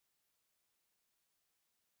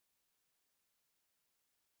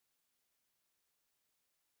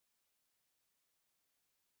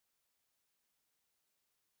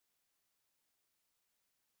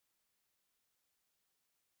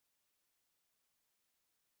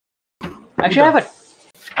Actually, I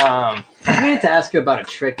have I wanted to ask you about a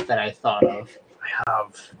trick that I thought of. I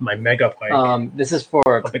have my mega pike. This is for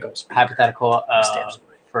hypothetical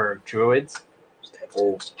for druids.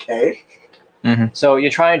 Okay. So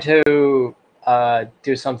you're trying to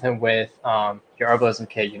do something with your herbalism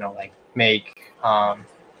kit. You know, like make a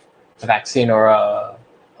vaccine or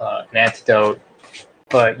an antidote,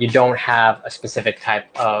 but you don't have a specific type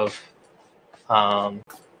of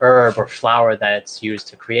herb or flower that's used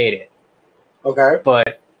to create it. Okay.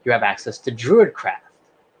 But you have access to druidcraft.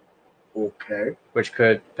 Okay. Which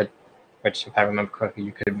if I remember correctly,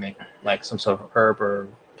 you could make like some sort of herb or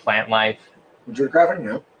plant life. Druidcrafting,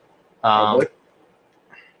 yeah.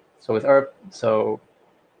 So with herb, so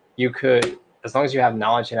you could, as long as you have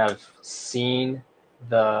knowledge and have seen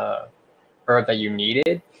the herb that you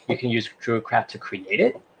needed, you can use druidcraft to create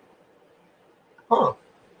it. Huh.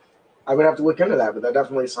 I would have to look into that, but that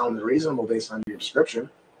definitely sounds reasonable based on your description.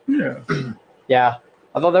 Yeah. Yeah.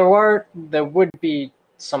 Although there would be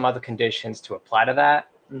some other conditions to apply to that.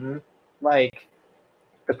 Like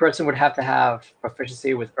the person would have to have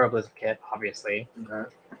proficiency with herbalism kit, obviously. Okay.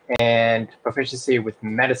 And proficiency with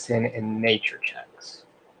medicine and nature checks.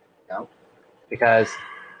 Yep. Because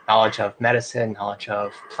knowledge of medicine, knowledge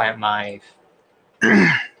of plant life.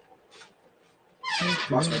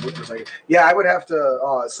 Lost my book for a second. Yeah, I would have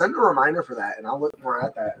to send a reminder for that, and I'll look more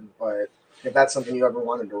at that. But if that's something you ever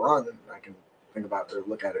wanted to run, I can think about or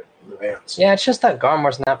look at it in advance. Yeah, it's just that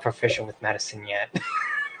Garmor's not proficient with medicine yet.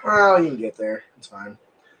 Well, you can get there. It's fine.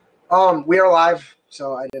 We are live,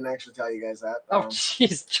 so I didn't actually tell you guys that. Oh,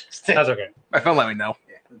 jeez, Justin. That's okay. I felt let me know.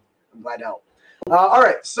 Yeah, I'm glad to help. All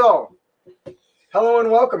right, so hello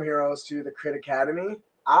and welcome, heroes, to the Crit Academy.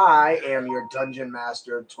 I am your dungeon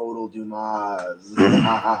master, Total Dumas.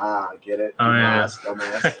 Get it? Oh, Dumas, yeah.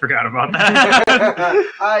 dumbass. I forgot about that.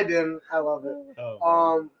 I didn't. I love it.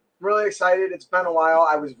 Oh, Really excited. It's been a while.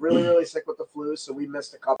 I was really sick with the flu, so we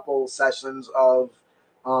missed a couple sessions of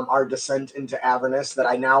our descent into Avernus that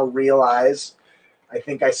I now realize I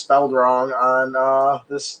think I spelled wrong on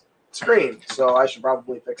this screen, so I should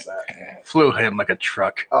probably fix that. Flew him like a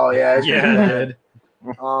truck. Oh yeah, it's yeah, really it bad.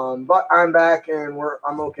 did. But I'm back and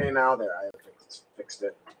I'm okay now. There, I fixed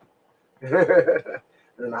it. I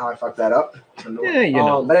don't know how I fucked that up. Yeah, you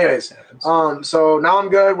know. But anyways, so now I'm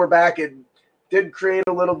good. We're back. It did create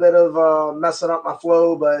a little bit of messing up my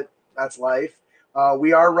flow, but that's life.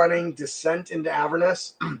 We are running Descent into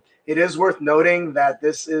Avernus. It is worth noting that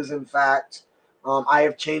this is, in fact, I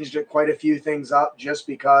have changed it quite a few things up just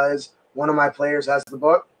because one of my players has the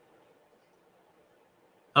book.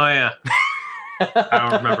 Oh, yeah. I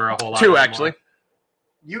don't remember a whole lot. Two, actually.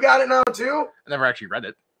 You got it now, too? I never actually read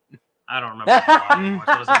it. I don't remember a whole lot. It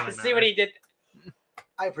doesn't really See what he did.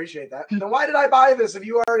 I appreciate that. Then why did I buy this if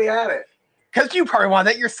you already had it? Because you probably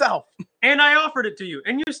wanted it yourself. And I offered it to you,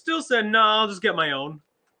 and you still said, no, I'll just get my own.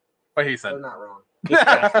 What he said. They're not wrong.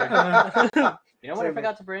 You know what I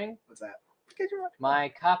forgot to bring? What's that? My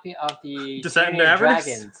copy of the Descent Tyranny into of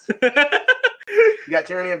Avernus? Dragons. You got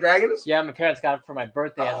Tyranny of Dragons? Yeah, my parents got it for my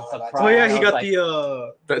birthday as a surprise. Oh, yeah, he I was got like,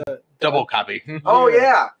 The double copy. Oh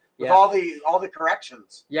yeah, with Yeah. all the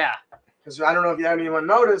corrections. Yeah. Because I don't know if anyone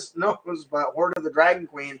knows, but Horde of the Dragon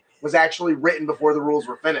Queen was actually written before the rules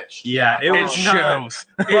were finished. Yeah, it It was not. shows.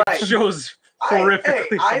 It Right. shows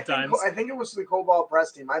horrifically sometimes. I think it was the Cobalt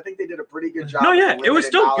Press team. I think they did a pretty good job. No, with yeah, the it was limited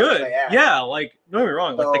still knowledge good. they had. Yeah, like, don't get me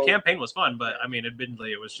wrong, like, the So- campaign was fun, but, I mean,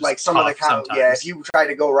 admittedly, it was just Like some of the tough sometimes. if you try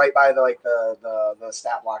to go right by the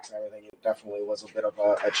stat blocks and everything, it definitely was a bit of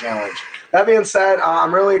a challenge. That being said,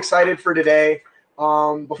 I'm really excited for today.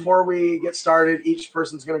 Before we get started, each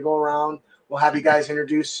person's going to go around. We'll have you guys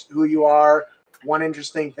introduce who you are, one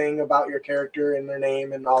interesting thing about your character and their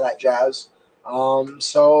name and all that jazz.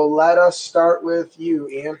 So let us start with you,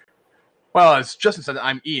 Ian. Well, as Justin said,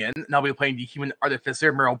 I'm Ian, and I'll be playing the human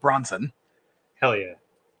artificer, Merle Bronson. Hell yeah.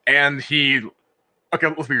 And he... Okay,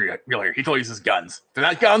 let's be real here. He totally uses guns. They're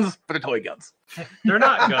not guns, but they're totally guns. They're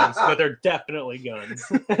not guns, but they're definitely guns.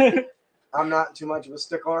 I'm not too much of a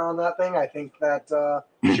stickler on that thing. I think that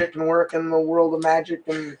shit can work in the world of magic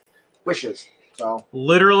and wishes. So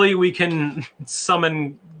Literally, we can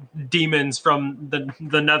summon demons from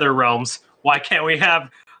the nether realms. Why can't we have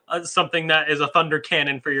something that is a thunder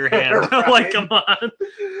cannon for your hand? Right. Like, come on.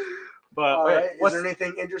 But all wait, right. Is there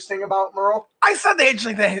anything interesting about Merle? I said the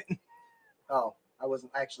interesting thing. Oh, I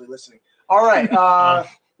wasn't actually listening. All right.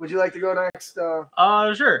 Would you like to go next?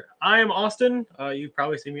 Sure. I am Austin. You've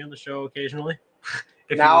probably seen me on the show occasionally.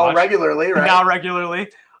 If you Now watch. regularly, right? Now regularly.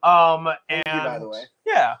 Thank And you, by the way.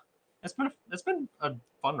 yeah, it's been a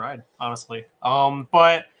fun ride, honestly.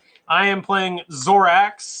 But I am playing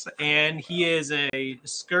Zorax, and he is a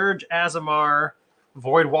Scourge Azamar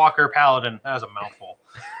Void Walker Paladin. That was a mouthful.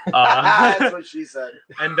 That's what she said.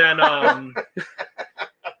 And then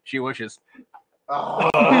She wishes. Oh,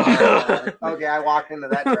 okay, I walked into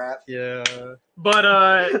that trap. yeah.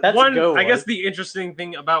 But That's a one, good I guess one. the interesting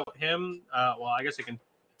thing about him, well, I guess I can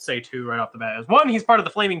say two right off the bat. Is one, he's part of the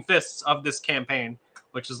Flaming Fists of this campaign,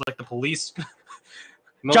 which is like the police,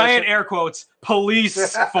 giant air quotes,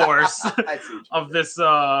 police force I see what you of did. this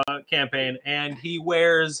campaign, and he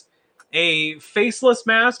wears a faceless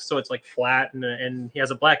mask, so it's like flat, and he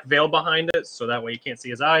has a black veil behind it, so that way you can't see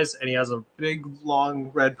his eyes, and he has a big,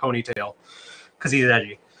 long red ponytail, because he's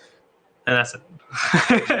edgy. And that's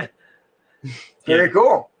it. Very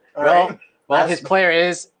cool. All Well, right. well, his player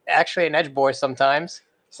is actually an edge boy sometimes.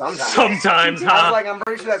 Sometimes. Sometimes, I was huh? like, I'm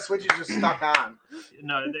pretty sure that switch is just stuck on.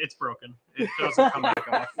 No, it's broken. It doesn't come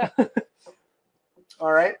back off.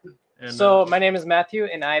 All right. And, So my name is Matthew,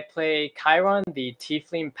 and I play Chiron, the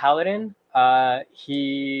Tiefling Paladin.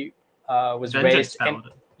 He was Vengeance raised in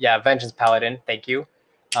Paladin. Vengeance Paladin. Thank you.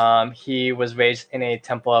 He was raised in a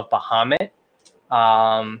temple of Bahamut,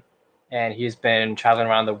 and he's been traveling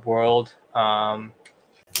around the world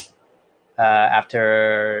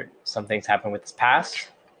after some things happened with his past.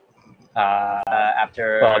 Well,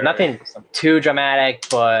 nothing too dramatic,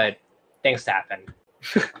 but things happened.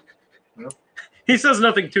 He says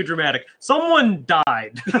nothing too dramatic. Someone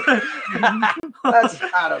died. That's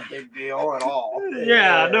not a big deal at all.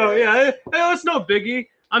 Yeah, it's no biggie.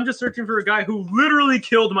 I'm just searching for a guy who literally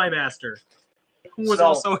killed my master, who was So-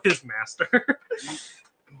 also his master.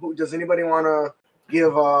 Does anybody want to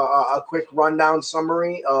give a quick rundown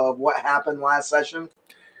summary of what happened last session?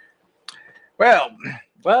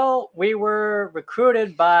 Well, we were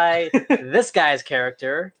recruited by this guy's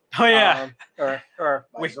character. Oh yeah. Or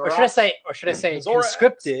By should I Zorax? say Zorax.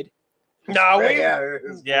 conscripted? No,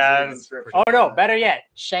 Yeah. Oh no, better yet,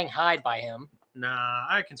 shanghaied by him. Nah,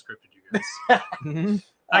 I conscripted you guys.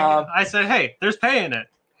 I said, hey, there's pay in it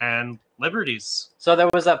and liberties. So there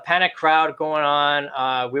was a panic crowd going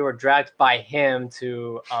on. We were dragged by him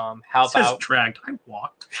to help It says out. dragged. I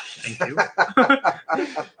walked. Thank you.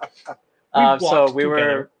 So walked we were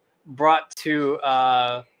together. brought to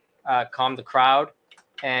calm the crowd,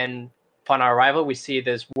 and upon our arrival, we see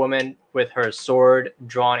this woman with her sword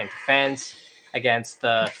drawn in defense against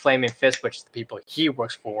the Flaming Fist, which is the people he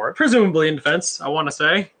works for. Presumably in defense, I want to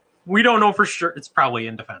say. We don't know for sure. It's probably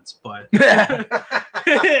in defense, but but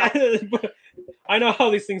I know how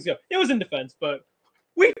these things go. It was in defense, but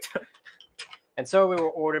we. And so we were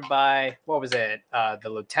ordered by, what was it, the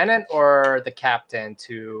lieutenant or the captain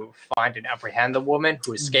to find and apprehend the woman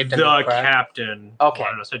who escaped in the The crowd? captain Okay.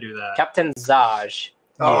 wanted us to do that. Captain Zaj.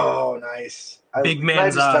 Oh, nice. Big man Can I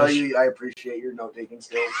just tell Zaj. you, I appreciate your note-taking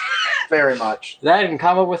skills very much. That didn't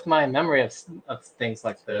come up with my memory of things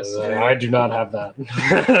like this. I do not have that.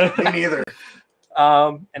 Me neither.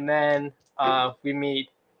 And then we meet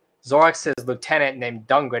Zorax's lieutenant named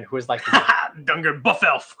Dungren, who is like the Dunger Buff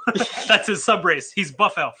Elf. That's his sub race. He's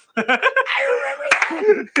Buff Elf. I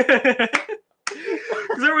remember that.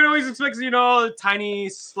 Because everyone always expects, tiny,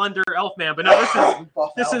 slender elf man, but no,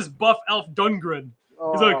 this is Buff Elf Dungren.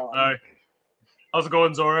 He's like, hi. How's it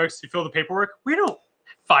going, Zorax? You fill the paperwork? We don't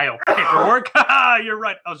file paperwork. You're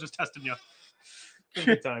right. I was just testing you.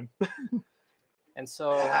 Good time. And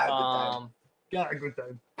so Yeah, good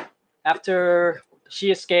time. after she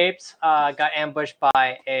escaped, got ambushed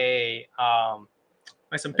by a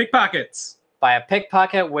By some pickpockets.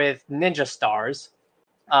 pickpocket with ninja stars.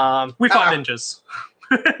 We fought ninjas.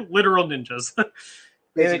 Literal ninjas.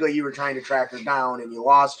 Basically, you were trying to track her down and you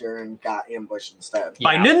lost her and got ambushed instead.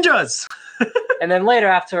 By ninjas. And then later,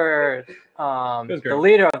 after was the great.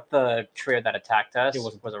 leader of the trio that attacked us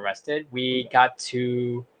was arrested, we got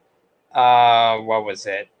to what was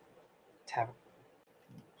it? Tavern?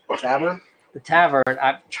 The tavern.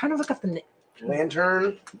 I'm trying to look up the name.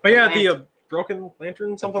 Lantern? But yeah, the broken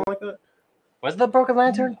lantern, something like that. Was it the Broken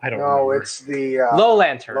Lantern? I don't No, it's the... Low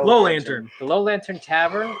Lantern. Low Lantern. The Low Lantern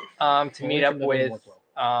Tavern to meet up with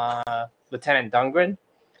Lieutenant Dungren.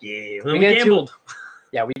 Yeah, We we get to- gambled.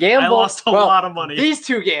 Yeah, we gambled. I lost a lot of money. These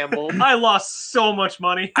two gambled. I lost so much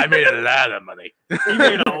money. I made a lot of money. He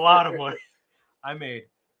made a lot of money.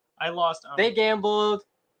 I lost. They gambled.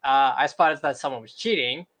 I spotted that someone was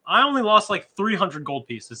cheating. I only lost like 300 gold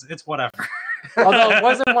pieces. It's whatever. Although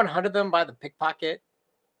wasn't 100 of them by the pickpocket?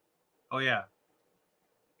 Oh yeah,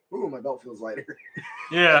 Ooh, my belt feels lighter.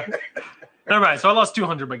 yeah. Never mind. So I lost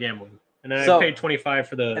 200 by gambling, and then So- I paid 25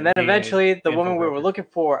 for the. And then eventually the info woman we were broker. looking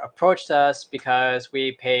for approached us because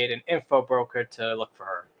we paid an info broker to look for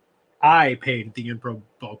her. I paid the info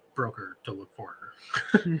broker to look for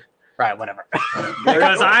her. Right, whatever.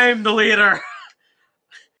 Because I'm the leader.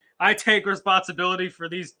 I take responsibility for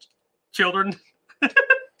these children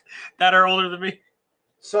that are older than me.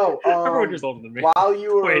 So, Everyone is older than me. while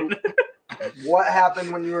you were, Wait. what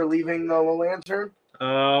happened when you were leaving the lantern?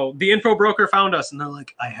 The info broker found us, and they're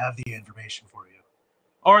like, "I have the information for you."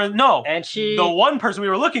 Or no, And she the one person we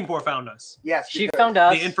were looking for found us. Yes, she because- found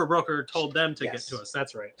us. The info broker told them to get Yes. to us.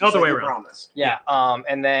 That's right. just Other like way you around. promised. Yeah.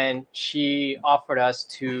 And then she offered us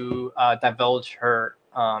to divulge her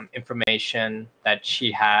information that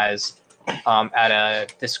she has at a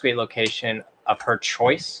discrete location of her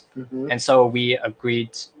choice. Mhm. And so we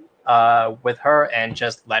agreed with her and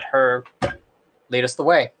just let her lead us the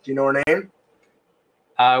way. Do you know her name?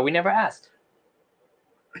 We never asked.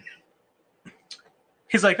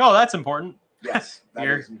 He's like, "Oh, that's important." Yes, that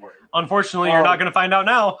Here. is important. Unfortunately, you're not going to find out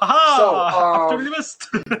now. Ha so, After the mist.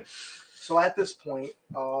 So at this point,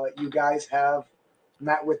 you guys have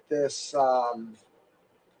met with this,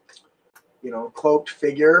 cloaked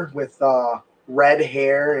figure with red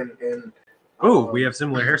hair and Ooh, we have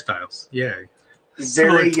similar hairstyles. Yay.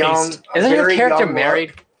 Similar very taste. young. Isn't your very character young look.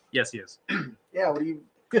 married? Yes, he is. Yeah. What are you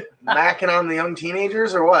macking on the young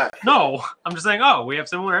teenagers or what? No, I'm just saying. Oh, we have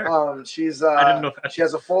similar hair. She's I didn't know that. she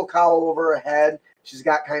has a full cowl over her head. She's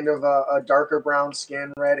got kind of a darker brown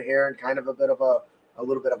skin, red hair, and kind of a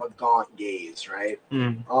little bit of a gaunt gaze, right?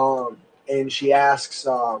 Mm. And she asks,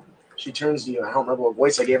 she turns to you. I don't remember what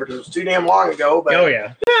voice I gave her because it was too damn long ago. But Oh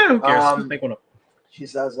yeah. Yeah. Who cares? Make one up. she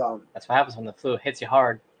says, That's what happens when the flu hits you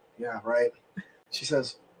hard. yeah, right. She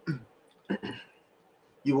says,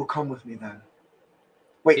 "You will come with me then."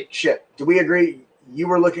 Wait, shit. Did we agree you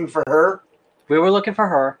were looking for her, We were looking for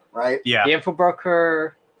her. right? Yeah. The info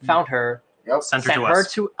broker found her, Yep. Sent her sent to her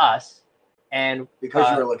us. to us, and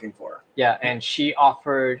Because you were looking for her. yeah, and she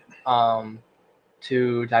offered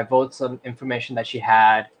to divulge some information that she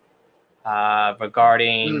had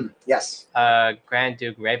regarding Yes. Grand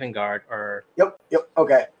Duke Ravengard, or Yep.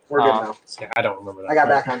 Okay. We're good now. Yeah, I don't remember that. I got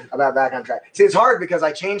back on track. See, it's hard because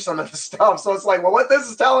I changed some of the stuff, so it's like, well, what this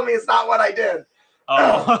is telling me is not what I did.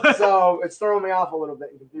 Oh. So it's throwing me off a little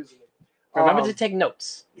bit and confusing me. remember to take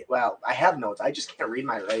notes. Well, I have notes. I just can't read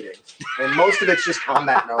my writing, and most of it's just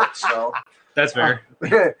combat notes. So That's fair.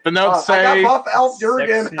 The notes I say got Buff Elf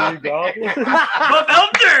Durgan. Sexy goblin. Buff Elf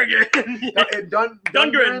Durgan.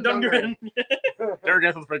 Dungren. Dungren. their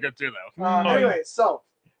guess was pretty good too, though. Anyway, so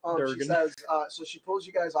she Durgan. says, so she pulls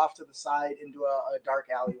you guys off to the side into a dark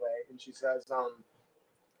alleyway, and she says,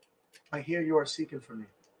 "I hear you are seeking for me.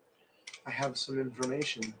 I have some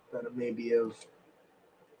information that it may be of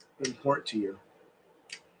import to you.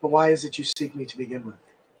 But why is it you seek me to begin with?"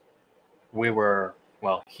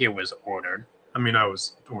 He was ordered. I mean, I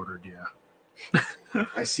was ordered. Yeah.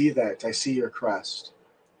 I see that. I see your crest.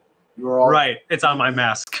 You are all Right. It's on my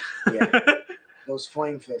mask. Yeah. Those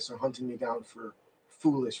flame fists are hunting me down for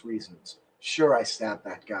foolish reasons. Sure, I stabbed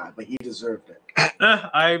that guy, but he deserved it.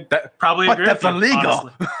 I That- probably but agree that's with you,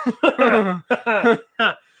 illegal. honestly.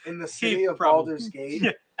 In the city of probably- Baldur's Gate,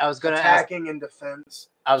 I was gonna ask. attacking in defense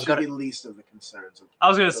I was should gonna. be least of the concerns. Of I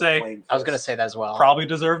was gonna the say flame I was gonna fists. say that as well. probably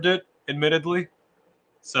deserved it, admittedly.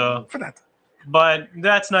 So, For that. but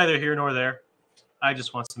that's neither here nor there. I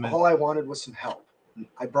just want some. All I wanted was some help.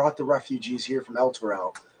 I brought the refugees here from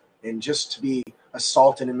Elturel, and just to be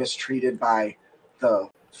assaulted and mistreated by the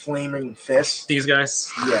flaming fists. These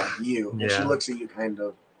guys. Yeah, you. And she Yeah. looks at you kind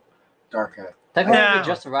of dark-eyed. Technically, Yeah. we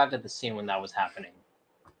just arrived at the scene when that was happening.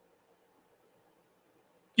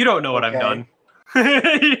 You don't know what I've Okay. done.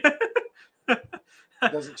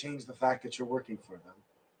 It doesn't change the fact that you're working for them.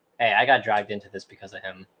 Hey, I got dragged into this because of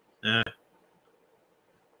him.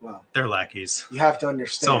 Well, They're lackeys. you have to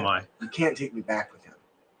understand. So am I. You can't take me back with him.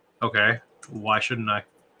 Okay. Why shouldn't I?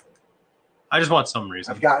 I just want some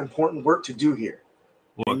reason. I've got important work to do here.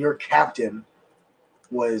 What? And your captain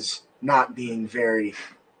was not being very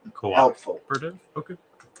helpful. Cooperative? Okay.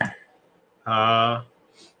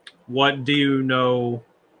 What do you know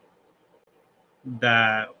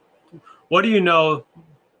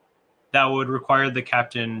that would require the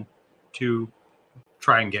captain to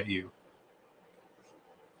try and get you?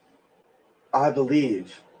 I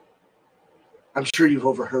believe. I'm sure you've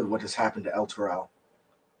overheard what has happened to Elturel.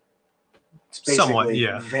 It's basically Somewhat,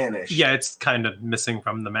 yeah. vanished. Yeah, it's kind of missing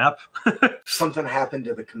from the map. Something happened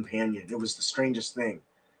to the companion. It was the strangest thing.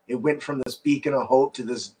 It went from this beacon of hope to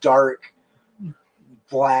this dark,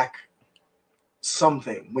 black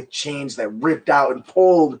something with chains that ripped out and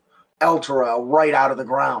pulled Elturel right out of the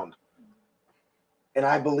ground. And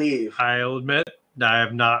I believe I'll admit I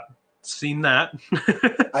have not seen that.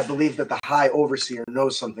 I believe that the High Overseer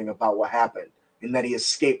knows something about what happened, and that he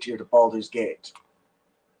escaped here to Baldur's Gate.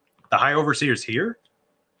 The High Overseer's here?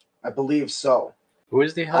 I believe so. Who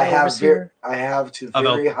is the High Overseer? I have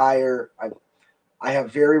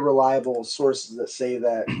very reliable sources that say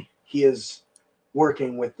that he is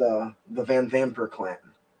working with the Van Vamper clan.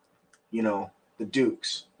 You know, the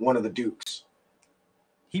Dukes, one of the Dukes.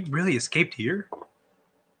 He really escaped here?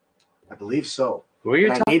 I believe so. Who are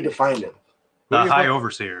you And I need to find him. The High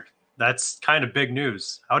Overseer. That's kind of big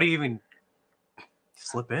news. How do you even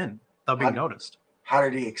slip in without being noticed? How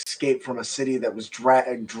did he escape from a city that was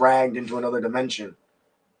dragged into another dimension?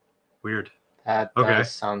 Weird. That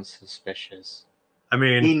does sound suspicious. I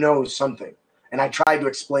mean, he knows something. And I tried to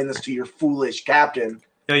explain this to your foolish captain.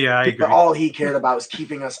 Yeah, I agree. But all he cared about was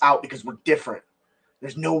keeping us out because we're different.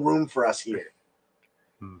 There's no room for us here.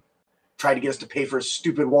 Tried to get us to pay for a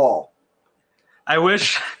stupid wall. I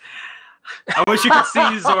wish you could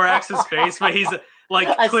see Zorax's face, but he's like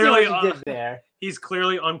clearly he's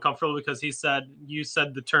clearly uncomfortable because you said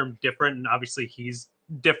the term different, and obviously he's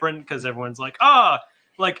different because everyone's like,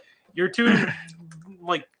 like you're too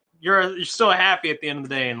like you're still happy at the end of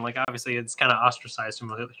the day, and like obviously it's kind of ostracized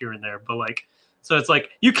him here and there, but like so it's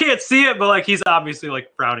like you can't see it, but like he's obviously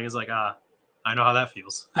like frowning. He's like, I know how that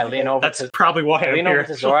feels. I lean over. That's probably why I'm here. Over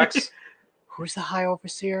to Zorax. Who's the High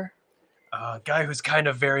Overseer? Guy who's kind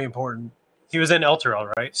of very important. He was in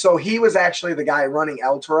Elturel, right? So he was actually the guy running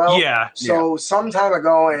Elturel. Yeah. So some time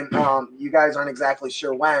ago, and you guys aren't exactly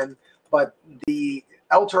sure when, but the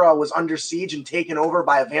Elturel was under siege and taken over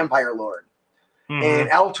by a vampire lord. Mm-hmm. And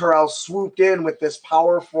Elturel swooped in with this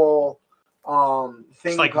powerful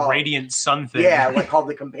thing, it's like called radiant sun thing. Yeah, like called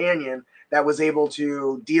the Companion, that was able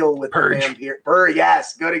to deal with the vampire.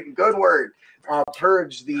 Yes, good word.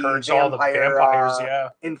 Purge all the vampires,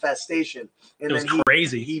 infestation, and it was then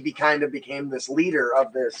crazy. He kind of became this leader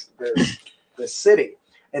of this city,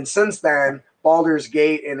 and since then, Baldur's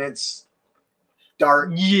Gate and its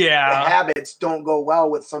dark habits don't go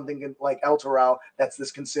well with something like Elturel. That's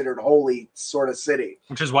this considered holy sort of city.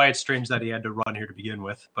 Which is why it's strange that he had to run here to begin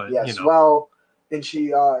with. But yes, you know. well, and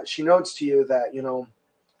she notes to you that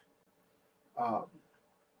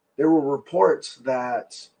there were reports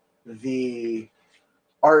that the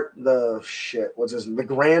Grand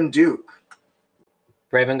Duke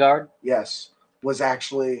Ravengard, yes, was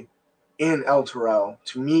actually in Elturel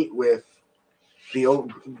to meet with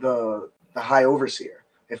the High Overseer.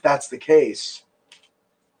 If that's the case,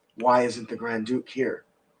 why isn't the Grand Duke here?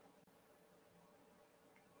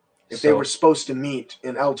 If they were supposed to meet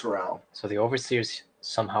in Elturel. So the Overseer's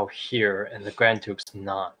somehow here and the Grand Duke's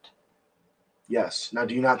not. Yes. Now,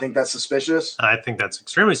 do you not think that's suspicious? I think that's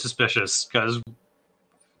extremely suspicious because...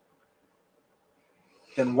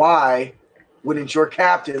 Then why wouldn't your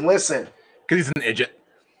captain listen? Because he's an idiot.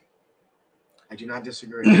 I do not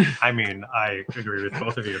disagree. I mean, I agree with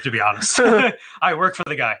both of you, to be honest. I work for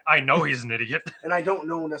the guy. I know he's an idiot. And I don't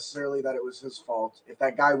know necessarily that it was his fault. If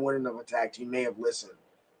that guy wouldn't have attacked, he may have listened.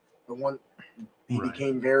 But he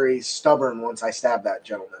became very stubborn once I stabbed that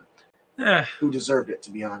gentleman. Who deserved it,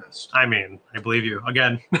 to be honest. I mean, I believe you.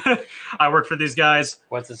 Again, I work for these guys.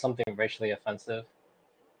 Was it something racially offensive?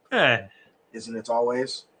 Isn't it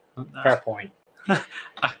always? Fair point.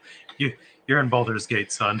 You're in Baldur's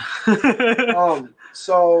Gate, son.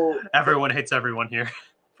 So everyone hates everyone here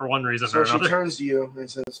for one reason or another. So she turns to you and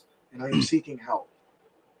says, "And I am seeking help.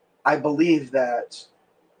 I believe that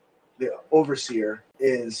the Overseer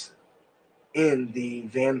is in the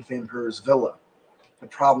Van Vamper's villa. The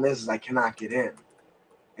problem is I cannot get in."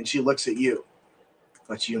 And she looks at you,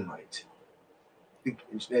 but you might.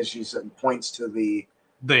 As she points to the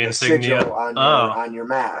insignia sigil on your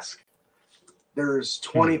mask. There's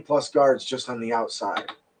 20 plus guards just on the outside.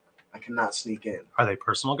 I cannot sneak in. Are they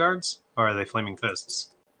personal guards or are they flaming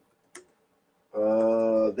fists?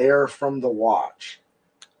 They are from the Watch.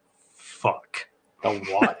 Fuck. The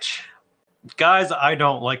Watch? Guys, I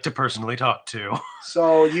don't like to personally talk to.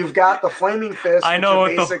 So you've got the flaming fists, I know,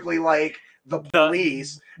 which are basically like the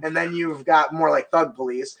police, and then you've got more like thug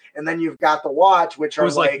police, and then you've got the Watch, which are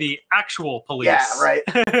like the actual police. Yeah, right.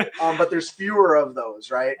 But there's fewer of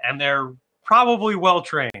those, right? And they're probably well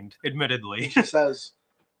trained, admittedly. And she says,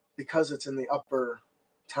 because it's in the upper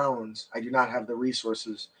towns, I do not have the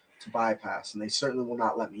resources to bypass, and they certainly will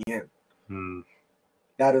not let me in.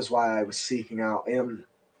 That is why I was seeking out Amric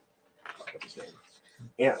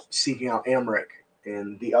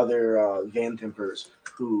and the other Van Tempers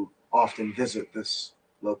who often visit this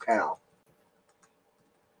locale.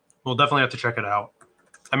 We'll definitely have to check it out.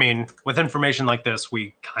 I mean, with information like this,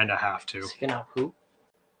 we kind of have to. Seeking out who?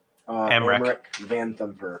 Amric Van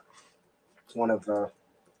Thumper. one of the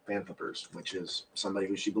Phantoppers, which is somebody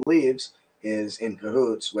who she believes is in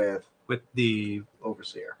cahoots with the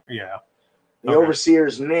Overseer. yeah. The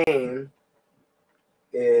Overseer's name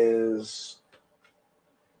is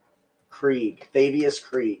Krieg, Thavius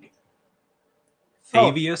Krieg.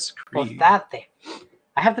 Thavius Well, Krieg. that thing.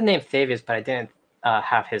 I have the name Thavius, but I didn't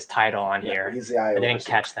have his title on here. He's the Eye I didn't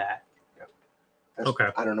Overseer. catch that. Okay.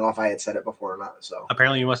 I don't know if I had said it before or not. So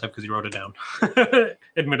Apparently you must have because you wrote it down.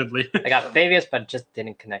 Admittedly. I got Thavius, but just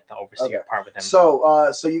didn't connect the Overseer Okay. part with him.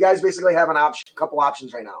 So, so you guys basically have couple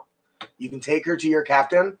options right now. You can take her to your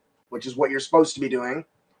captain, which is what you're supposed to be doing,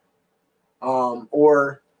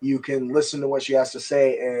 or you can listen to what she has to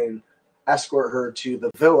say and escort her to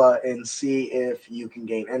the villa and see if you can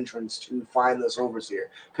gain entrance to find this Overseer.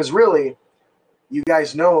 Because really, you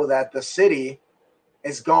guys know that the city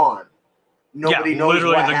is gone. Nobody knows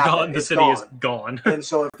literally what happened. the It's city gone. is gone. And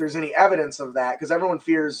so if there's any evidence of that, because everyone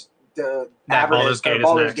fears the That Avernus Baldur's Gate is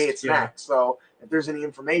Baldur's next, Gate's yeah. next. So if there's any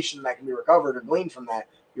information that can be recovered or gleaned from that,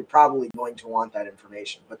 you're probably going to want that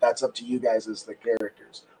information. But that's up to you guys as the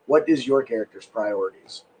characters. What is your character's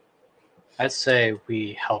priorities? I'd say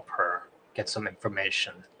we help her get some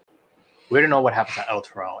information. We don't know what happens at El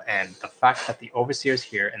Terrell, and the fact that the Overseer is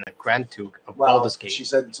here and the Grand Duke of Baldur's Gate. She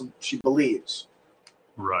said she believes.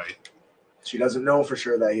 Right. She doesn't know for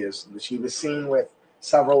sure that he is. She was seen with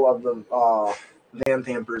several of the Van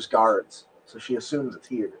Thamper's guards, so she assumes it's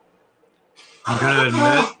here. I'm gonna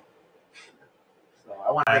admit. So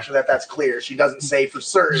I want to make sure that that's clear. She doesn't say for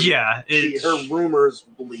certain. Yeah. Her rumors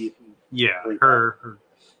believe. Yeah. Her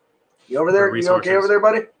You over there? You okay over there,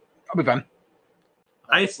 buddy? I'll be fine.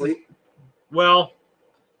 I Sleep. Well,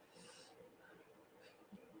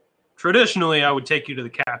 traditionally I would take you to the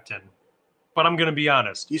captain, but I'm gonna be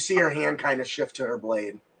honest. You see her hand kind of shift to her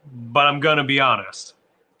blade. But I'm gonna be honest.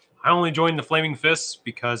 I only joined the Flaming Fists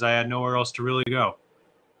because I had nowhere else to really go.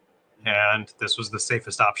 And this was the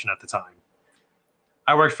safest option at the time.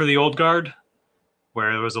 I worked for the Old Guard,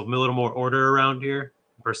 where there was a little more order around here.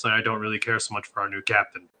 Personally, I don't really care so much for our new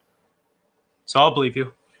captain. So I'll believe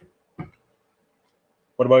you.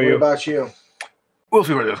 What about What about you? We'll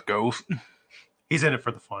see where this goes. He's in it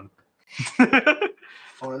for the fun.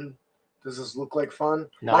 Fun? Does this look like fun?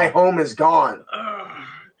 No. My home is gone.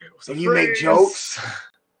 It was a And you make phrase. jokes?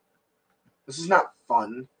 This is not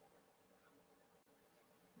fun.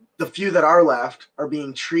 The few that are left are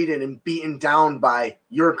being treated and beaten down by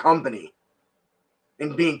your company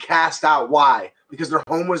and being cast out. Why? Because their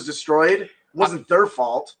home was destroyed? It wasn't their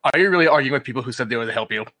fault. Are you really arguing with people who said they would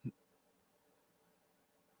help you?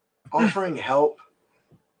 Offering help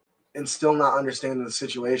and still not understanding the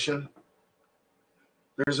situation.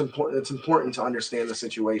 It's important to understand the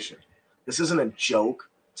situation. This isn't a joke.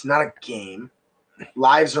 It's not a game.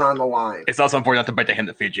 Lives are on the line. It's also important not to bite the hand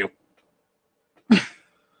that feeds you.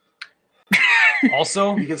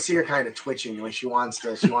 Also, You can see her kind of twitching, like she wants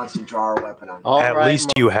to draw her weapon on. All At right,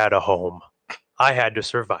 least you had a home. I had to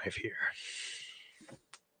survive here.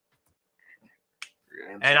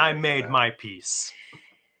 And I made my peace.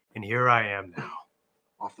 And here I am now.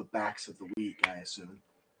 Off the backs of the weak, I assume.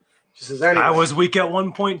 She says, anyway, I was weak at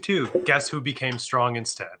 1.2. Guess who became strong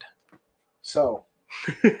instead? so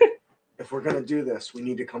if we're gonna do this, we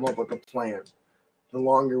need to come up with a plan. The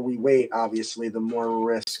longer we wait, obviously, the more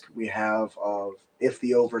risk we have of if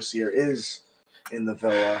the Overseer is in the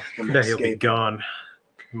villa, him Yeah, he'll be escaping. gone.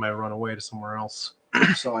 He might run away to somewhere else.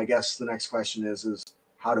 So I guess the next question is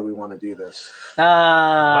how do we want to do this?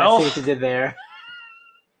 I Well- see what you did there.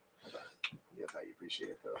 Yes, I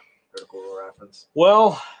appreciate the critical reference.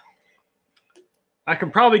 Well, I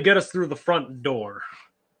can probably get us through the front door,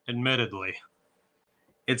 admittedly.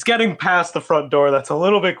 It's getting past the front door that's a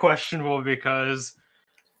little bit questionable because,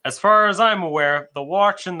 as far as I'm aware, the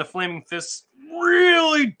Watch and the Flaming Fists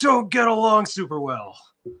really don't get along super well.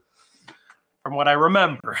 From what I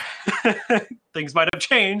remember. Things might have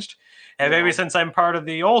changed. And maybe since I'm part of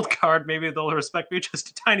the Old Guard, maybe they'll respect me just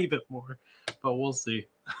a tiny bit more. But we'll see.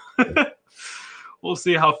 We'll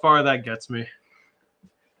see how far that gets me.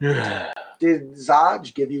 Did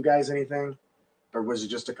Zaj give you guys anything? Or was it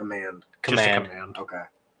just a command? Command. Just a command. Okay.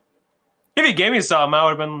 If he gave me something, I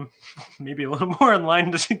would have been maybe a little more in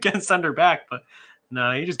line to get send her back. But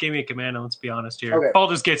no, he just gave me a command, and let's be honest here. Okay.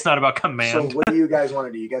 Baldur's Gate's not about command. So what do you guys want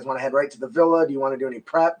to do? You guys want to head right to the villa? Do you want to do any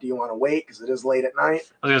prep? Do you want to wait because it is late at night?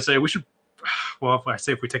 I was going to say, we should... Well,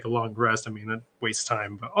 if we take a long rest, I mean, it wastes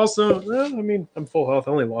time. But also, I'm full health.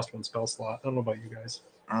 I only lost one spell slot. I don't know about you guys.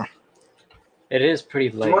 It is pretty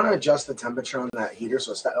Do late. you want to adjust the temperature on that heater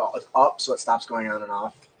so it's up so it stops going on and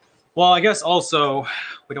off? Well, I guess also,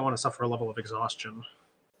 we don't want to suffer a level of exhaustion.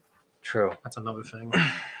 True. That's another thing.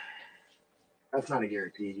 That's not a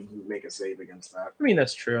guarantee. You can make a save against that. I mean,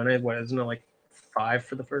 that's true. And isn't it like 5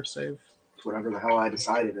 for the first save? It's whatever the hell I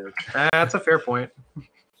decided is. That's a fair point.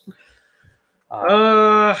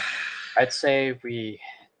 I'd say we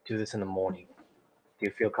do this in the morning. Do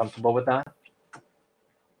you feel comfortable with that?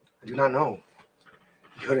 I do not know.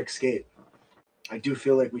 We could escape. I do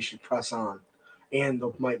feel like we should press on. And there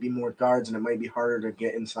might be more guards, and it might be harder to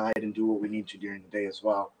get inside and do what we need to during the day as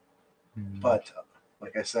well. But,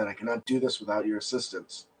 like I said, I cannot do this without your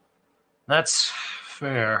assistance. That's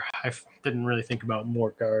fair. I didn't really think about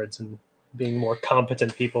more guards and being more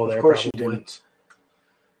competent people there. Of course probably. you didn't.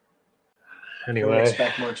 I Anyway. don't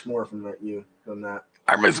expect much more from you than that.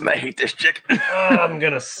 I hate this chick. I'm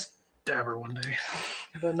going to stab her one day.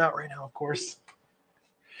 But not right now, of course.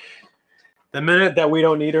 The minute that we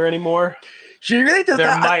don't need her anymore, She really does there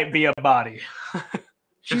not. might be a body.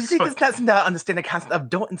 She really does not understand the concept of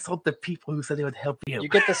don't insult the people who said they would help you. You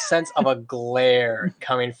get the sense of a glare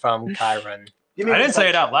coming from Chiron. Give me I an didn't say insight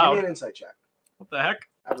it out check. loud. Give me an insight check. What the heck?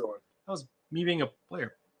 Everyone. That was me being a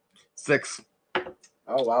player. 6.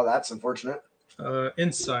 Oh, wow, that's unfortunate.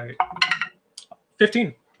 Insight.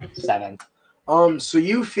 15. 7. So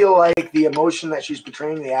you feel like the emotion that she's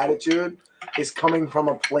portraying, the attitude, is coming from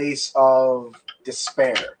a place of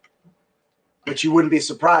despair. But you wouldn't be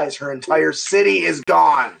surprised. Her entire city is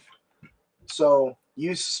gone. So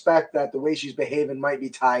you suspect that the way she's behaving might be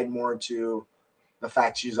tied more to the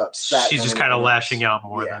fact she's upset. She's than just kind of anything lashing else. out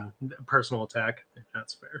more Yeah. than personal attack.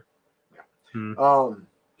 That's fair.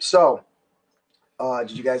 So,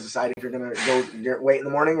 did you guys decide if you're going to wait in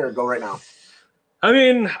the morning or go right now? I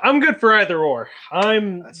mean, I'm good for either or.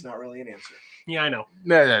 That's not really an answer. Yeah, I know.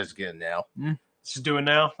 No, that's good now. Let's just do it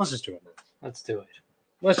now. Let's just do it now. Let's do it.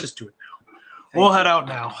 Let's just do it now. Thank We'll you. head out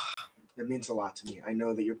now. It means a lot to me. I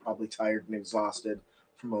know that you're probably tired and exhausted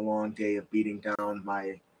from a long day of beating down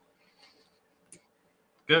my...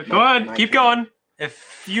 Go ahead. Keep going. It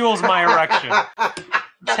fuels my erection.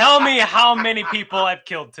 Tell me how many people I've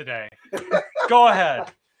killed today. Go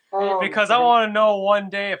ahead. Because I want to know one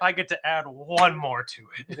day if I get to add one more to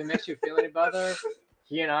it. If it makes you feel any better,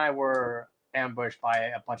 he and I were ambushed by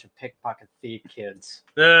a bunch of pickpocket thief kids.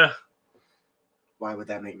 Why would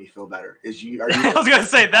that make me feel better? I was gonna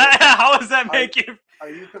say that. How does that make you? Are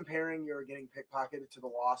you comparing your getting pickpocketed to the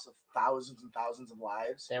loss of thousands and thousands of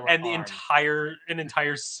lives? They were And armed. an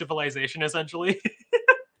entire civilization, essentially.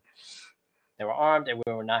 They were armed, and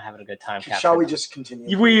we were not having a good time. Shall we capturing them. just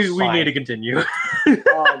continue? we Fine. need to continue.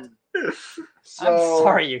 So, I'm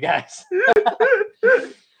sorry, you guys.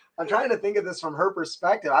 I'm trying to think of this from her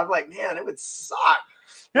perspective. I'm like, man, it would suck.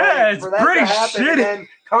 Yeah, Like, it's for that pretty to happen and shitty. then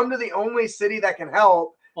come to the only city that can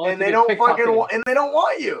help, Only and to they get don't fucking pickpocketed. and they don't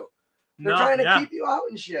want you. They're trying to yeah. keep you out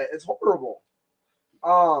and shit. It's horrible.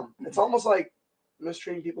 It's almost like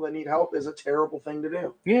mistreating people that need help is a terrible thing to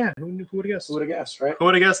do. Yeah, who would have guessed? Who would have guessed, right? Who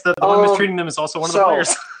would have guessed that the one mistreating them is also one of the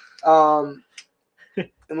players?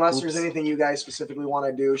 Unless there's anything you guys specifically want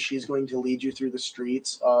to do, she's going to lead you through the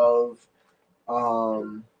streets of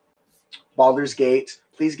Baldur's Gate.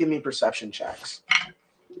 Please give me perception checks.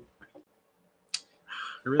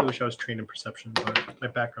 I really wish I was trained in perception, but my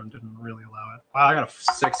background didn't really allow it. Wow, I got a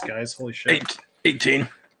 6, guys. Holy shit. 18.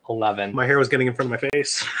 11. My hair was getting in front of my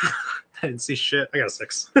face. I didn't see shit. I got a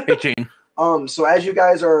 6. 18. So as you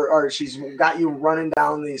guys are she's got you running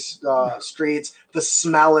down these streets. The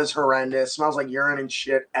smell is horrendous. Smells like urine and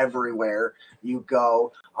shit everywhere you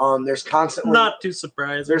go. There's constantly Not too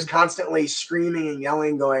surprising. There's constantly screaming and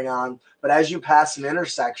yelling going on. But as you pass an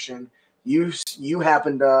intersection, you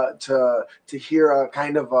happen to hear a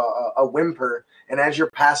kind of a whimper. And as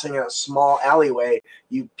you're passing a small alleyway,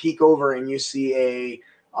 you peek over and you see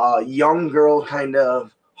a young girl kind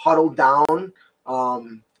of huddled down,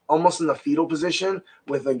 almost in the fetal position,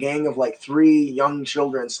 with a gang of like 3 young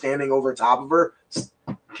children standing over top of her,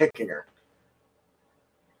 kicking her.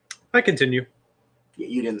 I continue.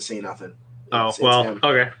 You didn't say nothing. Oh, It's well, him.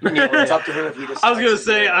 okay. It's up to him if he decides I was going to do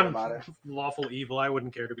say, anything I'm about it. lawful evil. I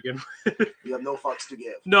wouldn't care to begin with. You have no fucks to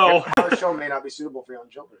give. No. Our show may not be suitable for young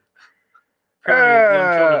children. Apparently,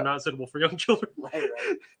 young children not suitable for young children. Right.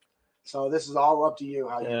 So this is all up to you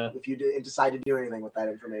how Yeah. if you decide to do anything with that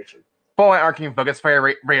information. Full arcing focus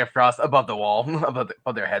fire ray of frost above the wall, above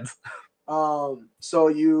their heads. So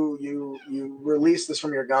you release this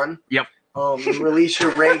from your gun. Yep. You release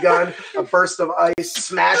your ray gun. A burst of ice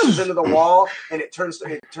smashes into the wall, and it turns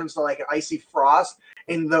to like an icy frost.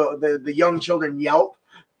 And the young children yelp.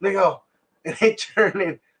 They go, and they turn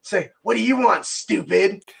and say, "What do you want,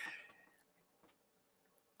 stupid?"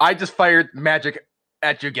 I just fired magic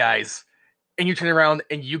at you guys, and you turn around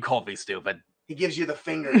and you called me stupid. He gives you the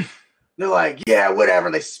finger. They're like, yeah,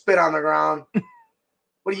 whatever. They spit on the ground.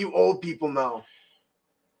 What do you old people know?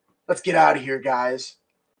 Let's get out of here, guys.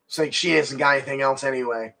 It's like she hasn't got anything else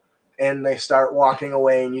anyway. And they start walking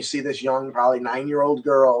away, and you see this young, probably 9-year-old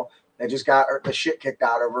girl that just got the shit kicked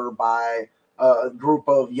out of her by a group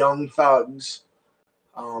of young thugs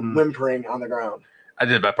whimpering on the ground. I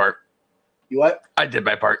did my part. You what? I did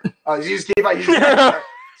my part. Oh, you just keep on. You just keep on.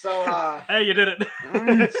 So, Hey, you did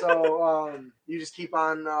it. so you just keep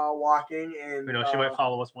on walking, and You know, she might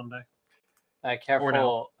follow us one day.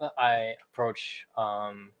 Careful. I approach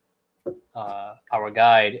our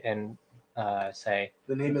guide and say,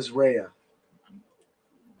 the name is Rhea.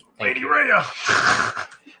 Lady Rhea.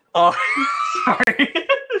 Oh, sorry.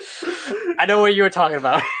 I know what you were talking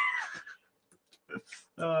about.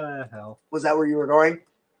 Hell. Was that where you were going?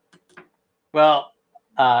 Well,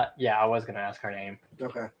 yeah, I was gonna ask her name.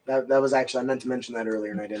 Okay, that was actually I meant to mention that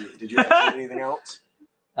earlier and I didn't. Did you have anything else?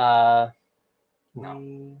 No.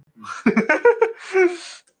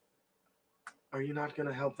 Are you not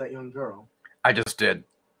gonna help that young girl? I just did.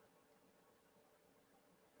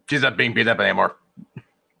 She's not being beat up anymore.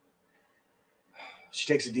 She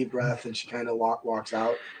takes a deep breath and she kind of walks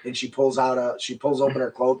out and she pulls open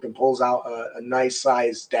her cloak and pulls out a nice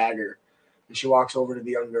sized dagger, and she walks over to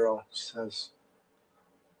the young girl. She says,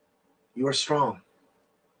 "You are strong.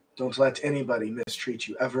 Don't let anybody mistreat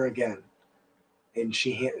you ever again." And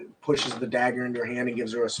she pushes the dagger into her hand and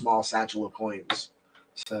gives her a small satchel of coins.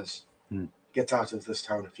 Says, "Get out of this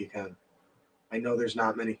town if you can. I know there's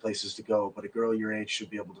not many places to go, but a girl your age should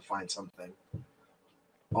be able to find something.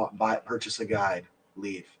 Purchase a guide.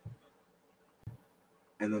 Leave."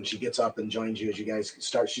 And then she gets up and joins you as you guys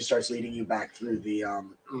start. She starts leading you back through the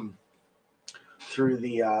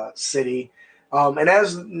city. And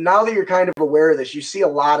now that you're kind of aware of this, you see a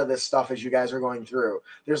lot of this stuff as you guys are going through.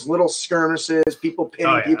 There's little skirmishes, people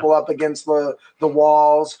pinning people up against the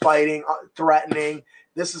walls, fighting, threatening.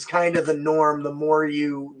 This is kind of the norm. The more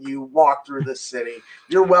you walk through this city,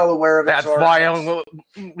 you're well aware of it. That's why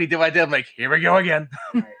we did what I did. I'm like, here we go again.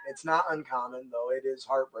 Right. It's not uncommon, though. It is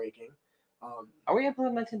heartbreaking. Are we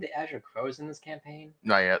implementing the Azure Crows in this campaign?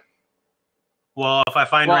 Not yet. Well, if I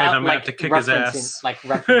find Raven, I'm gonna have to kick his ass. Like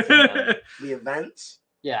referencing them. The events?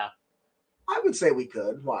 Yeah. I would say we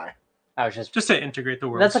could. Why? I was just to integrate the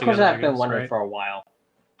world. That's a question I've been wondering for a while.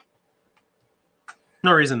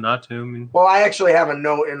 No reason not to. I mean, well, I actually have a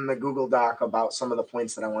note in the Google Doc about some of the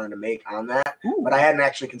points that I wanted to make on that, but I hadn't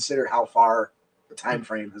actually considered how far the time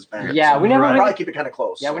frame has been. Yeah, so we never we'll really, probably keep it kind of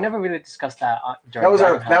close. Yeah, so. we never really discussed that during that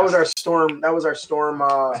was our storm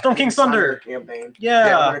Storm King's Thunder campaign.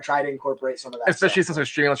 Yeah, we're gonna try to incorporate some of that. Especially since we're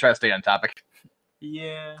streaming, let's try to stay on topic.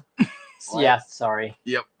 Yeah. Yeah, sorry.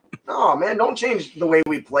 Yep. No, man, don't change the way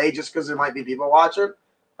we play just because there might be people watching.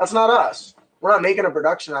 That's not us. We're not making a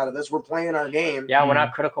production out of this. We're playing our game. Yeah, we're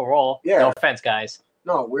not Critical Role. Yeah. No offense, guys.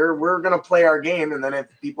 No, we're gonna play our game, and then if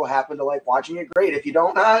people happen to like watching it, great. If you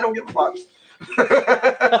don't, I don't give a fuck.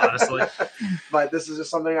 Honestly. But this is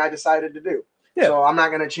just something I decided to do. Yeah. So I'm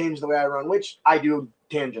not gonna change the way I run, which I do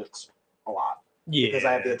tangents a lot. Yeah. Because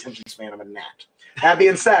I have the attention span of a gnat. That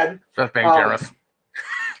being said, just being generous.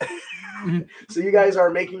 So you guys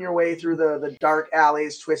are making your way through the dark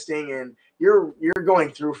alleys, twisting, and you're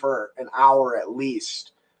going through for an hour at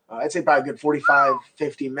least. I'd say probably a good 45,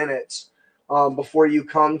 50 minutes before you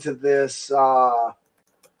come to this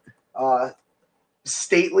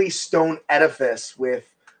stately stone edifice with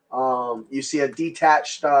you see a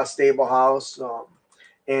detached stable house,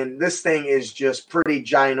 and this thing is just pretty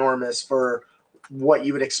ginormous for what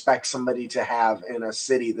you would expect somebody to have in a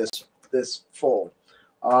city this full.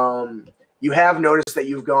 You have noticed that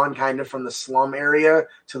you've gone kind of from the slum area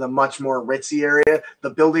to the much more ritzy area. The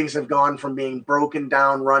buildings have gone from being broken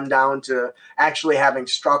down, run down, to actually having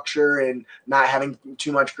structure and not having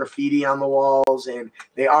too much graffiti on the walls. And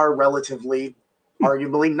they are relatively,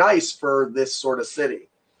 arguably nice for this sort of city.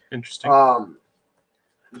 Interesting.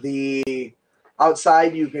 The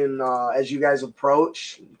outside, you can, as you guys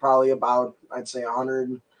approach, probably about, I'd say 100,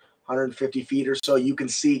 150 feet or so, you can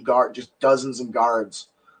see just dozens of guards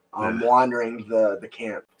wandering the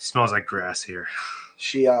camp. Smells like grass here.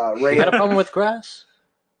 Ray You got a problem with grass?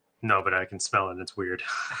 No, but I can smell it and it's weird.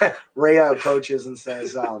 Rhea approaches and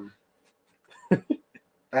says, that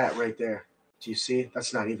right there, do you see?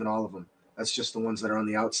 That's not even all of them. That's just the ones that are on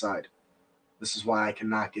the outside. This is why I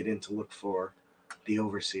cannot get in to look for the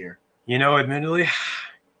overseer. You know, admittedly,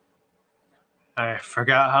 I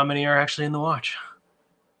forgot how many are actually in the watch.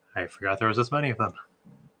 I forgot there was this many of them.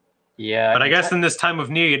 Yeah. But I guess in this time of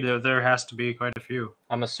need, there has to be quite a few.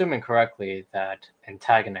 I'm assuming correctly that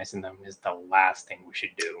antagonizing them is the last thing we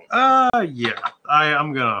should do. Yeah.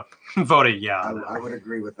 I'm gonna vote a yeah. I would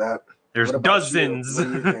agree with that. There's What about dozens. you?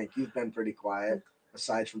 What do you think? You've been pretty quiet,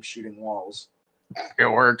 aside from shooting walls. It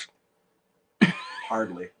worked.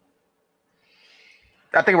 Hardly.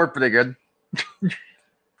 I think it worked pretty good.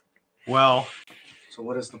 Well, So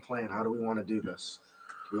what is the plan? How do we want to do this?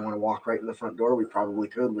 Do we want to walk right in the front door? We probably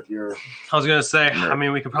could with your... I was gonna say, I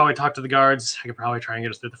mean, we could probably talk to the guards. I could probably try and get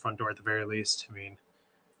us through the front door at the very least. I mean,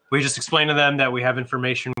 we just explain to them that we have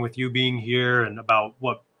information with you being here and about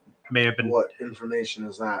what may have been... What information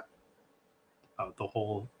is that? The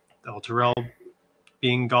whole El Terrell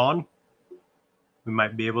being gone. We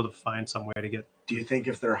might be able to find some way to get... Do you think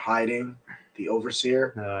if they're hiding the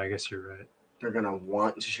overseer, I guess you're right. they're going to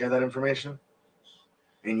want to share that information?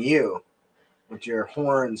 And you, with your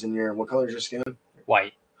horns and your... What color is your skin?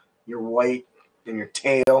 White. Your white and your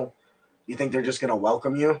tail. You think they're just going to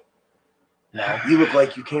welcome you? No. You look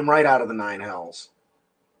like you came right out of the Nine Hells.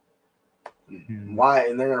 Hmm. Why?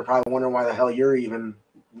 And they're going to probably wonder why the hell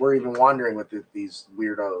we're even wandering with these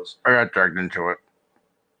weirdos. I got dragged into it.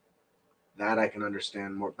 That I can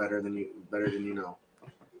understand better than you know.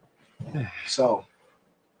 So,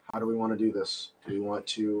 how do we want to do this? Do we want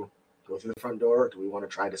to go through the front door? Do we want to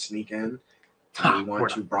try to sneak in? Do we want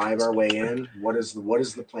to bribe our way in? What is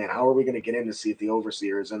the plan? How are we going to get in to see if the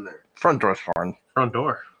overseer is in there? Front door's fine. Front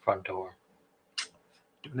door. Front door.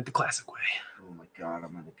 Doing it the classic way. Oh my god,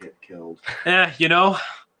 I'm going to get killed. Yeah, you know,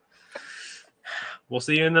 we'll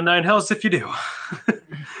see you in the Nine Hells if you do.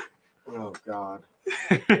 Oh god.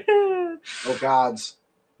 Oh gods.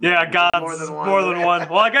 Yeah, gods. More than one.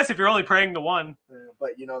 Well, I guess if you're only praying to one.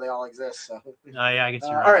 But you know they all exist, so. Yeah, I guess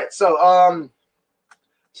you're right. All right,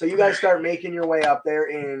 so you guys start making your way up there,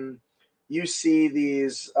 and you see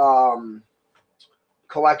these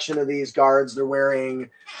collection of these guards. They're wearing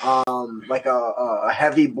like a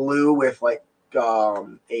heavy blue with like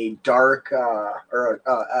a dark or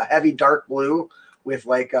a heavy dark blue with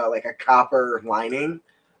like a copper lining.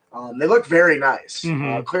 They look very nice.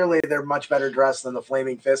 Mhm. Clearly, they're much better dressed than the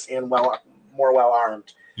Flaming Fist and more well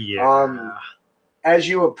armed. Yeah. As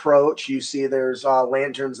you approach, you see there's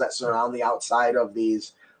lanterns that surround the outside of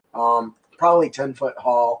these, probably 10-foot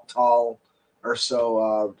tall or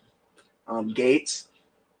so gates.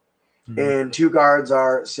 Mhm. And two guards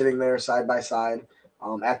are sitting there side by side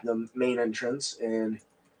at the main entrance, and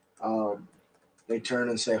they turn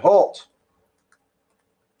and say, "Halt!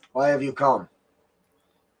 Why have you come?"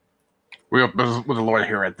 We have business with the Lord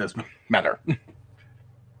here at this matter.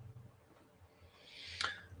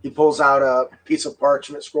 He pulls out a piece of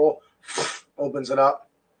parchment scroll, opens it up.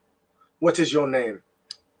 "What is your name?"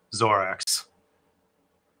 Zorax.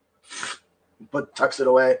 But tucks it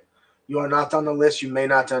away. "You are not on the list. You may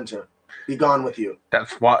not enter. Be gone with you."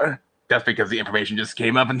 That's why. That's because the information just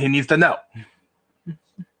came up and he needs to know.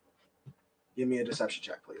 Give me a deception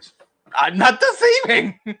check, please. I'm not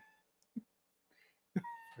deceiving.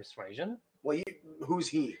 Persuasion? Well, who's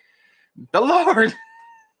he? The Lord.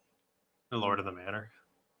 The Lord of the Manor.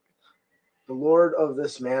 The Lord of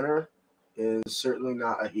this manor is certainly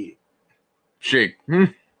not a he. She.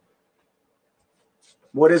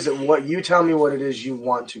 What is it? What you tell me what it is you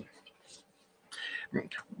want to.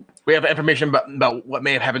 We have information about what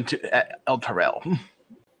may have happened to El Terrell.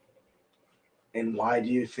 And why do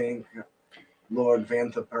you think Lord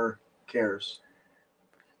Vanthaper cares?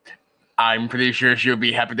 I'm pretty sure she'll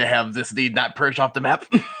be happy to have this deed not purged off the map.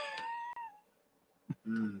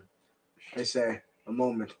 They say, "A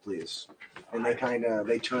moment, please." And they turn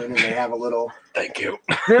and they have a little Thank you.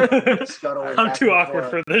 scuttle. I'm back too and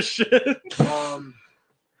awkward forth. for this shit. Um,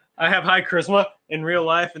 I have high charisma in real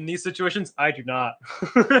life. In these situations, I do not.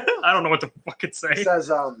 I don't know what to fucking It say.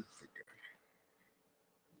 says,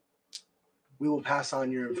 "We will pass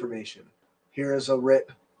on your information. Here is a writ.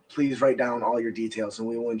 Please write down all your details, and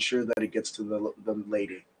we will ensure that it gets to the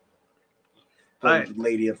lady. The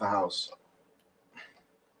lady of the house."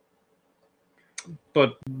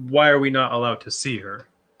 But why are we not allowed to see her?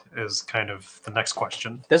 Is kind of the next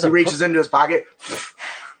question. There's He a reaches into his pocket.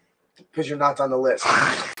 "Because you're not on the list."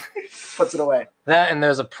 Puts it away. that, and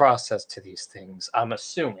there's a process to these things. I'm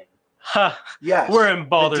assuming. Ha! Yes. We're in The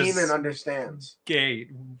Baldur's demon understands.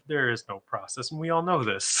 Gate. There is no process, and we all know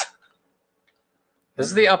this. This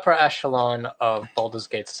is the upper echelon of Baldur's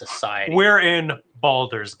Gate society. We're in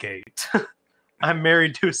Baldur's Gate. I'm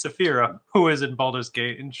married to Saphira, who is in Baldur's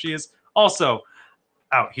Gate, and she is also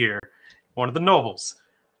out here, one of the nobles.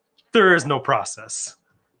 There is no process.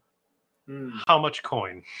 How much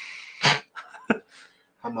coin?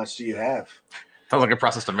 How much do you have? Sounds like a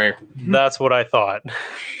process to me. That's what I thought.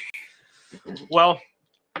 Well,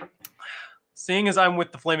 seeing as I'm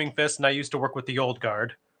with the Flaming Fist and I used to work with the old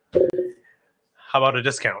guard, how about a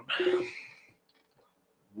discount?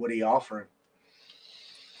 What are you offering?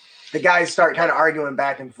 The guys start kind of arguing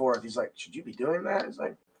back and forth. He's like, should you be doing that? He's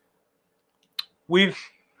like, We've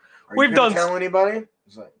are you done. gonna tell anybody?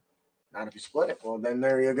 He's like, not if you split it. Well, then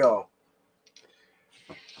there you go.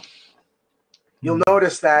 You'll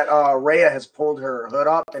notice that Rhea has pulled her hood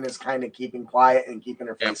up and is kind of keeping quiet and keeping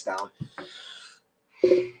her face down.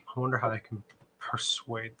 I wonder how I can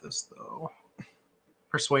persuade this, though.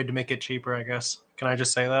 Persuade to make it cheaper, I guess. Can I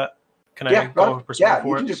just say that? Can I go persuade yeah, for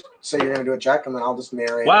you it? can just say you're going to do a check and then I'll just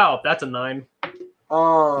narrate. Wow, that's a 9.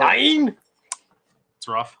 9? It's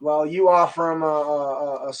rough. Well, you offer him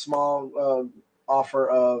a small offer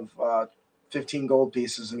of 15 gold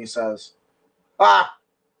pieces and he says,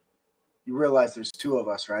 you realize there's 2 of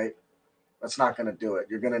us, right? That's not going to do it.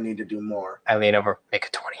 You're going to need to do more. I lean over, make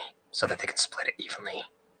it 20 so that they can split it evenly.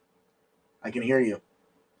 I can hear you.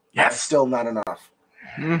 Yes. That's still not enough.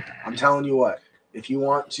 I'm telling you what. If you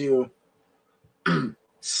want to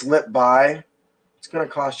slip by, it's going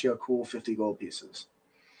to cost you a cool 50 gold pieces.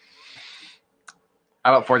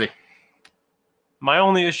 How about 40? My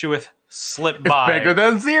only issue with slip It's by. bigger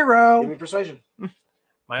than 0. Give me persuasion.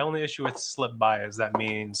 My only issue with slip by is that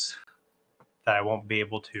means that I won't be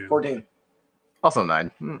able to. 14. Also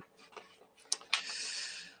 9.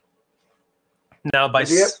 Now by Is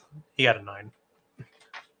he it? he got a 9.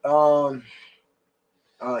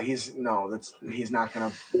 He's not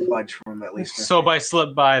going to budge from at least 50. So by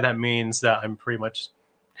slip by, that means that I'm pretty much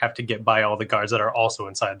have to get by all the guards that are also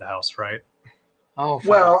inside the house, right? Oh, fine.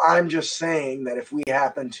 Well, I'm just saying that if we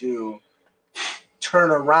happen to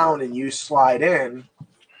turn around and you slide in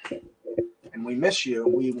and we miss you,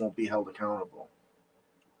 we won't be held accountable.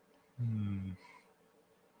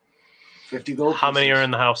 50 gold How many pieces. are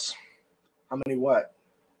in the house? How many what?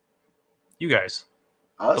 You guys.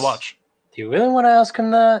 Us? The watch. Do you really want to ask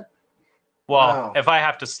him that? Well, Wow. if I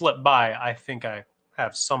have to slip by, I think I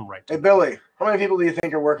have some right to. Hey, Billy, how many people do you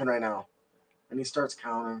think are working right now? And he starts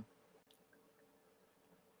counting.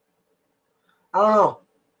 I don't know.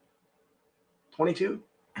 22?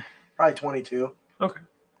 Probably 22. Okay.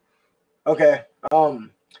 Okay.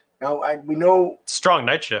 Now we know. Strong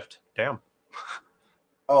night shift. Damn.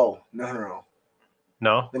 Oh, no.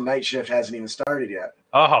 No? The night shift hasn't even started yet.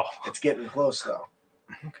 Oh. It's getting close though.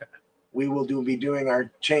 Okay. We will be doing our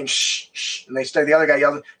change. Shh, shh. And they start. The other guy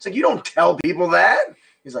yells. It's like, you don't tell people that.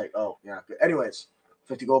 He's like, oh yeah. Good. Anyways,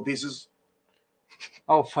 50 gold pieces.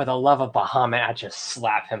 Oh, for the love of Bahamut, I just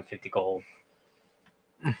slap him 50 gold.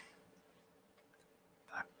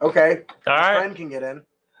 Okay. All His right. friend can get in.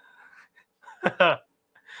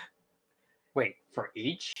 Wait, for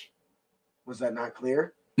each? Was that not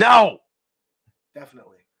clear? No!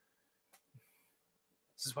 Definitely.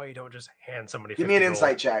 This is why you don't just hand somebody. Give me an 50 insight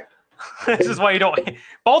gold. check. This is why you don't.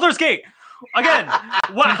 Baldur's Gate. Again,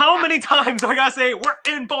 how many times do I gotta say we're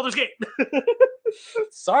in Baldur's Gate?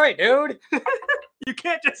 Sorry, dude. You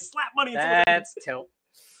can't just slap money into it. That's tilt.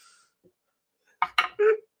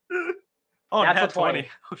 Oh, Natural nat 20. 20.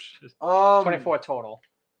 Oh shit. 24 total.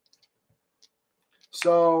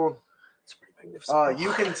 So It's pretty magnificent.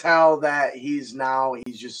 you can tell that he's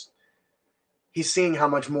seeing how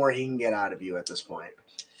much more he can get out of you at this point.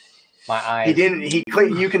 My eyes.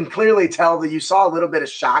 You can clearly tell that you saw a little bit of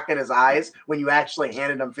shock in his eyes when you actually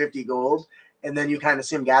handed him 50 gold, and then you kind of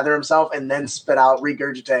see him gather himself and then spit out,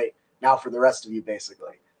 regurgitate, now for the rest of you,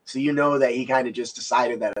 basically. So you know that he kind of just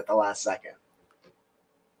decided that at the last second.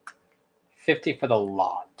 50 for the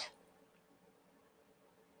lot.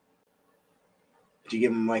 Did you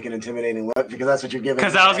give him like an intimidating look? Because that's what you're giving.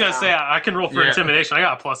 Because him I was right gonna now. say I can roll for Yeah. intimidation. I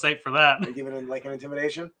got a +8 for that. Are you giving him like an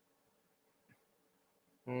intimidation?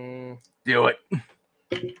 Do it. I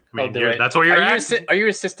I'll mean, do it. that's what you're Are you, asking. are you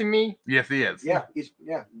assisting me? Yes, he is. Yeah.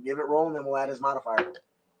 Give it roll, and then we'll add his modifier.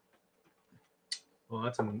 Well,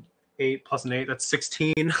 that's an 8 plus an 8. That's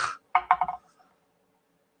 16.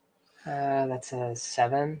 That's a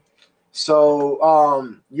 7.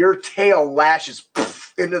 So your tail lashes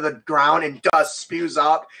into the ground and dust spews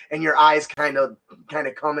up, and your eyes kind of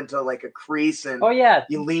come into like a crease, and Oh, yeah.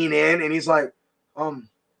 you lean in, and he's like,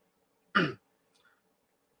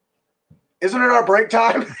 isn't it our break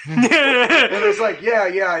time? And it's like,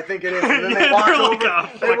 yeah, I think it is. And then they Yeah, walk they're over, like, "Oh,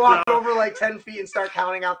 they fuck walk no." over like 10 feet and start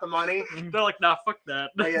counting out the money. They're like, nah, fuck that.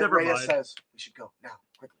 Never Rhea mind. says, we should go now.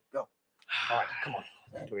 Quickly, go. All right, come on.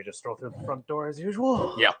 Do we just stroll through the front door as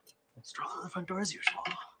usual? Yeah. Stroll through the front door as usual.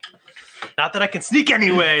 Not that I can sneak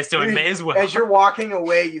anyway, so it may as well. As you're walking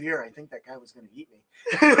away, you hear, I think that guy was going to eat me.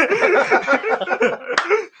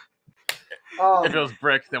 If it was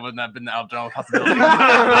Brick, that would not have been the general possibility.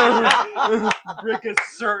 Brick is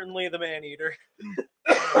certainly the man-eater.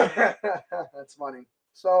 That's funny.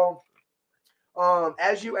 So,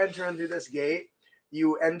 as you enter into this gate,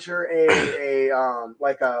 you enter a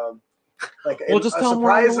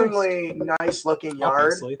surprisingly nice looking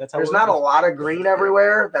yard. There's not a lot of green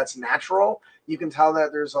everywhere. That's natural. You can tell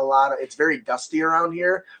that there's a lot of, it's very dusty around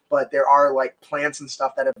here, but there are like plants and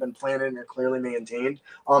stuff that have been planted and are clearly maintained.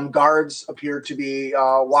 Guards appear to be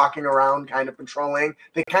walking around, kind of patrolling.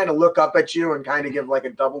 They kind of look up at you and kind of give like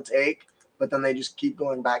a double take, but then they just keep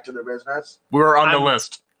going back to their business. We're on the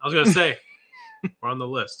list. I was gonna say we're on the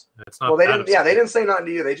list. It's not. Well, they didn't. Yeah, they didn't say nothing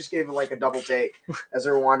to you. They just gave like a double take as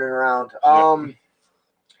they're wandering around.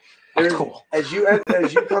 Cool. As you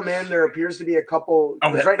come in, there appears to be a couple.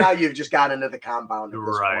 Right now, you've just got into the compound.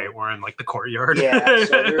 Right, point. we're in like the courtyard. Yeah,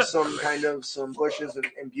 so there's some bushes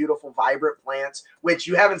and beautiful, vibrant plants, which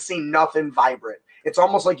you haven't seen nothing vibrant. It's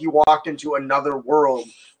almost like you walked into another world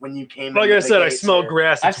when you came. Like I said, I smell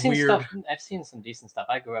grass. It's weird. I've seen some decent stuff.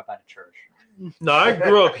 I grew up at a church. No, I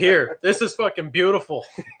grew up here. This is fucking beautiful.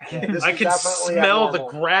 Yeah, I can smell the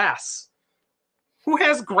grass. Who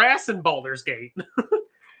has grass in Baldur's Gate?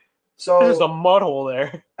 So there's a mud hole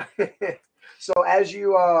there. So as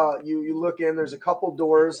you look in, there's a couple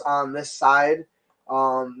doors on this side,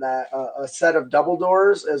 that a set of double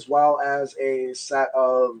doors as well as a set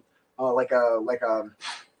of I don't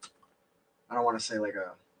want to say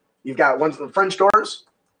you've got one's the French doors.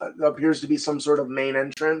 Appears to be some sort of main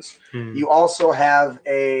entrance. You also have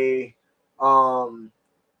a it's probably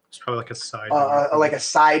like a side door. Like a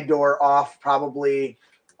side door off, probably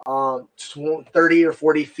 30 or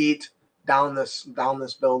 40 feet down this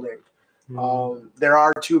building. There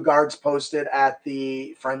are 2 guards posted at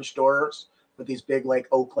the French doors with these big like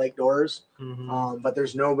oak-like doors, but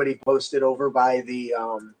there's nobody posted over by the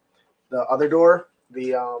other door.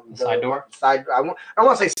 The side door. I want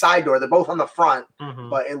to say side door. They're both on the front,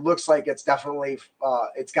 but it looks like it's definitely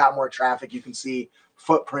it's got more traffic. You can see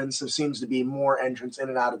footprints. There seems to be more entrance in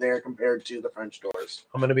and out of there compared to the French doors.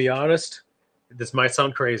 I'm gonna be honest. This might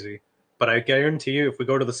sound crazy, but I guarantee you, if we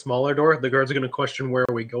go to the smaller door, the guards are gonna question where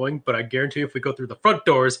are we going. But I guarantee you, if we go through the front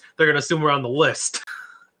doors, they're gonna assume we're on the list.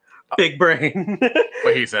 Big brain.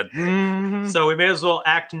 What he said. So we may as well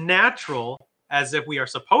act natural, as if we are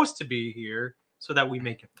supposed to be here, so that we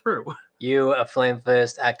make it through. You, a flame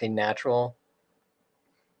fist, acting natural.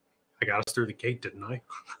 I got us through the gate, didn't I?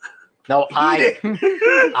 No,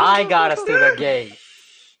 I got us through the gate.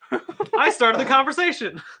 I started the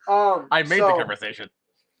conversation. I made the conversation.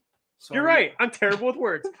 So You're right. I'm terrible with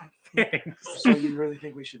words. Thanks. So you really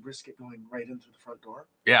think we should risk it going right in through the front door?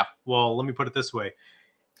 Yeah. Well, let me put it this way.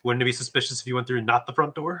 Wouldn't it be suspicious if you went through not the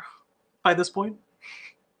front door by this point?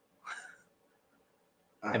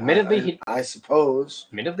 Admittedly, I suppose.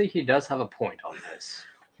 Admittedly, he does have a point on this.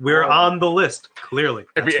 We're on the list, clearly.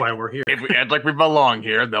 That's why we're here. If we act like we belong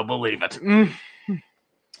here, they'll believe it. And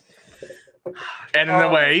in a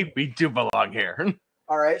way, we do belong here.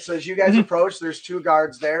 All right. So as you guys approach, there's 2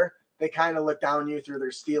 guards there. They kind of look down you through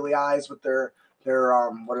their steely eyes with their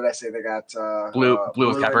what did I say? They got blue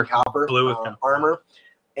with copper Blue with armor,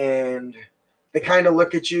 and they kind of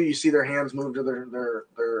look at you. You see their hands move to their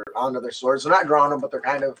onto their swords. They're not drawing them, but they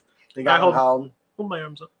got them held. Hold my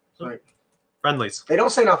arms up. Right. Friendlies. They don't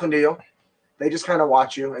say nothing to you. They just kind of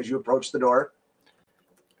watch you as you approach the door.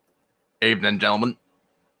 Evening, gentlemen.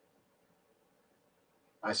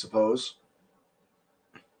 I suppose.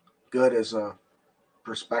 Good as a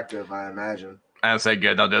perspective, I imagine. I didn't say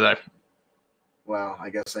good, though, did I? Well,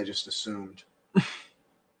 I guess I just assumed.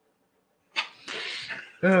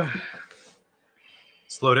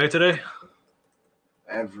 Slow day today?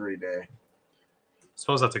 Every day.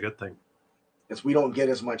 Suppose that's a good thing. Because we don't get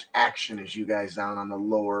as much action as you guys down on the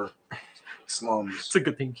lower slums. It's a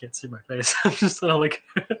good thing you can't see my face. I'm just like...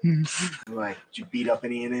 Like, did you beat up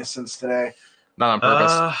any innocents today? Not on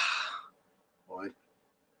purpose. What?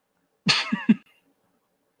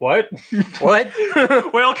 What? What?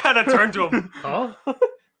 We all kind of turned to him. Huh? Not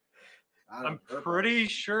on I'm purpose. pretty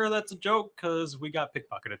sure that's a joke because we got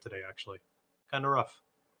pickpocketed today, actually. Kind of rough.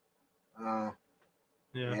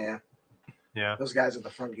 Yeah. Yeah. Those guys at the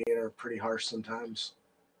front gate are pretty harsh sometimes.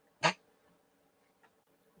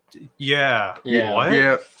 Yeah. Yeah. What?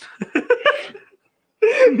 Yeah.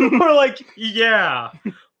 We're like, yeah.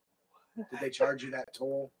 Did they charge you that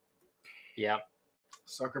toll? Yeah.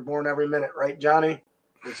 Sucker born every minute, right, Johnny?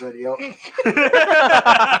 They said, yep.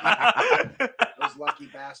 Those lucky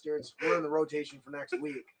bastards. We're in the rotation for next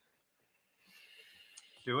week.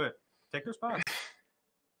 Do it. Take their spots.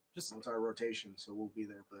 Just It's our rotation, so we'll be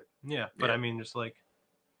there. But yeah, but I mean, just like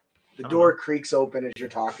the I don't door know. creaks open as you're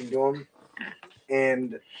talking to him,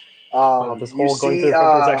 and this you whole going see through the front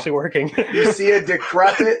door is actually working. you see a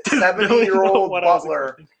decrepit Didn't really know 70-year-old what I was butler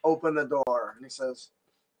expecting. open the door, and he says,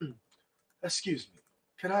 "Excuse me,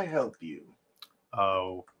 can I help you?"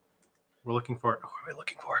 Oh, we're looking for. Who are we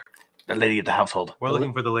looking for? The lady of the household. We're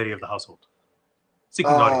looking for the lady of the household.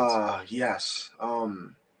 Seeking audience. Yes.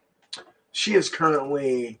 She is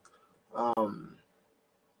currently,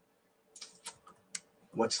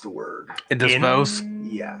 what's the word? Indisposed.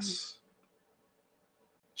 Yes.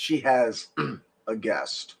 She has a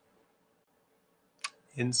guest.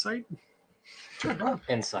 Insight.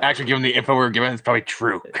 Insight. Actually, given the info we're given, it's probably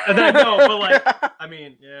true. I know, but like, I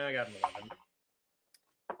mean, yeah, I got an 11.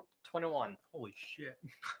 21. Holy shit.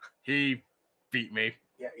 He beat me.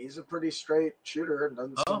 Yeah, he's a pretty straight shooter. It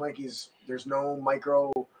doesn't Oh. seem like there's no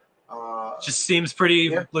micro. Just seems pretty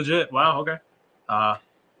Yeah. legit. Wow. Okay.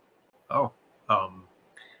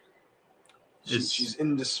 She's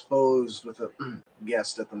indisposed with a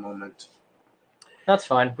guest at the moment. That's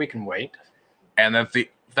fine. We can wait. And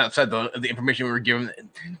that said, the information we were given,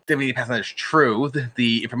 the passing is true.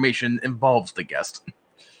 The information involves the guest.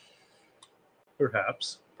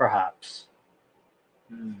 Perhaps. Perhaps.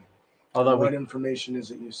 Although What we, information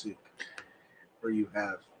is it you seek, or you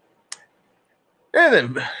have? And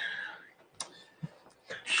then,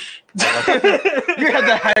 you had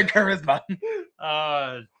the higher charisma.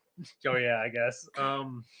 Oh yeah, I guess.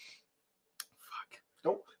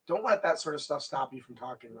 Don't let that sort of stuff stop you from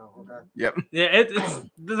talking, though. Okay. Yep. Yeah, it's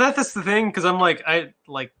that's the thing because I'm like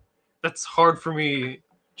that's hard for me.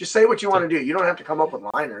 Just say what you want to do. You don't have to come up with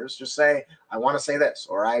liners. Just say, "I want to say this,"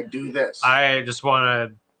 or "I do this." I just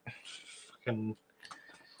want to fucking.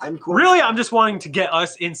 I'm cool. Really, I'm just wanting to get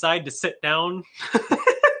us inside to sit down,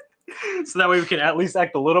 so that way we can at least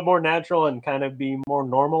act a little more natural and kind of be more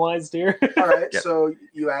normalized here. All right. Yeah. So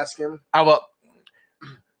you ask him. Well,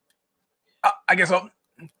 I guess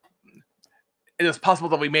it is possible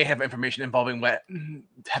that we may have information involving what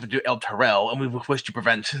have to do with El Terrell, and we wish to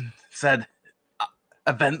prevent said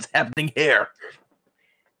events happening here.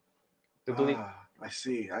 we believe I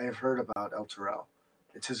see. I have heard about El Terrell.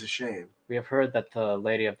 It is a shame. we have heard that the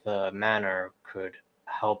lady of the manor could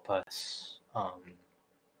help us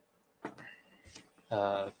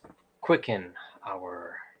quicken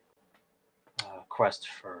our quest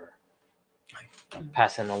for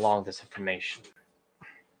passing along this information.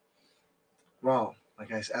 Well,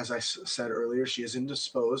 as I said earlier, she is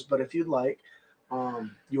indisposed. But if you'd like,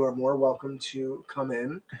 you are more welcome to come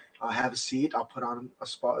in. Have a seat. I'll put on a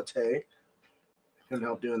spot. I couldn't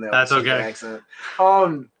help doing that. That's with the okay. Accent.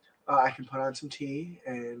 I can put on some tea,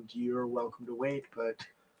 and you're welcome to wait. But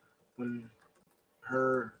when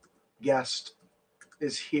her guest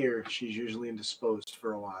is here, she's usually indisposed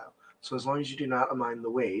for a while. So as long as you do not mind the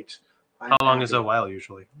wait. How long is a while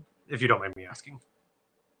usually, if you don't mind me asking?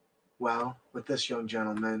 Well, with this young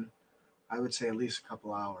gentleman, I would say at least a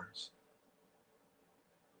couple hours.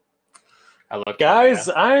 I look, Guys,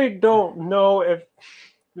 I don't know if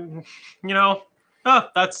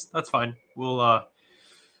that's fine. We'll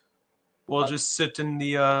just sit in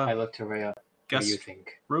the I look to Rhea. What do you guest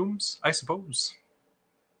think? rooms, I suppose,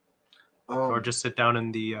 or just sit down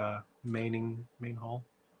in the main hall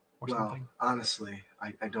or well, something. honestly,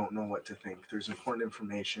 I don't know what to think. There's important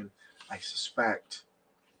information. I suspect.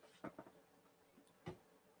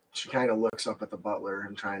 She kind of looks up at the butler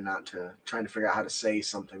and trying to figure out how to say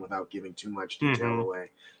something without giving too much detail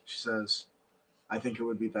away. She says, "I think it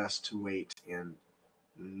would be best to wait and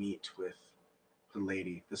meet with the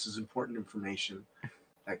lady. This is important information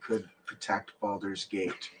that could protect Baldur's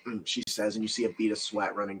Gate." She says, and you see a bead of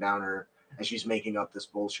sweat running down her as she's making up this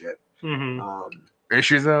bullshit.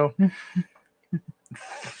 Issues though.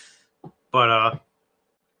 But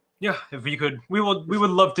yeah, if we could, we would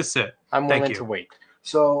love to sit. I'm Thank willing you. to wait.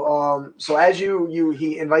 So as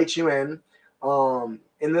he invites you in.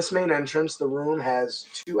 In this main entrance, the room has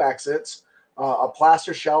two exits. A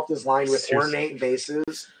plaster shelf is lined with ornate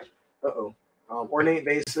vases. Ornate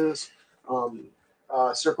vases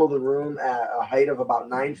circle the room at a height of about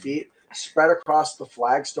 9 feet. Spread across the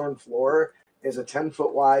flagstone floor is a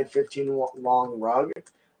 10-foot wide, 15-long rug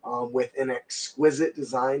with an exquisite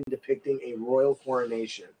design depicting a royal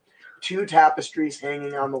coronation. Two tapestries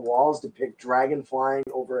hanging on the walls depict dragon flying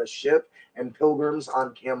over a ship and pilgrims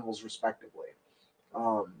on camels, respectively.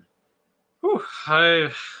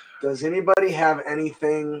 Does anybody have any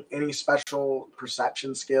special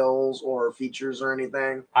perception skills or features or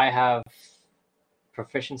anything? I have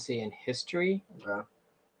proficiency in history. Okay.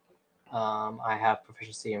 I have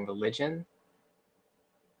proficiency in religion.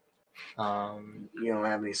 You don't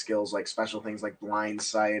have any skills like special things like blind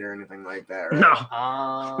sight or anything like that, right?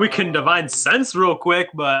 No. We can divine sense real quick,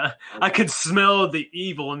 but I could smell the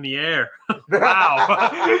evil in the air.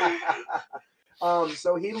 Wow.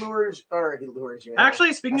 So he lures you.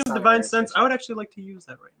 Actually, speaking That's of not divine very sense, efficient. I would actually like to use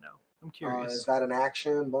that right now. I'm Is curious. that an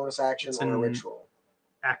action, bonus action, It's or a an- ritual?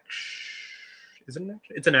 Action. Is it an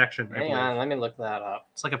action? It's an action. I Hang believe. on, let me look that up.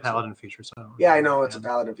 It's like a paladin feature. So Yeah, I know it's a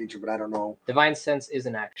paladin feature, but I don't know. Divine sense is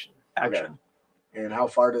an action. action. And how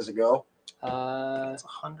far does it go? It's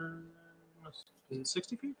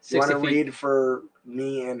 160 feet. You want 60 to feet. read for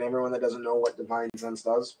me and everyone that doesn't know what divine sense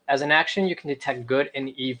does? As an action, you can detect good and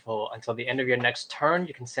evil. Until the end of your next turn,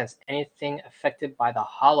 you can sense anything affected by the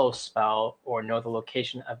hollow spell or know the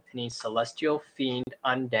location of any celestial, fiend,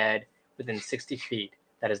 undead within 60 feet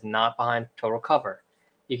that is not behind total cover.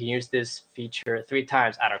 You can use this feature 3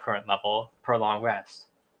 times at our current level per long rest.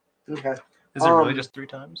 Okay. Is it really just 3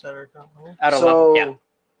 times at our current level? At a So, level, yeah.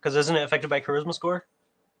 Because isn't it affected by charisma score?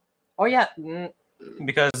 Oh yeah.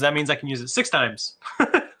 Because that means I can use it 6 times.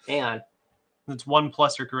 Hang on. It's 1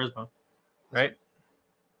 plus your charisma, right?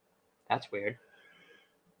 That's weird.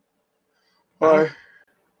 Or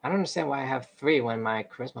I don't understand why I have 3 when my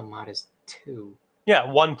charisma mod is 2. Yeah,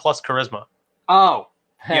 1 plus charisma. Oh,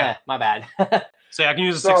 Yeah. my bad. So yeah, I can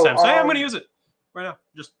use it So, 6 times. So yeah, I'm um, going to use it right now.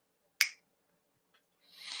 Just.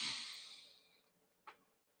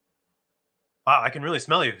 Wow, I can really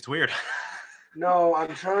smell you. It's weird. no,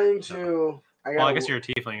 I'm trying to. Well, I guess you're a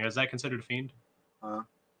tiefling. Is that considered a fiend? Huh?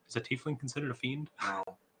 Is a tiefling considered a fiend? No,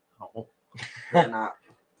 Oh. they're not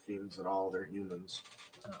fiends at all. They're humans.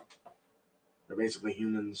 They're basically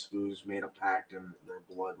humans who's made a pact and their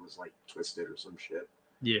blood was like twisted or some shit.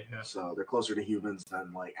 Yeah. So they're closer to humans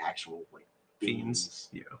than like actual like Fiends.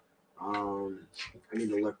 Yeah. I need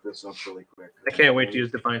to look this up really quick. I can't wait to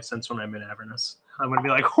use Divine Sense when I'm in Avernus. I'm going to be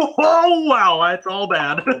like, oh, wow, that's all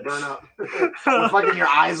bad. It'll burn up. Fucking your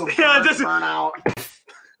eyes will burn, Yeah, just- burn out.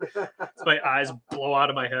 My eyes blow out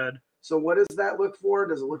of my head. So what does that look for?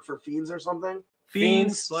 Does it look for fiends or something?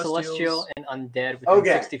 Fiends, Celestials. celestial, and undead within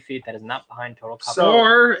Okay. 60 feet that is not behind total cover. So-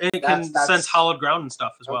 Or it can That's- sense hallowed ground and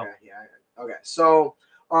stuff as well. Okay, yeah. Okay. So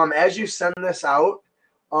as you send this out,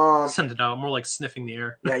 Send it out. More like sniffing the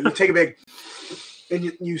air. yeah, you take a big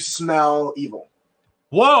and you smell evil.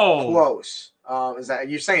 Whoa! Close. Is that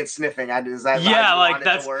you're saying sniffing? Is that Yeah, how you like want it to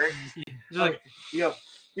that's. work? Just like, You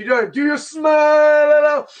do you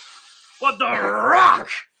smell? what the rock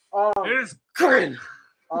Um, is cooking?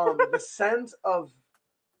 the scent of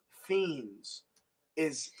fiends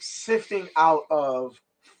is sifting out of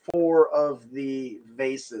 4 of the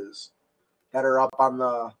vases that are up on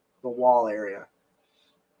the wall area.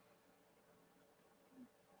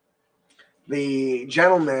 The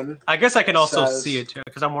gentleman, I guess I can also says- see it too,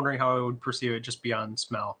 because I'm wondering how I would perceive it just beyond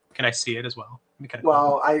smell. Can I see it as well? It'd be kinda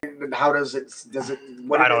well, how does it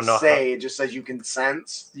what I did don't it know say? It just says you can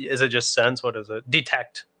sense. cool. Is it just sense? What is it?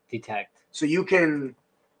 Detect. Detect. So you can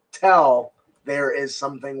tell there is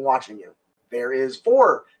something watching you. There is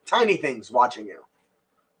 4 tiny things watching you.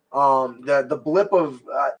 The blip of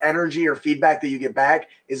energy or feedback that you get back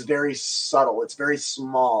is very subtle. It's very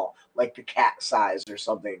small, like the cat size or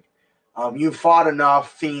something. You've fought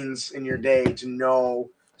enough fiends in your day to know.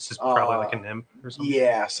 This is probably like an imp or something.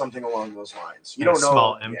 Yeah, something along those lines. You Like a don't know.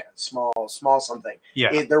 small imp. Yeah, small something.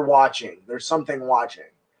 Yeah. They're watching. There's something watching.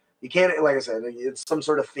 You can't, like I said, it's some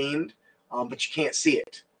sort of fiend, but you can't see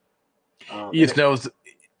it. You just know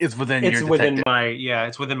it's within It's your within detective.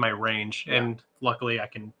 it's within my range, Yeah. and luckily I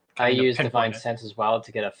can. I kind of use pinpoint divine it. sense as well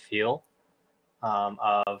to get a feel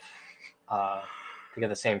of to get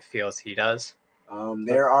the same feel as he does.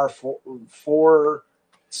 There are 4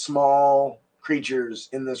 small creatures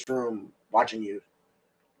in this room watching you.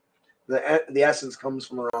 The essence comes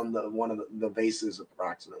from around one of the vases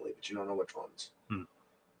approximately, but you don't know which ones.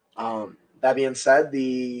 That being said,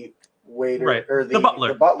 the waiter Right. or The butler.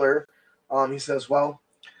 the butler, he says, "Well,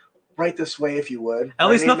 right this way if you would." At My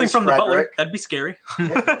least name nothing is from the butler. Frederick." That'd be scary. Yeah,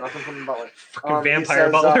 nothing from the butler. Fucking He vampire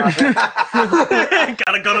says, butler.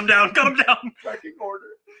 Gotta gun him down. Gun him down. Tracking order.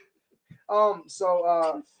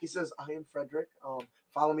 He says, "I am Frederick.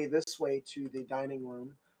 Follow me this way to the dining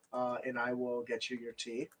room, and I will get you your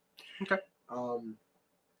tea." Okay.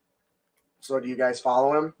 So do you guys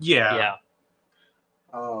follow him? Yeah.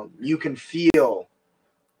 Yeah. You can feel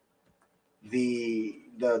the Is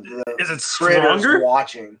it critters stronger?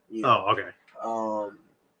 watching you. Oh, okay.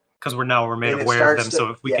 Because we're made And it aware of starts them, to- so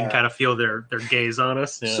if we can yeah. kind of feel their gaze on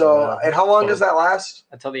us. Yeah, So, and how long does that last?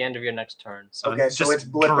 Until the end of your next turn. So Okay, so just it's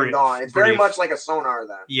blip and brief- gone. It's very brief. much like a sonar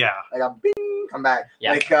then. Yeah. Like a bing, come back.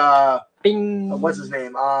 Yeah. Like bing. what's his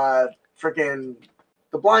name? Freaking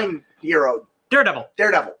the blind hero, Daredevil.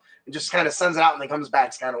 Daredevil. It just kind of sends it out and then comes back.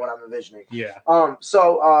 It's kind of what I'm envisioning. Yeah.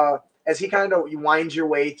 So as he kind of you wind your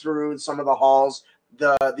way through some of the halls,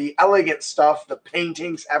 the elegant stuff, the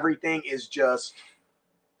paintings, everything is just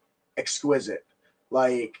exquisite.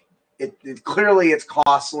 Like it clearly it's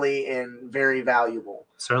costly and very valuable.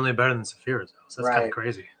 Certainly better than Saphira's house. That's kind Right. of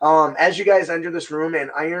crazy. As you guys enter this room, an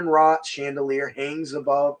iron wrought chandelier hangs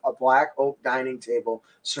above a black oak dining table,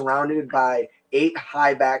 surrounded by 8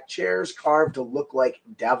 high back chairs carved to look like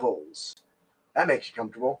devils. That makes you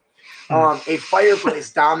comfortable. A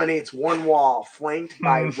fireplace dominates one wall, flanked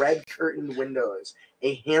by red curtained windows.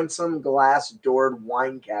 A handsome glass doored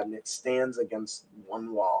wine cabinet stands against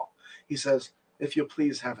one wall. He says, "If you'll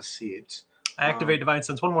please have a seat." I activate Divine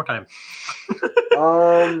Sense one more time.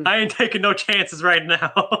 Um, I ain't taking no chances right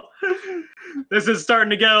now. This is starting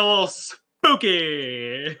to get a little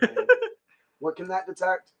spooky. what can that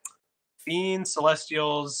detect? Fiends,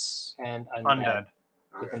 Celestials, And Undead.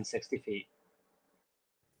 within 60 feet.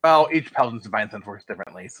 Well, each paladin's divine sense works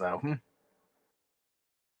differently, so.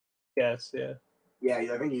 Yes, yeah. Yeah,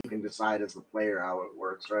 I think you can decide as the player how it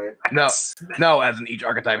works, right? No, as in each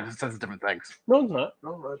archetype, it says different things. No, it's not.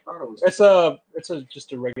 No, I thought it was. It's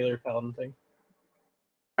just a regular paladin thing.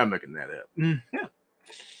 I'm looking at it. Yeah.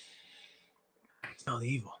 Smell the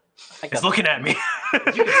evil. I It's got looking at me.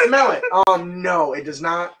 You can smell it. No, it does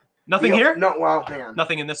not. Nothing here? No, well, hang on.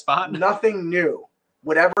 Nothing in this spot? Nothing new.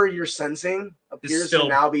 Whatever you're sensing appears still- to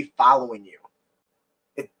now be following you.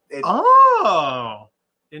 It Oh,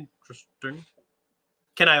 interesting.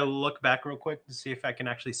 Can I look back real quick to see if I can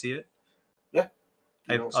actually see it? Yeah.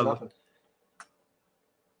 I- you don't see I'll- nothing.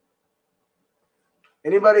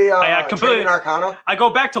 Anybody I completely- trained in Arcana? I go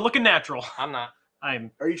back to looking natural. I'm not.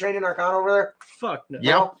 I'm Are you trained in Arcana over there? fuck no.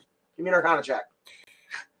 Yeah. No? Give me an Arcana check.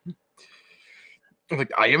 I'm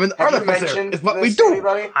like, I am an Have you artificer. mentioned It's what this we to do.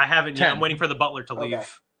 anybody? I haven't yet. 10. I'm waiting for the butler to leave. Okay.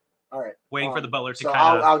 All right. Waiting for the butler to So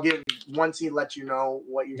kind of. I'll give once he lets you know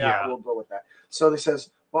what you got. Yeah. We'll go with that. So he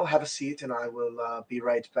says, "Well, have a seat, and I will be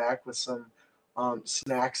right back with some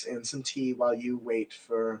snacks and some tea while you wait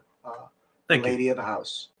for the Thank you. lady of the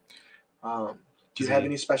house." Do you Is have he-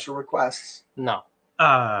 any special requests? No.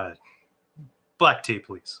 Black tea,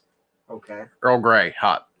 please. Okay. Earl Grey,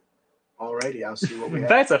 hot. Alrighty, I'll see what we have.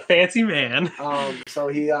 That's a fancy man. So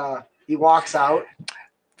he walks out.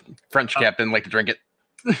 French captain like to drink it.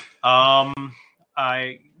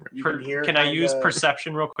 I You can hear can I use kinda-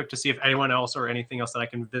 perception real quick to see if anyone else or anything else that I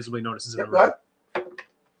can visibly notice is in Yep, the go room?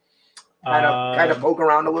 ahead. Kind of poke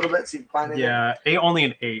around a little bit, see if you find anything. Yeah, only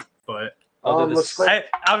an 8, but I'll do looks this. like-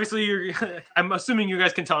 obviously you're. I'm assuming you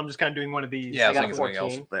guys can tell. I'm just kind of doing one of these. Yeah, I was got thinking something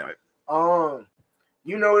else. 14. But anyway.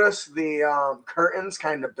 You notice the curtains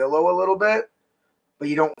kind of billow a little bit, but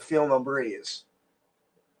you don't feel no breeze.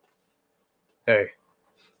 Hey,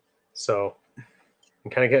 so I'm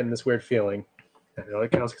kind of getting this weird feeling. I know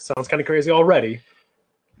it sounds kind of crazy already.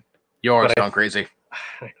 You always But I- sound crazy.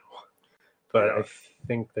 I know, but I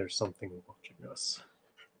think there's something watching us.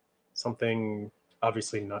 Something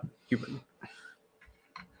obviously not human.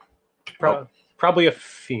 Probably a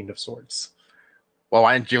fiend of sorts. Well,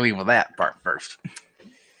 why didn't you leave with that part first?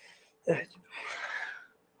 I'm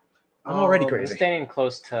already Um, I'm crazy. standing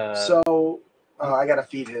close to. So I gotta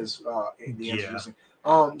feed his the Yeah. introducing.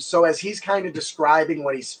 So as he's kind of describing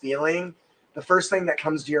what he's feeling, the first thing that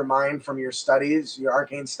comes to your mind from your studies, your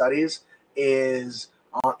arcane studies, is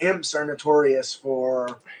imps are notorious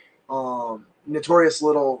for notorious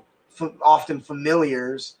little, often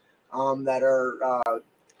familiars that are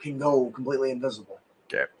can go completely invisible.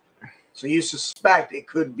 Okay. So you suspect it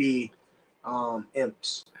could be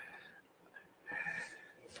imps.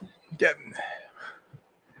 Yeah.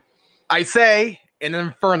 I say an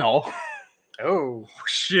infernal. Oh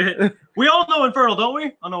shit! We all know Infernal, don't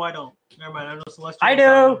we? Oh no, I don't. Never mind. I know Celestial. I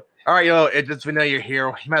do. All right, it's just we know you're here.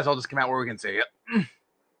 You might as well just come out where we can see it.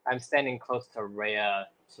 I'm standing close to Rhea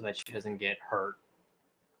so that she doesn't get hurt.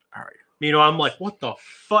 All right. You know, I'm like, what the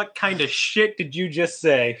fuck kind of shit did you just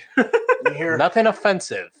say? You hear, Nothing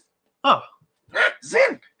offensive. Oh,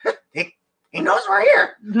 Zin, he knows we're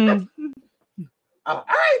here. All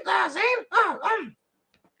right, Zane.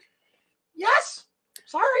 Yes.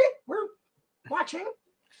 Sorry, we're watching.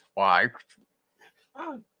 Why?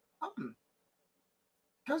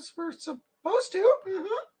 Because we're supposed to.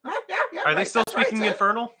 Yeah, are they right, still that's right, speaking Zin.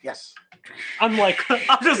 Infernal? Yes. I'm like,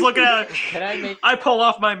 I'm just looking at it. Can I make? I pull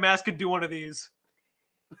off my mask and do one of these.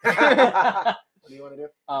 What do you want to do?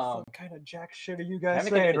 What kind of jack shit are you I guys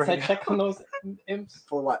haven't saying taken right insight now? check on those imps.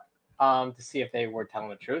 For what? To see if they were telling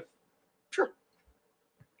the truth. Sure.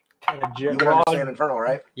 Kind of You can understand Infernal,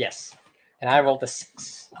 right? Yes. And I rolled a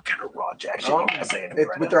 6. What kind of raw jack shit Oh, you guys saying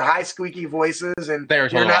it's with their high squeaky voices, and They're you're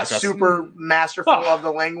totally not watch us. super masterful of the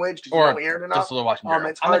language because you Or don't hear it enough. just a little watching Daryl.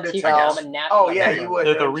 It's I'm hard a to teacher. tell. I'm a natural. Oh yeah, you would.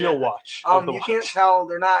 They're the real watch. of the You watch. can't tell.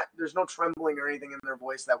 They're not. There's no trembling or anything in their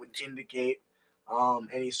voice that would indicate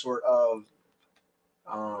any sort of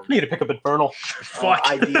I need to pick up Infernal. Fuck.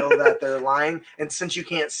 ideal that they're lying. And since you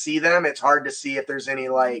can't see them, it's hard to see if there's any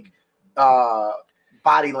like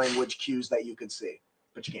body language cues that you could see,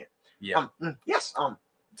 but you can't. Yeah. Yes.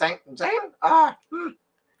 Zane.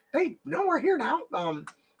 They know we're here now.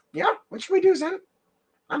 Yeah. What should we do, Zen?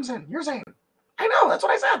 I'm Zen. You're Zane. I know. That's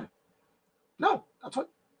what I said. No, that's what.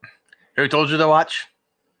 Who told you to watch?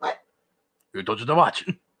 What? Who told you to watch?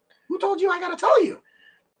 Who told you I gotta tell you?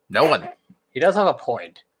 No one. He does have a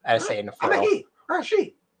point. I say in the I'm a front. he or a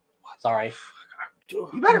she. Sorry. You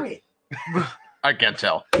better be. I can't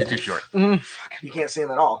tell. It's too short. You can't see him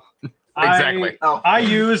at all. Exactly. I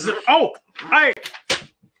use. I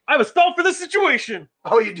have a spell for this situation.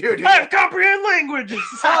 Oh, you do. I have comprehend languages.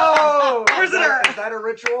 Oh, Where's it at? Is that a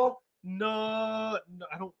ritual? No,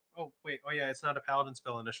 I don't. Oh wait. Oh yeah, it's not a paladin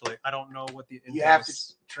spell initially. I don't know what the. You have to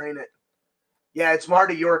train it. Yeah, it's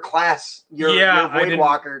part of your class, your Void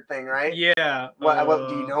Walker thing, right? Yeah. What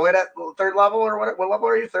do you know it at third level or what? What level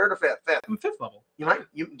are you? Third or fifth? Fifth. I'm fifth level.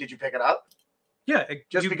 Did you pick it up? Yeah.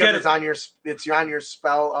 Just because it's on your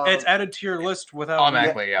spell. It's added to your list without.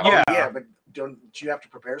 Automatically, yeah. Yeah. Yeah, but don't you have to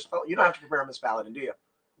prepare a spell? You don't have to prepare them as paladin, do you?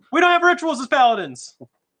 We don't have rituals as paladins.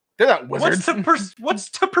 They're not wizards. What's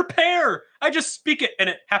to prepare? I just speak it and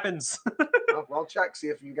it happens. Well, check, see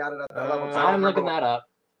if you got it at that level. I'm looking that up.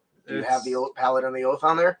 Do you have the oath, paladin the oath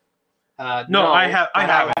on there? No, I have.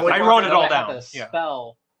 I wrote it all down. The Yeah.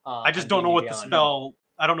 spell. I just don't know what the spell.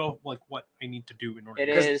 I don't know what I need to do in order. It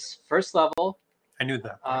is first level. I knew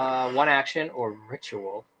that. One action or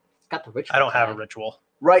ritual. It's got the ritual. I don't have a ritual.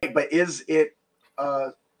 Right, but is it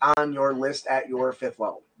on your list at your fifth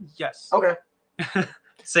level? Yes. Okay.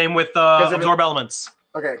 Same with if absorb elements.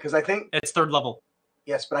 Okay, because I think It's third level.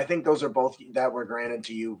 yes, but I think those are both that were granted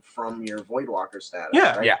to you from your Voidwalker status.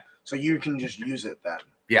 Yeah. right? Yeah. So you can just use it then.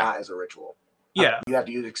 Yeah. Not as a ritual. Yeah. You have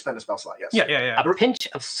to expend a spell slot. Yes. Yeah. A pinch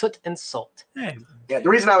of soot and salt. Hey, Yeah. The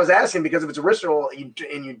reason I was asking because if it's a ritual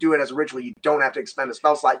and you do it as a ritual, you don't have to expend a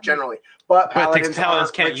spell slot generally. But Paladins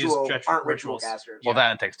paladins can't use aren't ritual rituals. casters. Well,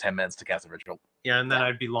 that takes 10 minutes to cast a ritual. Yeah, and then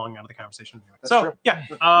I'd be long out of the conversation. Anyway. That's So true. yeah,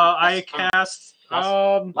 I cast.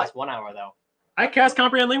 Last 1 hour though. I cast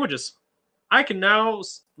comprehend languages. I can now.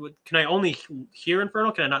 Can I only hear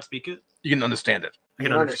Infernal? Can I not speak it? You can understand it. I You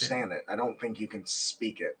can can understand it. I don't think you can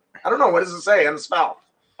speak it. I don't know. What does it say on the spell?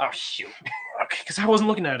 Oh shoot! Okay, because I wasn't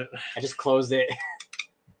looking at it. I just closed it.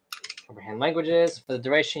 Comprehend languages. For the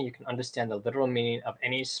duration, you can understand the literal meaning of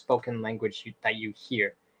any spoken language that you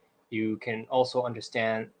hear. You can also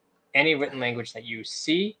understand any written language that you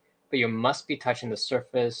see, but you must be touching the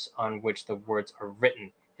surface on which the words are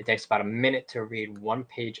written. It takes about a minute to read 1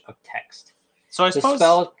 page of text. So I The suppose.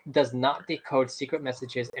 spell does not decode secret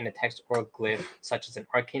messages in a text or glyph, such as an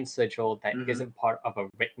arcane sigil that Mhm. isn't part of a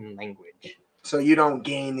written language. So you don't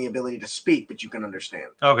gain the ability to speak, but you can understand.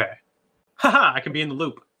 Okay. Haha! I can be in the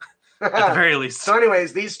loop at the very least. So,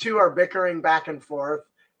 anyways, these two are bickering back and forth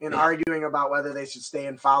and arguing about whether they should stay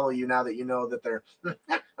and follow you now that you know that they're.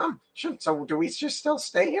 So, do we just still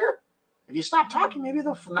stay here? If you stop talking, maybe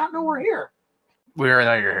they'll not know we're here. We're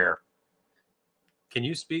not your hair. Can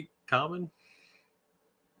you speak common?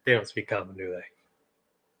 They don't speak common, do they?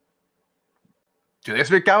 Do they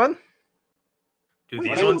speak common? Do We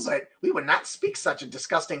these do, ones? but we would not speak such a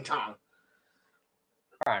disgusting tongue.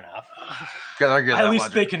 Fair enough. Can't argue At that least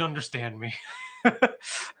much. they can understand me.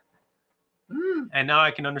 And now I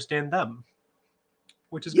can understand them.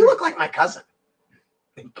 Which is You great. look like my cousin.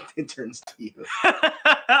 It turns to you.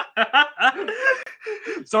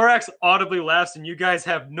 Zorax audibly laughs, and you guys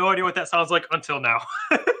have no idea what that sounds like until now.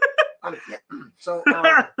 Yeah. So,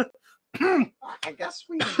 I guess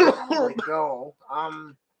we can probably go.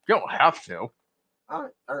 You don't have to.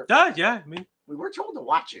 Yeah, We were told to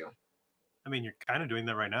watch you. I mean, you're kind of doing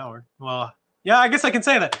that right now. Well, yeah, I guess I can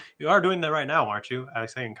say that. You are doing that right now, aren't you? I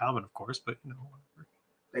say in common, of course, but whatever.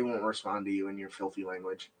 They won't respond to you in your filthy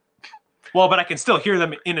language. Well, but I can still hear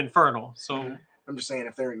them in Infernal, so I'm just saying,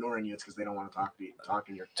 if they're ignoring you, it's because they don't want to talk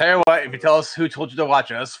in your. Tell you what, if you tell us who told you to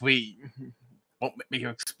watch us, we won't make you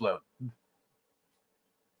explode.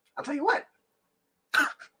 I'll tell you what.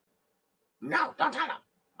 No, don't tell him.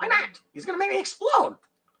 Why not? He's gonna make me explode.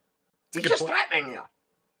 He's good just point. threatening you.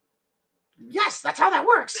 Yes, that's how that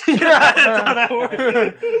works. That's how that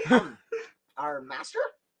works. Our master?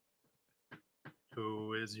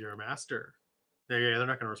 Who is your master? They're not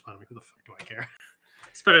going to respond to me. Who the fuck do I care?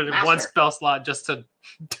 Spend it in one Master. spell slot just to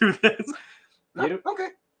do this. No? Okay.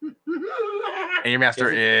 And your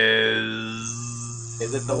master is.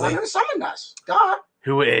 Is it The the one lady, who summoned us. Duh.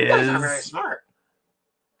 Who You guys are very is. smart.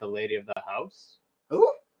 the lady of the house?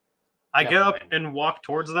 Who? I get up Never mind. and walk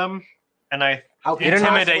towards them, and I. How can You don't know-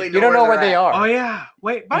 possibly You don't know where they're they at? are. Oh yeah,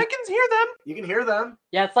 wait, but I can hear them. You can hear them.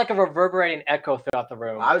 Yeah, it's like a reverberating echo throughout the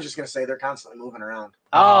room. I was just gonna say they're constantly moving around,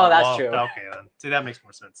 Oh, that's well, true. Okay then. See, that makes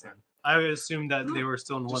more sense then. I would assume that they were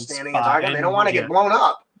still in one just standing spot. and talking. They don't want to get blown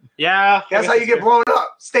up. Yeah. That's how you get blown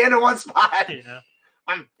up. Stand in one spot. Yeah.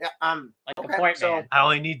 Like the Okay, point so- man. I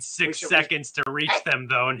only need 6 should- seconds to reach them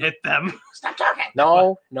though and hit them. Stop talking.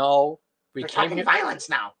 No. We We're came talking here. violence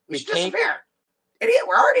now. We we should came- disappear. Idiot,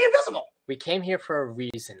 we're already invisible. We came here for a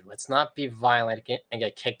reason. Let's not be violent and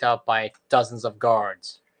get kicked out by dozens of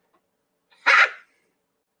guards.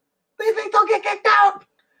 They think they'll get kicked out.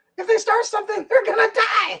 If they start something, they're gonna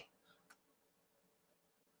die.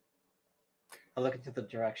 I look into the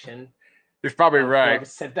direction. You're probably of right. whoever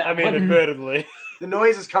said that I mean, one. admittedly. The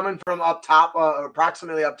noise is coming from up top,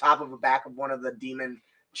 approximately up top of the back of one of the demon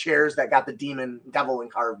chairs that got the demon devil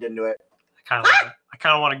carved into it. I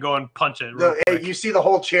kind of want to go and punch it. Real quick. You see the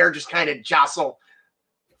whole chair just kind of jostle,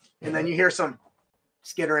 and then you hear some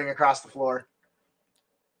skittering across the floor.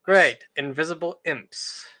 Great. Invisible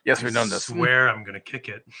imps. Yes, we've done this. Swear I'm gonna kick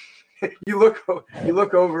it. You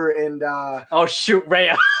look over and Oh, shoot,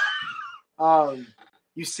 Rhea.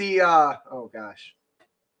 you see oh gosh.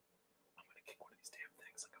 I'm gonna kick one of these damn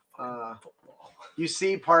things like a fucking football. You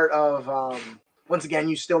see part of once again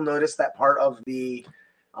you still notice that part of the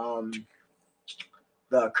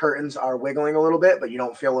curtains are wiggling a little bit, but you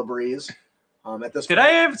don't feel a breeze at this Did point.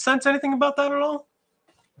 I sense anything about that at all?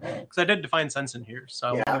 Because I did define sense in here,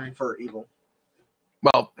 so Yeah, I'm wondering. for evil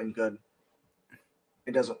Well, and good.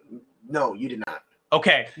 It doesn't. No, you did not.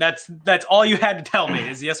 Okay, that's all you had to tell me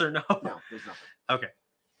is yes or no. No, there's nothing. Okay.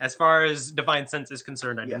 As far as divine sense is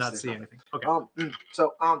concerned, I did Yes, not there's see nothing. anything. Okay.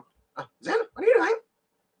 So Zen, what are you doing?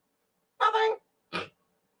 Nothing.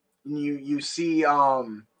 You see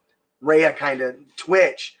Rhea kind of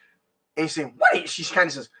twitch, and you say, "What?" Are you? She kind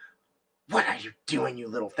of says, "What are you doing, you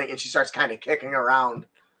little thing?" And she starts kind of kicking around.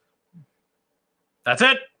 That's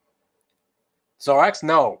it. Zorax,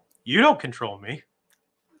 no. You don't control me.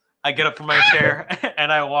 I get up from my chair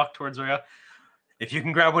and I walk towards Rhea. If you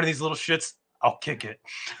can grab one of these little shits, I'll kick it.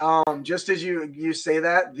 Just as you say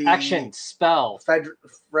that, the Action. Spell.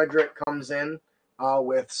 Frederick comes in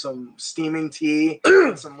with some steaming tea,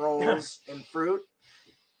 and some rolls and fruit.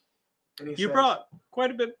 And he You says, brought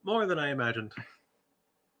quite a bit more than I imagined.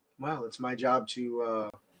 "Well, it's my job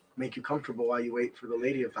to make you comfortable while you wait for the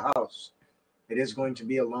lady of the house. It is going to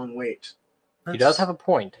be a long wait." He does have a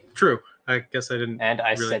point. True. I guess I didn't And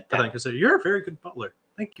I really said put that in that. consideration. You're a very good butler.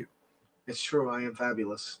 Thank you. It's true, I am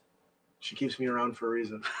fabulous. She keeps me around for a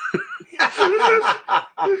reason.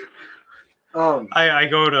 I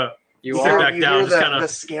go to You Sit hear, are. back you down, hear just the, kinda- the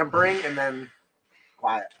scampering and then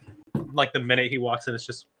quiet. like the minute he walks in, it's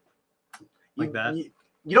just like you, that.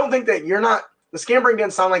 You don't think that you're not. The scampering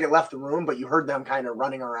didn't sound like it left the room, but you heard them kind of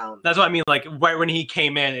running around. That's what I mean. Like right when he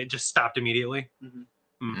came in, it just stopped immediately.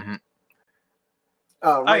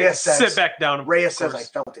 Rhea I says, sit back down. Rhea of says, "I course.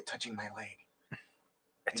 felt it touching my leg.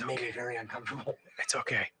 It's It made okay. me very uncomfortable. It's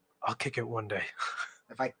okay. I'll kick it one day.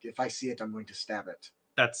 If I see it, I'm going to stab it."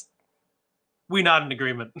 That's we not in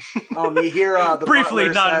agreement. You hear the Briefly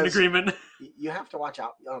butler not in says, agreement. You have to watch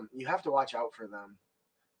out. You have to watch out for them.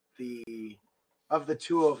 Of the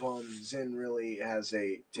two of them, Zin really has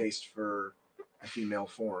a taste for a female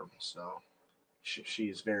form. So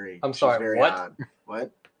she's very. I'm she's sorry, Very what? Odd.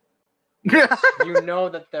 What? You know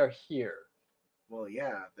that they're here. Well,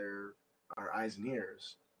 yeah, there are eyes and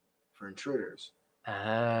ears for intruders. Oh.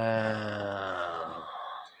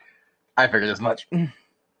 I figured as much.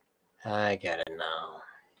 I get it now.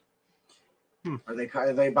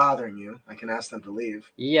 Are they bothering you? I can ask them to leave.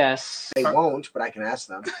 Yes. They won't, but I can ask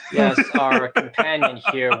them. Yes, our companion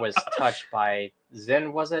here was touched by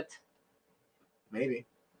Zen, was it? Maybe.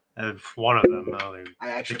 One of them. No, I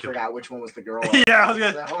actually Thank you. forgot which one was the girl. Yeah, I was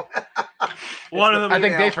gonna- So, one of them. I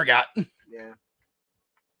think they female. forgot. yeah.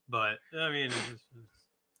 But I mean,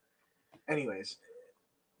 Anyways,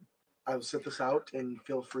 I will sit this out and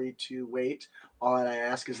feel free to wait. All that I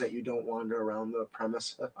ask is that you don't wander around the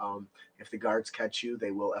premise. If the guards catch you,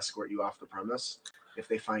 they will escort you off the premise. If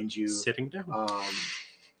they find you sitting down.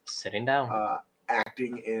 Sitting down.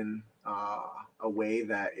 acting in a way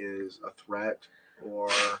that is a threat or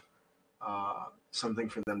something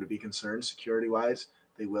for them to be concerned security-wise,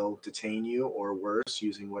 they will detain you or worse,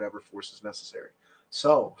 using whatever force is necessary.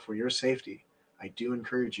 So, for your safety, I do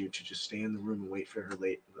encourage you to just stay in the room and wait for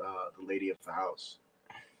the lady of the house.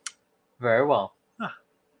 Very well. Ah.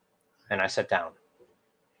 And I sit down.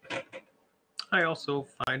 I also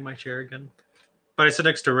find my chair again. But I sit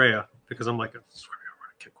next to Rhea because I'm like, I swear to God, we're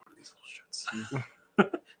going to kick one of these little shits.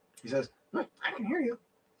 He says, I can hear you.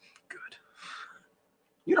 Good.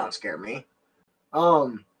 You don't scare me.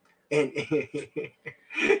 And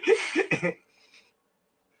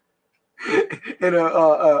and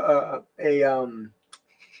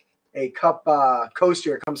a cup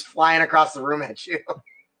coaster comes flying across the room at you.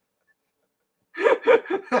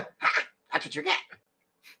 That's what you get.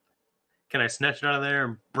 Can I snatch it out of there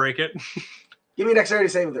and break it? Give me dexterity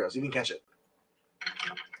saving throws. You can catch it.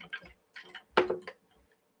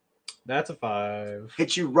 That's a 5.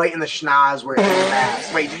 Hits you right in the schnoz where it's in your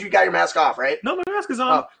mask. Wait, you got your mask off, right? No, my mask is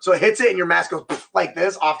on. So it hits it and your mask goes like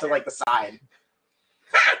this off to like the side.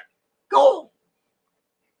 Goal.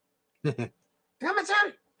 Damn it,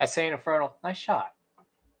 son. I say in Infernal, nice shot.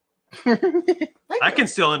 I can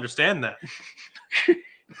still understand that.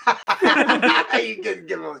 You can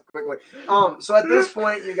give them quickly. So at this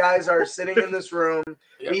point, you guys are sitting in this room.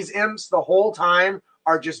 Yep. These imps the whole time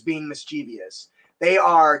are just being mischievous. They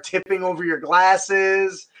are tipping over your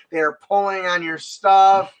glasses. They're pulling on your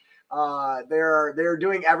stuff. They're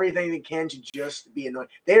doing everything they can to just be annoying.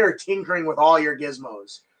 They are tinkering with all your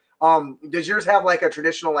gizmos. Does yours have like a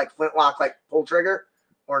traditional like flintlock like pull trigger,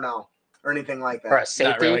 or no, or anything like that? For a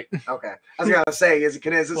safety? really. Okay, I was gonna say, is it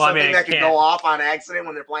something that can go off on accident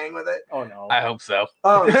when they're playing with it? Oh no. I hope so.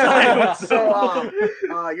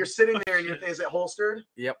 You're sitting there and is it holstered?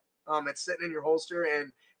 Yep. It's sitting in your holster,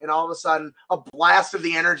 and all of a sudden a blast of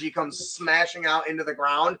the energy comes smashing out into the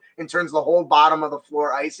ground and turns the whole bottom of the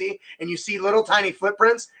floor icy, and you see little tiny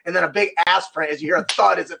footprints and then a big ass print as you hear a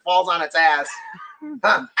thud as it falls on its ass.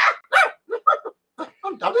 Don't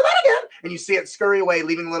do that again. And you see it scurry away,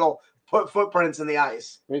 leaving little footprints in the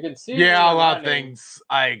ice. We can see. Yeah, you a lot of running. things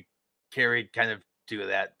I carried kind of do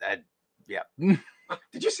that. Yeah.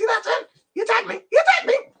 Did you see that, Ted? He attacked me. He attacked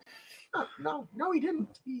me. No, he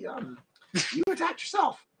didn't. You attacked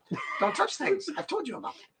yourself. Don't touch things. I've told you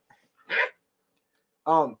about it.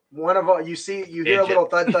 One of you hear a little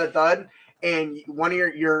thud, thud, thud, and one of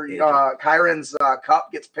your Chiron's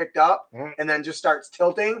cup gets picked up and then just starts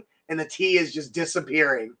tilting, and the tea is just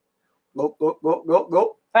disappearing. Go, go, go, go,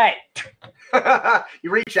 go. Hey.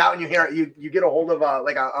 You reach out and you hear you get a hold of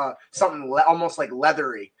something almost like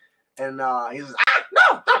leathery, and he says,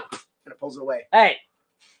 no, don't, and it pulls it away. Hey.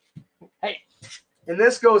 And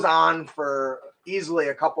this goes on for easily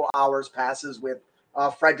a couple hours passes with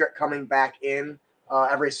Frederick coming back in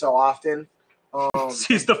every so often.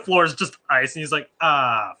 Sees the floor is just ice, and he's like,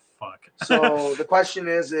 fuck. So the question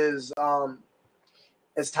is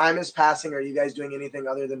as time is passing, are you guys doing anything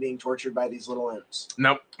other than being tortured by these little imps?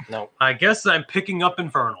 Nope. I guess I'm picking up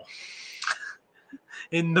Infernal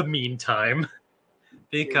in the meantime,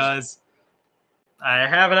 because I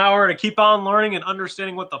have an hour to keep on learning and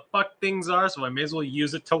understanding what the fuck things are, so I may as well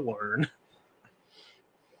use it to learn.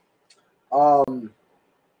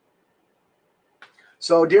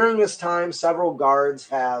 So during this time, several guards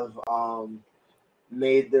have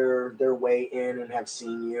made their way in and have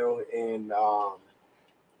seen you. And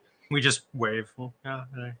We just wave. Well, yeah,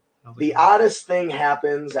 the oddest thing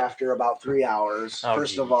happens after about 3 hours. Oh,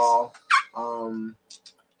 First geez. of all,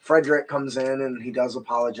 Frederick comes in and he does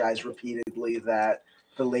apologize repeatedly that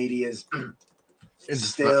the lady is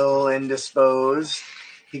still indisposed.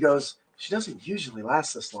 He goes, she doesn't usually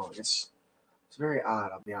last this long. It's very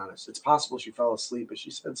odd, I'll be honest. It's possible she fell asleep, but she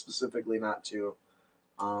said specifically not to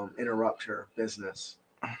interrupt her business.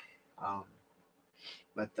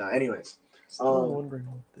 Anyways. Still wondering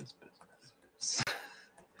what this business is.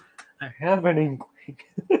 I have an inkling.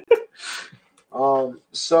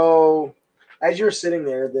 So as you're sitting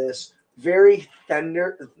there, this very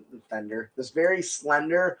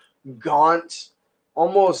slender, gaunt,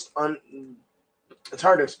 almost it's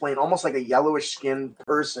hard to explain, almost like a yellowish skinned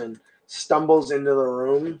person stumbles into the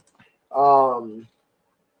room. Trying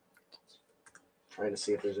to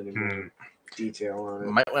see if there's any more detail on it.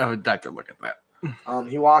 Might want to have a doctor look at that.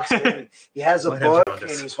 He walks in, he has a Might have book,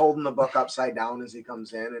 jaundice. and he's holding the book upside down as he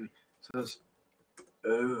comes in and says,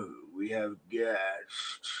 "Oh, we have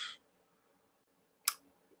guests.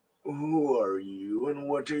 Who are you and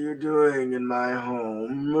what are you doing in my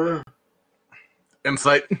home?"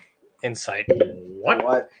 Insight. Insight.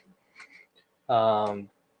 What? Gosh.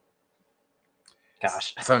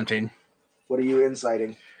 17. What are you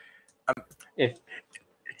inciting? If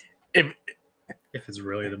if If it's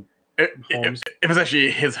really the if Holmes. it's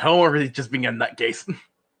actually his home or if he's just being a nutcase.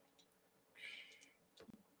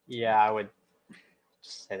 Yeah, I would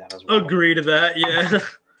say that as well. Agree to that, yeah.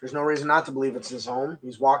 There's no reason not to believe it's his home.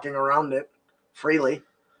 He's walking around it freely.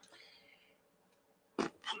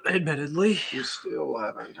 Admittedly. You still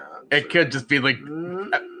haven't answered. It could just be like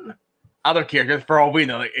other characters. For all we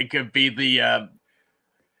know, like, it could be the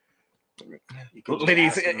You could just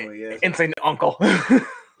lady's ask him who he is. insane uncle.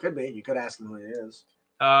 Could be. You could ask him who he is.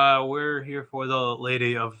 We're here for the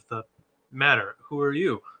lady of the matter. Who are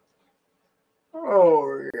you?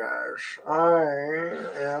 Oh, yes.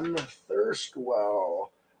 I am Thirstwell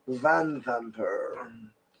Van Thumper.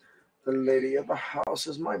 The lady of the house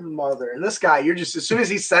is my mother. And this guy, you're just, as soon as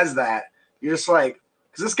he says that, you're just like,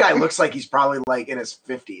 because this guy looks like he's probably like in his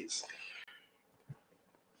 50s.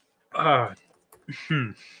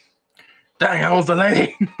 Dang, how was the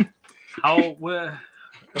lady? How,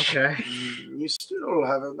 okay. You still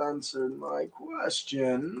haven't answered my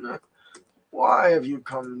question. Why have you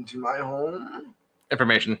come to my home?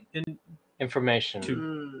 Information. Information.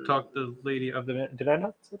 To talk the lady of the matter. Did I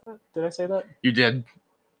not say that? Did I say that? You did.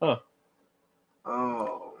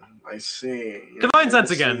 Oh, I see. You're Divine sense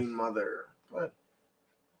the again. same Mother. What?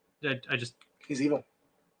 I just... He's evil.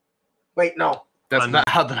 Wait, no. That's not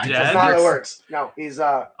how the Dead? That's not how it works. No, he's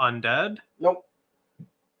Undead? nope.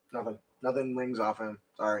 Nothing. Nothing rings off him.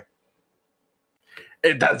 Sorry.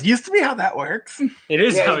 It does used to be how that works. It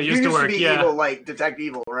is how you it used to work, be yeah. evil, like detect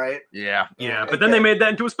evil, right? Yeah. Yeah, but then they made that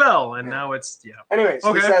into a spell, and now it's, yeah. Anyways,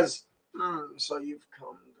 Okay. he says, so you've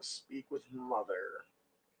come to speak with Mother.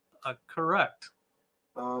 Correct.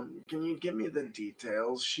 Can you give me the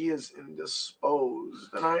details? She is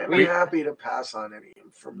indisposed, and I am We- happy to pass on any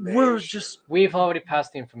information. We've already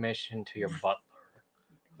passed the information to your butler.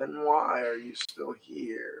 Then why are you still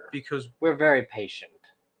here? Because We're very patient.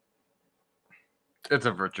 It's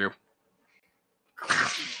a virtue.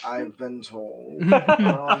 I've been told.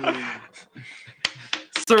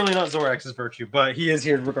 certainly not Zorax's virtue, but he is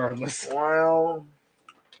here regardless. Well,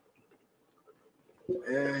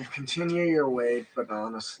 continue your wait, but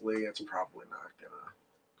honestly, it's probably not gonna.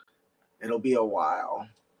 It'll be a while.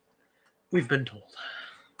 We've been told.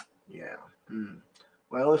 Yeah.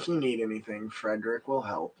 Well, if you need anything, Frederick will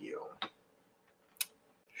help you.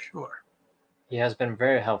 Sure. He has been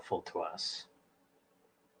very helpful to us.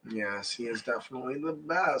 Yes, he is definitely the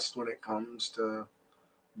best when it comes to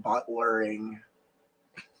butlering.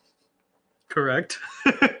 Correct.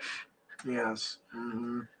 Yes.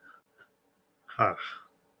 Huh.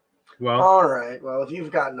 Well, All right. Well, if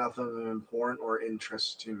you've got nothing of important or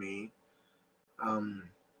interest to me,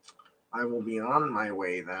 I will be on my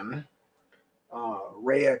way then.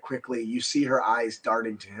 Rhea quickly, you see her eyes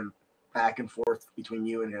darting to him, back and forth between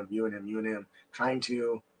you and him, you and him, you and him, trying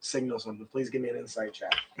to signal something. Please give me an insight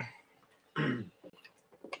check.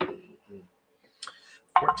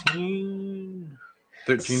 14.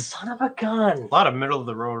 13. Son of a gun. A lot of middle of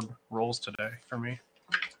the road rolls today for me.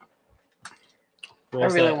 I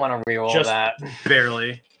Rolls really that want to reroll just that.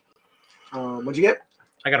 barely. What'd you get?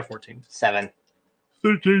 I got a 14. 7.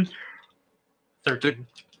 13.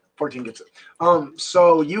 14 gets it.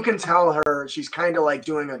 So you can tell her she's kind of like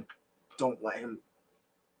doing a, don't let him.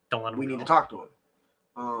 Don't let him We go. need to talk to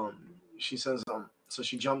him. She says, so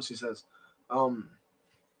she jumps. She says,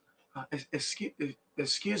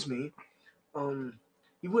 excuse me,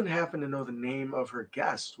 you wouldn't happen to know the name of her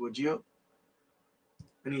guest, would you?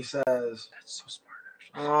 And he says, That's so smart.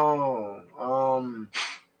 Actually.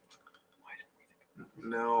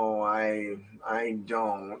 No, I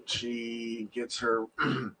don't. She gets her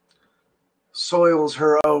soils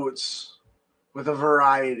her oats with a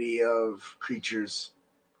variety of creatures.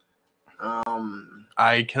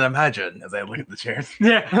 I can imagine as I look at the chairs.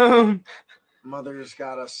 Yeah. Mother's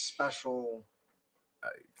got a special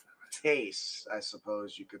taste, I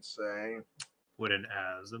suppose you could say. Would an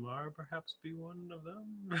Azamar perhaps be one of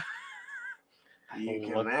them? You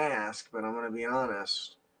can ask, but I'm going to be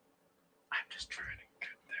honest. I'm just trying to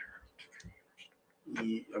get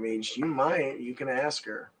there. You might. You can ask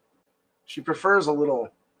her. She prefers a little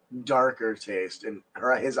darker taste, and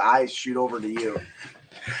his eyes shoot over to you.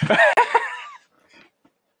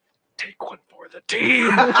 Take one for the team.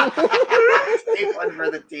 Take one for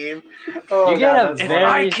the team. Oh, You get a that's If very-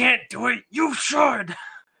 funny. I can't do it, you should.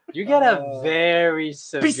 You get a very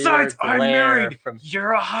severe Besides, I'm glare married. from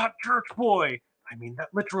You're a hot church boy. I mean that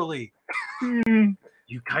literally.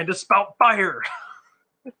 You kind of spout fire.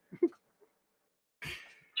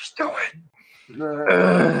 Just do it.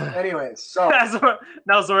 Anyway, so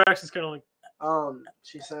Now Zorax is kind of like,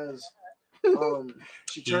 she says,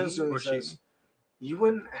 she turns to him and or she- says, You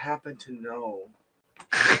wouldn't happen to know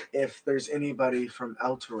if there's anybody from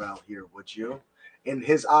Elturel here, would you? And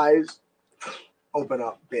his eyes open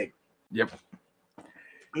up big. Yep.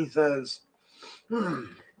 He says,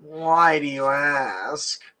 why do you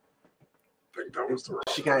ask?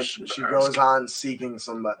 She goes on seeking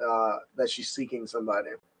somebody, that she's seeking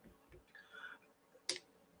somebody.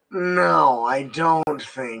 No, I don't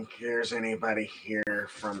think there's anybody here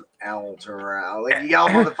from Elturel. Like, y'all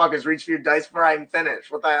motherfuckers reach for your dice before I'm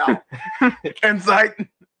finished. What the hell? Insight.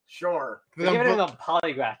 Sure. We're giving him a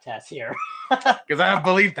polygraph test here. Because I don't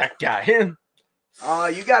believe that guy.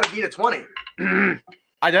 You got to beat a 20.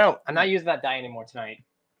 I don't. I'm not using that die anymore tonight.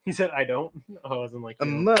 He said, I don't. Oh, I wasn't like,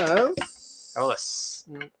 Unless. Oh, it's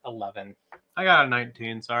 11. I got a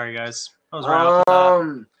 19. Sorry, guys. I was right off the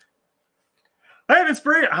bat. I have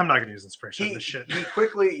inspiration. I'm not going to use inspiration on this shit. He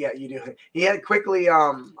quickly, yeah, you do. He had quickly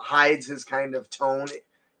hides his kind of tone.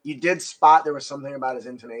 You did spot there was something about his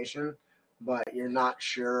intonation, but you're not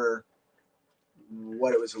sure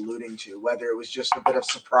what it was alluding to, whether it was just a bit of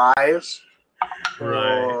surprise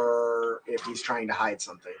or if he's trying to hide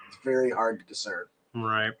something. It's very hard to discern.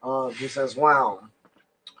 Right. He says, wow.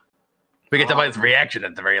 We get to find his reaction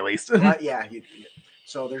at the very least. Yeah.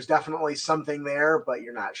 So there's definitely something there, but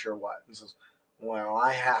you're not sure what. He says, well,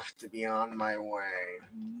 I have to be on my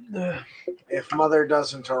way. If Mother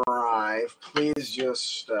doesn't arrive, please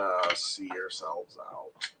just see yourselves out.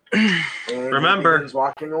 And Remember, he begins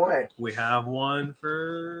walking away. we have one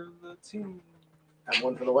for the team. Have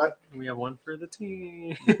one for the what? We have one for the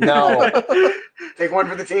team. No. Take one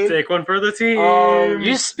for the team. Take one for the team.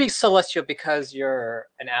 You speak Celestial because you're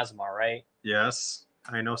an Asmar, right? Yes,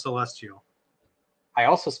 I know Celestial. I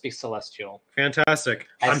also speak Celestial. Fantastic.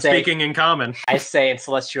 I I'm say- speaking in common. I say in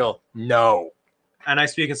Celestial, no. And I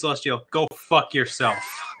speak in Celestial. Go fuck yourself.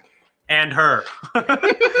 And her.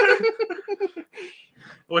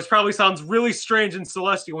 Which probably sounds really strange in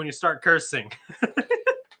Celestial when you start cursing.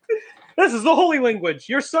 This is the holy language.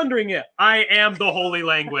 You're sundering it. I am the holy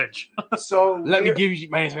language. So Let me give you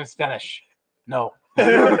my answer in Spanish. No.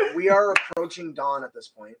 we are approaching dawn at this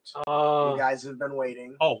point. You guys have been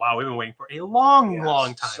waiting. Oh, wow. We've been waiting for a long, Yes.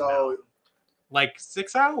 long time now. So Like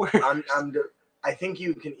 6 hours. I think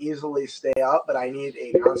you can easily stay up, but I need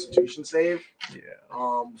a Constitution save.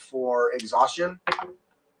 Yeah. For exhaustion.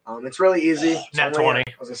 It's really easy. It's Nat only 20. I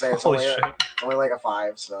was gonna say it's Holy only, shit. only like a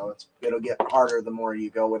 5, so it'll get harder the more you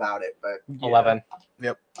go without it. But 11.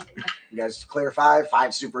 you guys clear 5.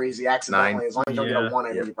 5 super easy accidentally. 9. As long as you don't get a Yeah. 1,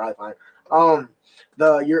 I think you're probably fine.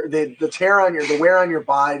 The tear on the wear on your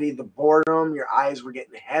body, the boredom, your eyes were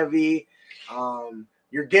getting heavy.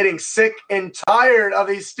 You're getting sick and tired of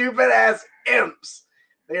these stupid ass imps.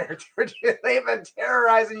 They've been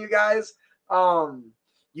terrorizing you guys.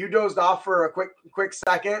 You dozed off for a quick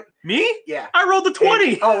second. Me? Yeah. I rolled the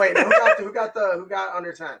 20. Oh wait, who got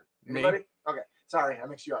under 10? Anybody? Me. Okay. Sorry, I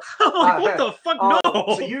mixed you up. What the fuck?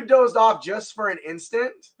 No. So you dozed off just for an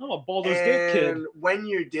instant. I'm a Baldur's Gate kid. And when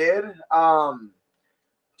you did,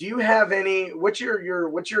 do you have any? What's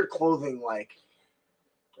your clothing like?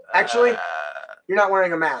 Actually, you're not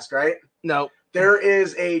wearing a mask, right? No. There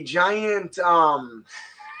is a giant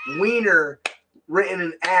wiener written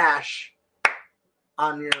in ash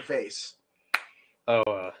on your face.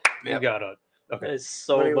 Oh, Yep. you got it. Okay. It's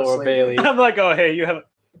so When he was Laura sleeping. Bailey. I'm like, oh, hey, you have it.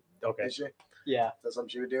 Okay. Is she? Yeah. That's something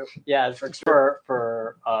she would do. Yeah, it's for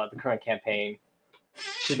the current campaign.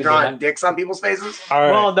 She's drawing dicks on people's faces. All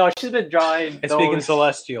right. Well, no, she's been drawing and speaking those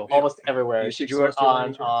Celestial. almost everywhere. You She speak drew it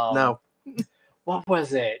Celestial on. No. What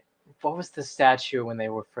was it? What was the statue when they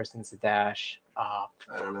were first in Zadash? I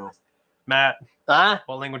don't know. Matt, Ah,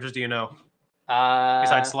 what languages do you know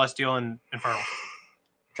besides Celestial and Infernal?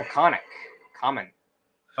 Draconic, Common.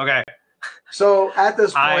 Okay. So at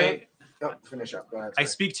this point, I finish up. Go ahead. I sorry.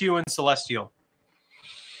 speak to you in Celestial.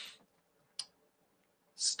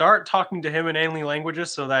 Start talking to him in alien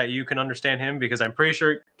languages so that you can understand him, because I'm pretty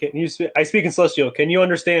sure. Can you? I speak in Celestial. Can you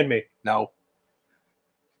understand me? No.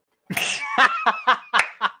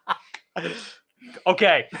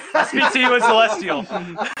 Okay. I speak to you in Celestial.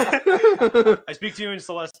 I speak to you in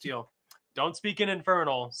Celestial. Don't speak in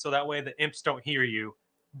Infernal, so that way the imps don't hear you.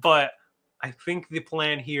 But I think the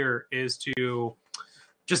plan here is to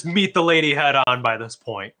just meet the lady head on by this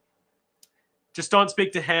point. Just don't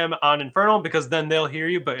speak to him on Infernal, because then they'll hear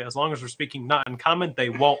you, but as long as we're speaking not in common, they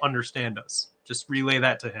won't understand us. Just relay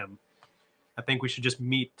that to him. I think we should just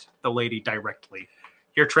meet the lady directly.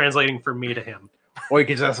 You're translating from me to him. Or you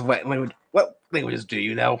can just ask what languages do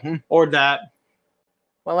you know? Or that.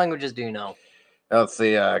 What languages do you know? Let's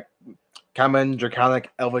see, Common,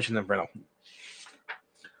 Draconic, Elvish, and Infernal.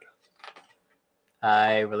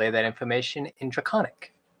 I relay that information in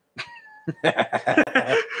Draconic.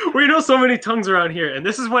 We know so many tongues around here, and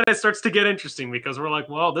this is when it starts to get interesting because we're like,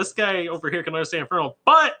 well, this guy over here can understand Infernal,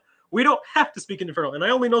 but we don't have to speak in Infernal, and I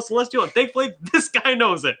only know Celestial, and thankfully this guy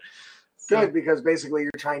knows it. Good, because basically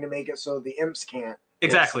you're trying to make it so the imps can't.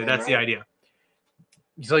 Exactly, that's the right? idea.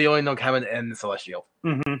 So you only know Common and Celestial.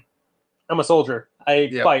 Mm-hmm. I'm a soldier. I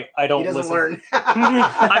Yep. fight. I don't He doesn't listen. learn.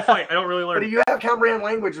 I fight. I don't really learn. But you have comprehend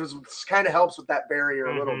language, which kind of helps with that barrier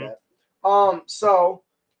a little Mhm. bit.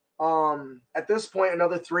 At this point,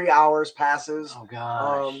 another 3 hours passes. Oh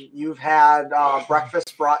gosh. You've had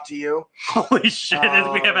breakfast brought to you. Holy shit!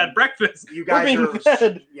 And we have had breakfast. You We're guys being are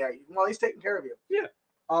fed. yeah. Well, he's taking care of you. Yeah.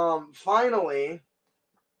 Finally,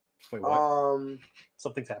 Wait, what? um,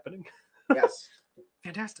 Something's happening. yes.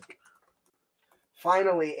 Fantastic.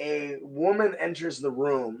 Finally, a woman enters the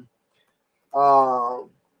room. Well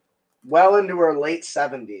into her late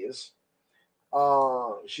 70s.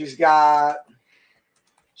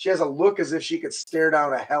 She has a look as if she could stare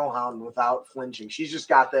down a hellhound without flinching. She's just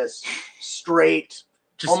got this straight,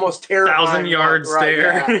 Just almost terrifying 1,000-yard look, right,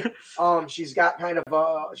 stare. yeah. She's got kind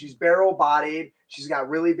of she's barrel bodied. She's got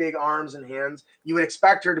really big arms and hands. You would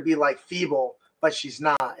expect her to be like feeble, but she's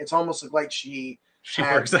not. It's almost like she She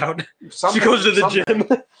had works out. something- She goes to the something.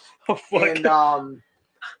 gym. Oh fuck. And How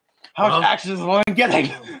much Well- action is the one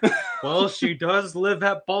getting? Well, she does live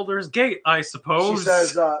at Baldur's Gate, I suppose. she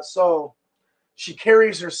says, so she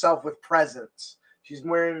carries herself with presence. She's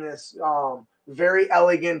wearing this very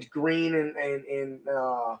elegant green and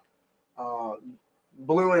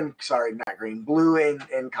blue and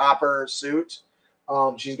copper suit.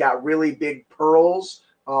 She's got really big pearls.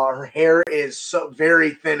 Her hair is so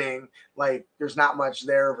very thinning, like there's not much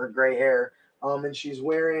there of her gray hair. And she's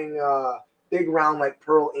wearing big round like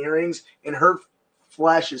pearl earrings, and her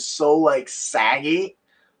flesh is so like saggy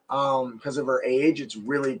because of her age. It's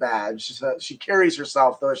really bad. She says she carries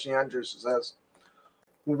herself though as she enters. She says,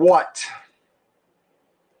 "What?"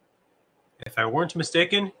 If I weren't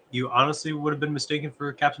mistaken, you honestly would have been mistaken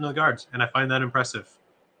for Captain of the Guards, and I find that impressive.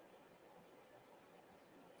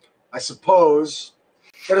 I suppose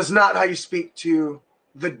that is not how you speak to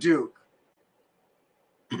the Duke.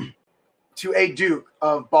 To a Duke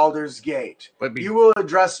of Baldur's Gate. Would be- You will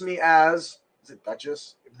address me as, is it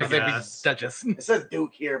Duchess? I Maybe guess. Duchess. It says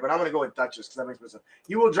Duke here, but I'm going to go with Duchess because that makes more sense.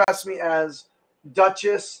 You will address me as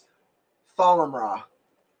Duchess Thalamra.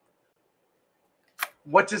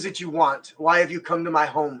 What is it you want? Why have you come to my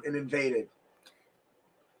home and invaded?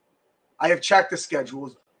 I have checked the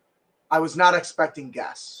schedule. I was not expecting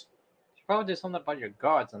guests. Should probably do something about your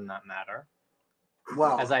guards in that matter.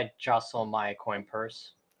 Well, As I jostle my coin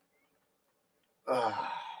purse. I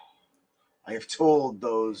have told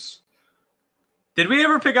those. Did we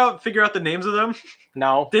ever figure out the names of them?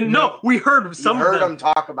 No. No, we heard some You heard of them. them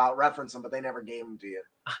talk about, reference them, but they never gave them to you.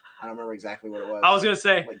 I don't remember exactly what it was. I was gonna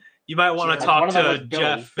say Like, you might want like to talk one of them to was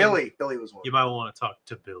Billy. Jeff. Billy was one. You might want to talk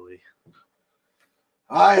to Billy.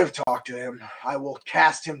 I have talked to him. I will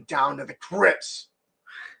cast him down to the crypts.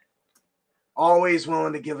 Always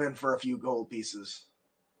willing to give in for a few gold pieces.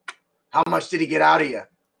 How much did he get out of you?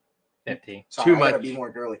 50. Sorry, Too I gotta much. be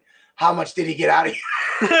more girly. How much did he get out of you?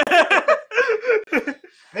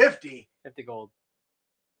 50. 50 gold.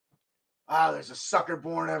 Ah, there's a sucker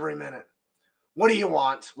born every minute. What do you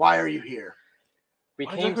want? Why are you here? We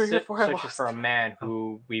I came think we're here for our searching lost. for a man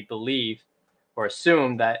who we believe or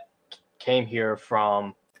assume that came here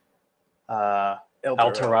from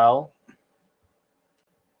El Terrell.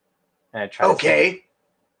 And I tried to Okay.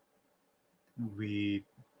 We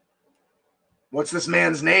What's this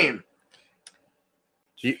man's name?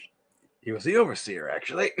 He was the overseer,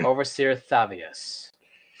 actually. Overseer Thavius.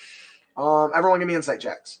 Everyone give me insight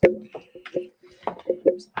checks.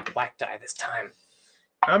 Black die this time.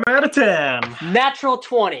 I'm out of 10. Natural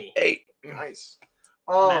 20. 8. Nice.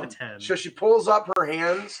 Out of 10. So she pulls up her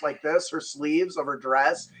hands like this, her sleeves of her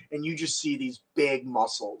dress, and you just see these big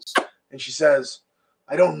muscles. And she says,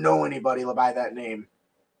 I don't know anybody by that name.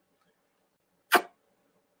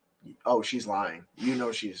 Oh, she's lying. You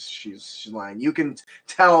know she's lying. You can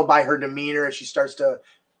tell by her demeanor as she starts to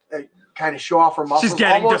kind of show off her muscles. She's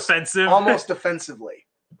getting defensive. Almost defensively.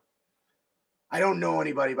 I don't know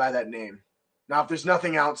anybody by that name. Now, if there's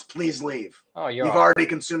nothing else, please leave. Oh, you're You've all- already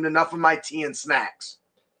consumed enough of my tea and snacks.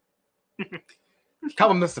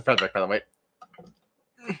 Call him Mr. Frederick, by the way.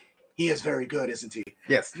 He is very good, isn't he?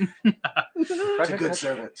 Yes. He's a Frederick good has-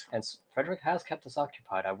 servant. And Frederick has kept us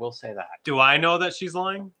occupied, I will say that. Do I know that she's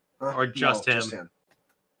lying? Huh? Or just No, him?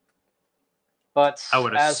 But I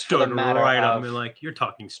would have as for the stood matter right up of, and been like, you're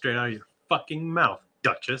talking straight out of your fucking mouth.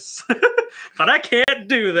 Duchess. But I can't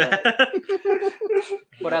do that.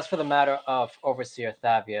 But as for the matter of Overseer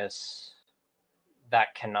Thavius,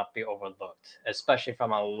 that cannot be overlooked, especially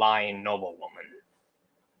from a lying noblewoman.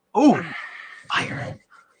 Oh, fire.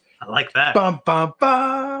 I like that. Bum bum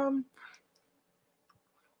bum.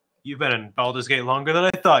 You've been in Baldur's Gate longer than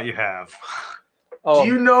I thought you have. Oh,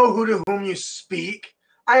 Do you know who to whom you speak?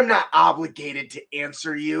 I am not obligated to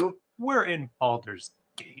answer you. We're in Baldur's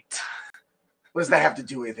Gate. What does that have to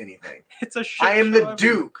do with anything? It's a shit I am show the every-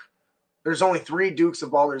 Duke. There's only 3 Dukes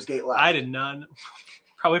of Baldur's Gate left. I did not.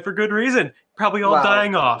 Probably for good reason. Probably all Well,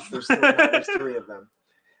 dying off. There's 3 of them.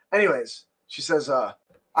 Anyways, she says, I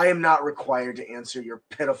am not required to answer your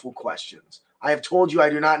pitiful questions. I have told you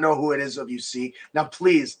I do not know who it is of you seek. Now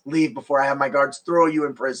please leave before I have my guards throw you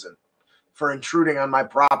in prison for intruding on my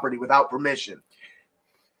property without permission.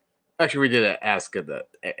 Actually, we did ask at the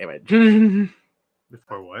anyway.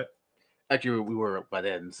 Before what? Actually, we were let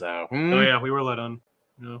in, so. Oh yeah, we were let on.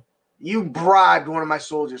 No. You bribed one of my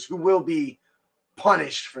soldiers who will be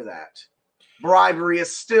punished for that. Bribery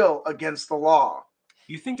is still against the law.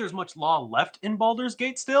 You think there's much law left in Baldur's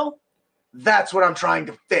Gate still? That's what I'm trying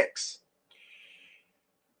to fix.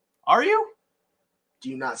 Are you? Do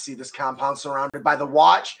you not see this compound surrounded by the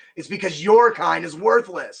Watch? It's because your kind is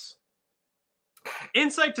worthless.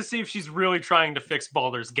 Insight to see if she's really trying to fix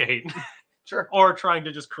Baldur's Gate. Sure. Or trying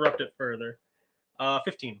to just corrupt it further.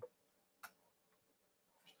 15.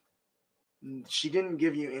 She didn't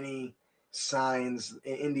give you any signs,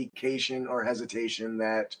 indication, or hesitation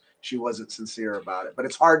that she wasn't sincere about it. But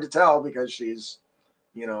it's hard to tell because she's,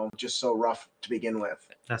 just so rough to begin with.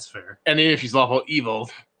 That's fair. And even if she's lawful evil,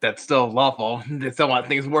 that's still lawful. They still want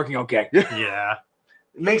things working okay. Yeah.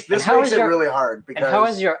 This makes how it is your- really hard because. and how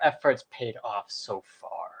has your efforts paid off so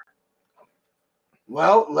far?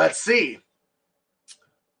 Well, let's see.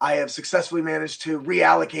 I have successfully managed to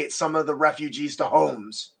reallocate some of the refugees to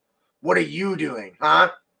homes. What are you doing, huh?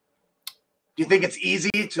 Do you think it's easy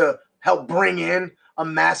to help bring in a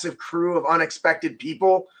massive crew of unexpected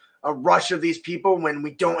people, a rush of these people when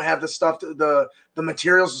we don't have the stuff, the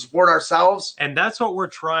materials to support ourselves? And that's what we're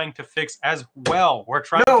trying to fix as well. We're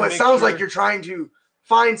trying No, to it make sounds sure- like you're trying to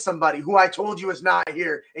find somebody who I told you is not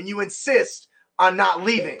here, and you insist on not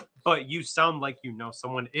leaving. But you sound like you know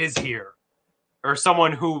someone is here. Or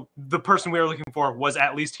someone who the person we were looking for was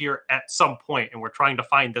at least here at some point, and we're trying to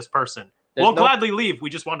find this person. There's We'll no- gladly leave. We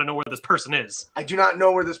just want to know where this person is. I do not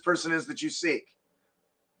know where this person is that you seek.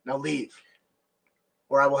 Now leave,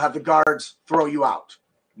 or I will have the guards throw you out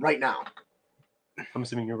right now. I'm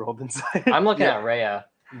assuming you rolled inside. I'm looking Yeah. at Rhea.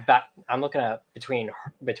 I'm looking at between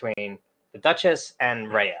the Duchess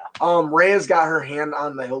and Rhea. Rhea's got her hand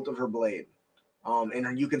on the hilt of her blade,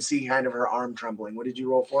 and you can see kind of her arm trembling. What did you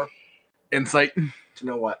roll for? Insight. To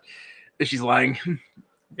know what? If she's lying.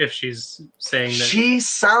 If she's saying that.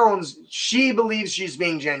 She believes she's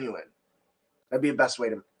being genuine. That'd be the best way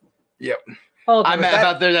to. Oh, I meant that-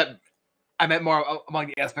 about there that I meant more among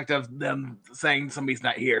the aspect of them saying somebody's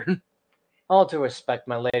not here. all due respect,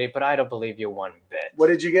 my lady, but I don't believe you one bit. What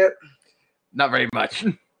did you get? Not very much.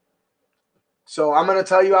 So I'm going to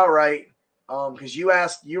tell you outright, because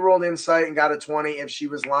you rolled insight and got a 20 if she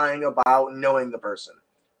was lying about knowing the person.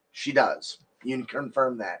 She does. You can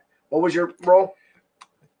confirm that. What was your roll?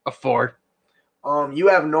 A 4. You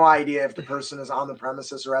have no idea if the person is on the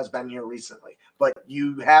premises or has been here recently, but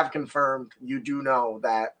you have confirmed, you do know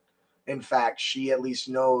that, in fact, she at least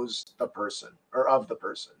knows the person or of the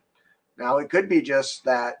person. Now, it could be just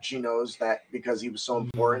that she knows that because he was so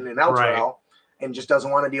important in Elturel and just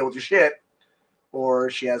doesn't want to deal with your shit, or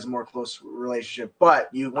she has a more close relationship. But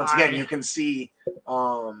you can see,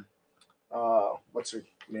 what's her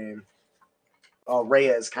name?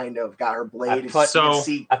 Rhea has kind of got her blade. I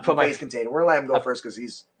put my- face container. We're gonna let him go first because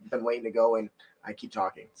he's been waiting to go, and I keep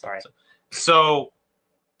talking. Sorry. So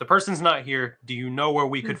the person's not here. Do you know where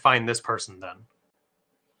we could find this person then?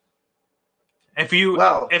 If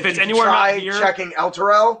it's anywhere try not here, checking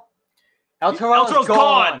Elturel, Elturel's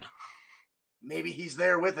gone. maybe he's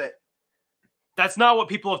there with it. That's not what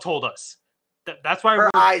people have told us. That's why Her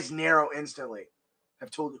we're eyes narrow instantly.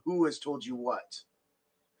 Who has told you what?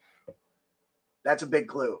 That's a big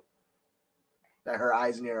clue. That her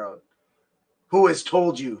eyes narrowed. Who has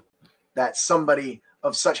told you that somebody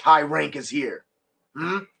of such high rank is here?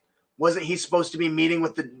 Wasn't he supposed to be meeting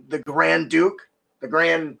with the Grand Duke? The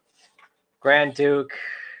Grand Duke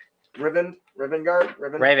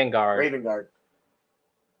Ravengard.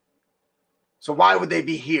 So why would they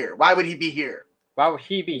be here? Why would he be here? Why would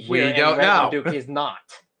he be here? We and don't know. Duke is not.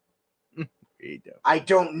 I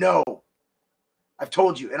don't know. I've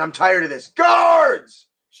told you, and I'm tired of this. Guards!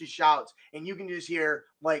 she shouts, and you can just hear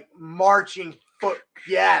like marching foot,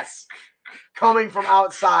 yes, coming from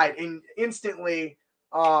outside, and instantly,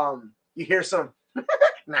 you hear some.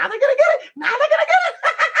 Now they're gonna get it. Now they're gonna get it.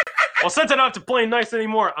 Well, since I don't have to play nice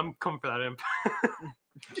anymore, I'm coming for that imp.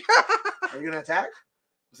 Are you gonna attack?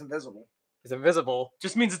 It's invisible. It's invisible.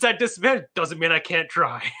 Just means it's at disadvantage. Doesn't mean I can't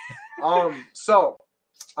try. So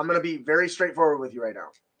I'm gonna be very straightforward with you right now.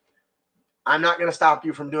 I'm not gonna stop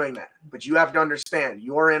you from doing that, but you have to understand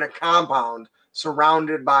you're in a compound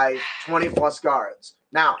surrounded by 20 plus guards.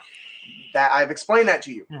 Now, that I've explained that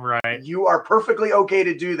to you. Right. You are perfectly okay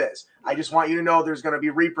to do this. I just want you to know there's gonna be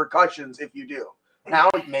repercussions if you do. Now,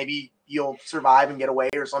 maybe you'll survive and get away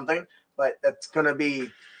or something, but that's gonna be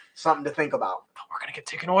something to think about. But we're gonna get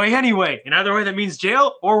taken away anyway. And either way, that means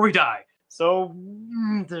jail or we die. So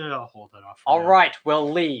I'll hold that off. All right, we'll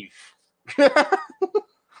leave.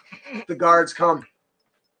 The guards come.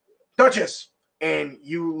 Duchess! And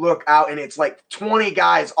you look out, and it's like 20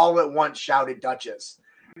 guys all at once shouted Duchess.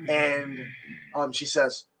 And she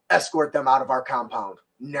says, escort them out of our compound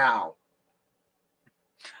now.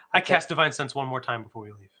 I cast Divine Sense one more time before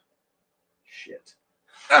we leave. Shit.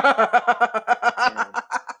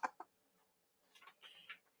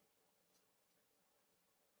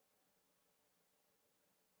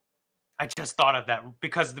 I just thought of that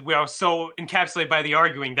because we are so encapsulated by the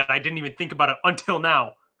arguing that I didn't even think about it until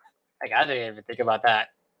now. Like, I didn't even think about that.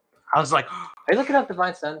 I was like, Are you looking up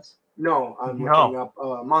Divine Sense? No, I'm No. looking up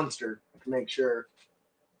a monster to make sure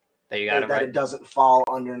That you got that it right. it doesn't fall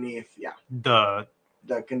underneath, the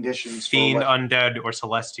the conditions. for fiend, what- undead, or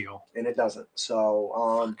celestial. and it doesn't.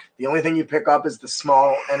 So the only thing you pick up is the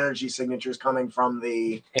small energy signatures coming from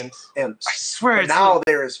the Imps. imps. I swear But it's now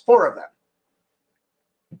there is 4 of them.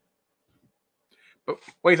 But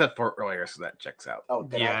we said 4 earlier, so that checks out. Oh,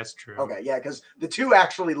 did yeah, I? it's true. Okay, yeah, because the 2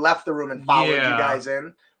 actually left the room and followed Yeah. you guys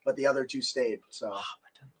in, but the other 2 stayed. So I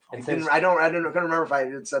And couldn't since, couldn't remember if I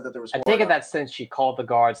had said that there was 4. I take of it them. that since she called the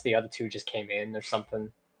guards, the other 2 just came in or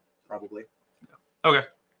something. Probably. Okay.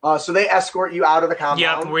 So they escort you out of the compound.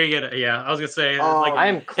 Yeah, we get it. Yeah, I was gonna say, like, I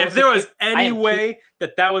am if close there to- was any am way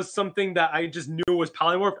that was something that I just knew was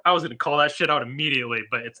polymorph, I was gonna call that shit out immediately,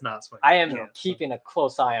 but it's not. So I am Yeah. keeping a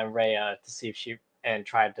close eye on Rhea to see if she and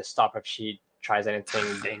try to stop her if she tries anything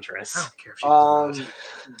dangerous. I don't care if she does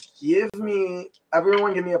or not.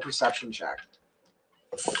 Everyone give me a perception check.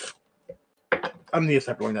 I'm the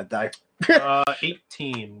separate one that die.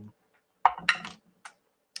 18.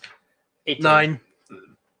 18. 9.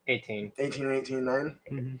 18. 18, 9.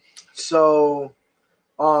 Mhm. So,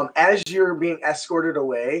 as you're being escorted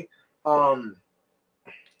away,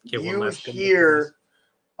 Get one you last good hear,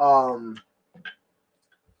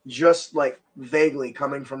 just like vaguely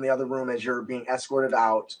coming from the other room as you're being escorted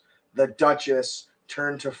out, the Duchess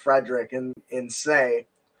turn to Frederick and say,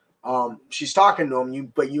 she's talking to him,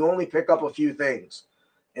 but you only pick up a few things.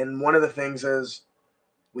 And one of the things is,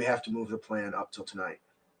 we have to move the plan up till tonight.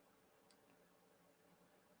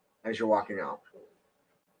 As you're walking out.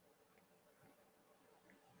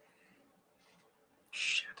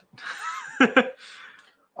 Shit.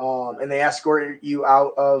 And they escort you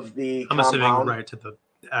out of the I'm compound. assuming right to the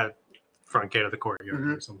front gate of the courtyard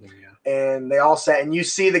Mhm. or something. Yeah. And they all sat, and you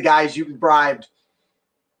see the guys you bribed.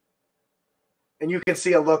 And you can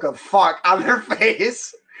see a look of fuck on their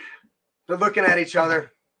face. They're looking at each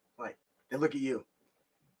other. Like, they look at you.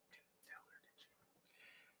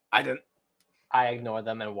 I didn't. I ignore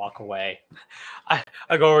them and walk away. I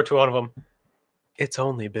go over to one of them. It's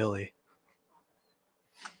only Billy.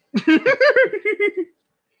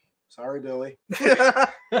 Sorry, Billy.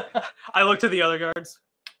 I look to the other guards.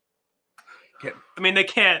 Can't- I mean, they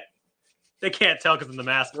can't tell because of the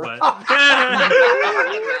mask, but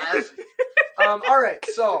All right,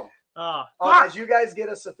 so Ah, as you guys get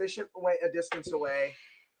a distance away,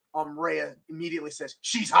 Rhea immediately says,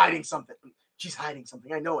 she's hiding something. She's hiding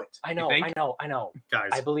something. I know it. I know, think? I know, I know.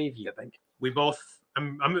 guys, I believe you. we both. We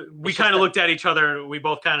It's just kind of that- looked at each other. We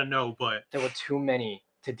both kind of know, but There were too many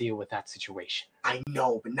to deal with that situation. I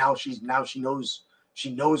know, but now she knows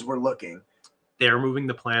we're looking. they're moving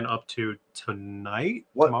the plan up to tonight.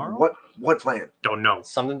 Tomorrow. What plan? Don't know.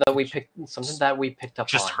 Something that we picked up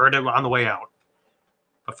Just on. heard it on the way out.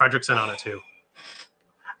 But Frederick's in on it too.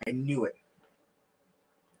 I knew it.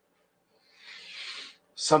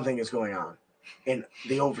 Something is going on. And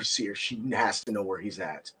the overseer, she has to know where he's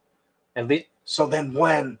at. At least So then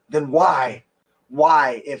why?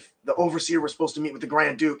 Why, if the overseer was supposed to meet with the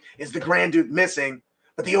Grand Duke, is the Grand Duke missing,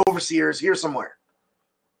 but the overseer is here somewhere?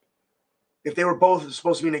 If they were both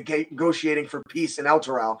supposed to be negotiating for peace in El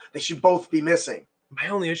Toral, they should both be missing. My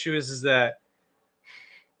only issue is that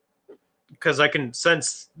because I can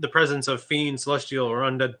sense the presence of fiends, celestial, or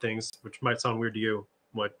undead things, which might sound weird to you.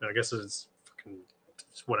 What I guess it's fucking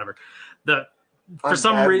whatever. For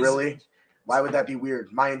some reason, really, why would that be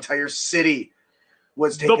weird? My entire city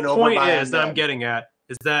was taken over by the point is that I'm getting at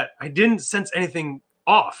is that I didn't sense anything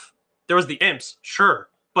off. There was the imps, sure,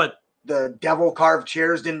 but the devil carved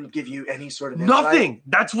chairs didn't give you any sort of insight? Nothing.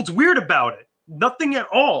 That's what's weird about it. Nothing at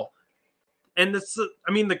all. And this,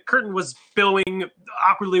 I mean, the curtain was billowing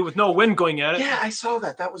awkwardly with no wind going at it. Yeah, I saw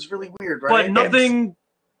that. That was really weird, right? But nothing.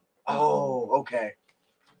 Oh, okay.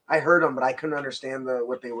 I heard them, but I couldn't understand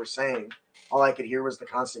what they were saying. All I could hear was the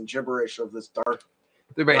constant gibberish of this dark.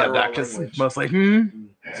 They may have that because mostly.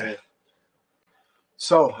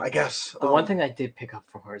 So I guess the one thing I did pick up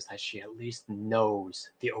from her is that she at least knows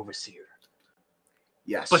the overseer.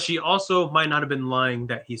 Yes, but she also might not have been lying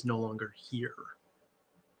that he's no longer here.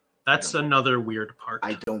 That's another weird part.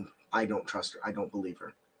 I don't trust her. I don't believe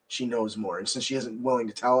her. She knows more, and since she isn't willing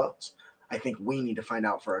to tell us, I think we need to find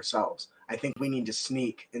out for ourselves. I think we need to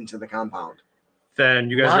sneak into the compound. Then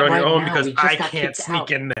you guys are on your own because I can't sneak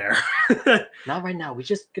in there. Not right now. We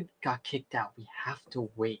just got kicked out. We have to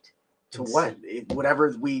wait. To what?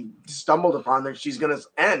 Whatever we stumbled upon, that she's gonna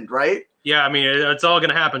end, right? Yeah, I mean, it's all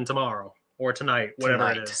gonna happen tomorrow or tonight,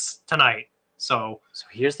 whatever it is. Tonight. So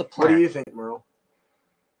here's the plan. What do you think, Merle?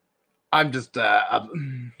 I'm just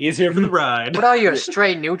he's here for the ride. What are you, a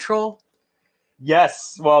straight neutral?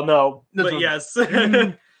 Yes. Well, no, but yes.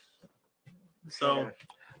 So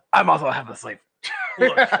I'm also half asleep.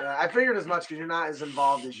 Look, I figured as much because you're not as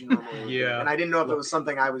involved as you normally would be. And I didn't know if it was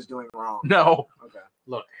something I was doing wrong. No. Okay.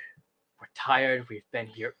 Look, we're tired. We've been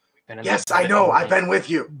here. Yes, I know. I've been with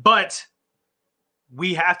you. But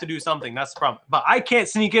we have to do something. That's the problem. But I can't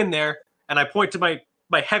sneak in there. And I point to my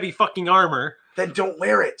heavy fucking armor. Then don't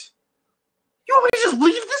wear it. You want me to just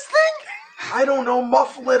leave this thing? I don't know.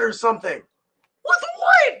 Muffle it or something. With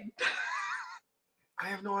what? I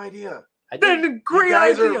have no idea. Then great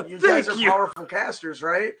idea. You guys are powerful casters,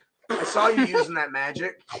 right? I saw you using that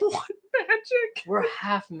magic. What magic? We're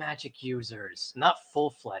half magic users, not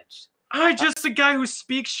full-fledged. I just a guy who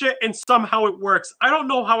speaks shit and somehow it works. I don't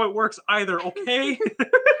know how it works either, okay?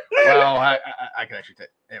 Well, I can actually take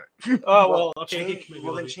anyway. Oh, well, okay.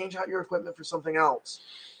 Then change out your equipment for something else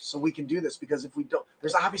so we can do this, because if we don't,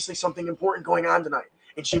 there's obviously something important going on tonight.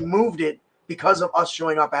 And she moved it because of us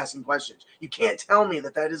showing up asking questions. You can't tell me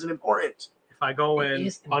that isn't important. If I go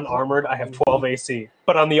in unarmored, I have 12 AC.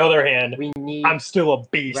 But on the other hand, I'm still a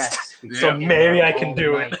beast. So maybe I can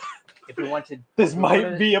do it. If we want to, this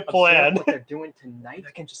might be a plan. What they're doing tonight,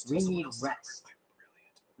 we need rest.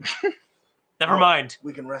 Never mind.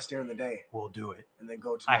 We can rest during the day. We'll do it. And then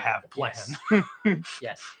go to. I have a plan.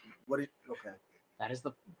 Yes. Okay. That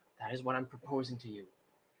is what I'm proposing to you.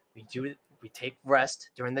 We take rest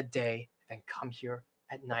during the day, then come here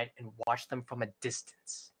at night and watch them from a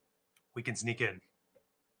distance. We can sneak in.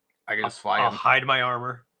 I can just fly I'll in. hide my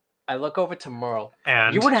armor. I look over to Merle.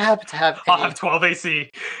 And you wouldn't have to have I'll have 12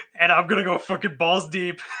 AC. And I'm gonna go fucking balls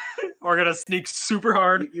deep. We're gonna sneak super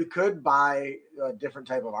hard. You could buy a different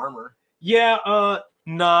type of armor. Yeah,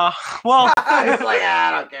 nah. Well, it's like,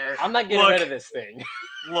 I don't care. I'm not getting rid of this thing.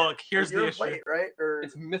 Look, here's the issue. Plate, right? Or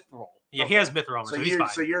it's mithril. Yeah, he has mithril armor, so he's fine.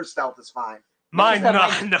 So your stealth is fine. Mine, no.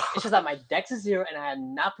 It's just that my dex is 0 and I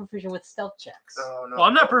am not proficient with stealth checks. Oh, no. Well,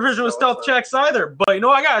 I'm not proficient with stealth checks either, but you know,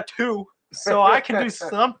 I got a 2, so I can do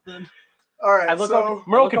something. All right,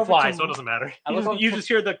 Merle can fly, so it doesn't matter. You just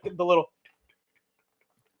hear the little...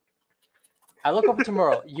 I look over to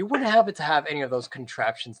Merle. You wouldn't happen to have any of those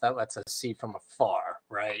contraptions that lets us see from afar,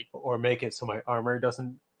 right? Or make it so my armor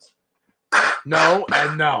doesn't... No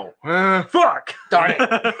and no. Fuck! Darn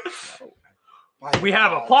it. We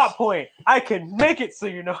have a plot point. I can make it so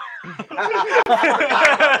you know.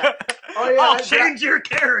 I'll change your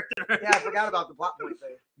character. Yeah, I forgot about the plot point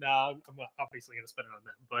thing. No, I'm obviously going to spend it on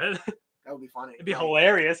that, but... That would be funny. It'd be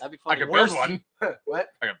hilarious. That'd be funny. I could build one. What?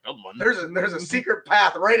 I can build one. There's a secret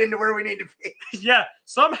path right into where we need to be. Yeah,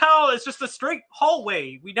 somehow it's just a straight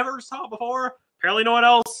hallway. We never saw it before. Apparently no one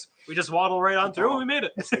else. We just waddle right on through and we made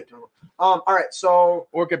it. All right, so...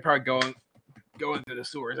 Or could probably go into the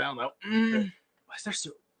sewers. I don't know. Why is there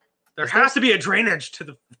sewer? There has to be a drainage to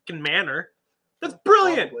the fucking manor. That's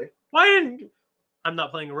brilliant. Probably. Why didn't... I'm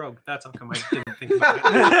not playing a rogue. That's how come I didn't think about it.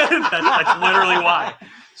 that's literally why.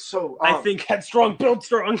 So I think headstrong, build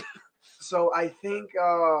strong. So I think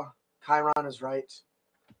Chiron is right.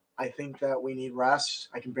 I think that we need rest.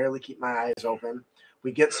 I can barely keep my eyes open.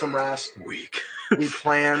 We get some rest. Weak. We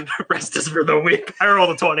plan. Rest is for the weak. I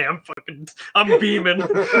rolled a 20. I'm beaming.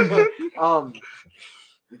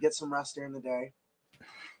 We get some rest during the day.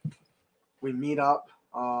 We meet up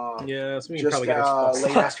Yeah, so we can just probably get our stuff.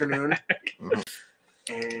 late afternoon.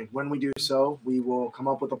 And when we do so, we will come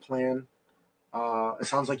up with a plan. It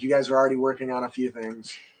sounds like you guys are already working on a few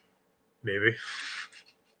things. Maybe.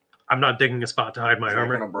 I'm not digging a spot to hide my Is that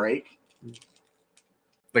armor. gonna break?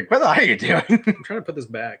 Like, what the hell are you doing? I'm trying to put this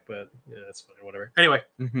back, but yeah, that's fine. Whatever. Anyway,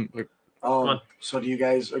 So do you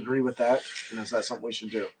guys agree with that? And is that something we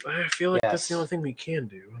should do? I feel like that's the Yes. only thing we can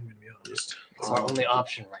do. I'm gonna be honest. It's our only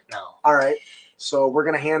option right now. All right. So we're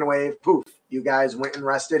gonna hand wave. Poof. You guys went and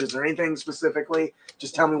rested. Is there anything specifically?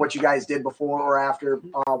 Just tell me what you guys did before or after,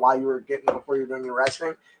 while you were before you were doing your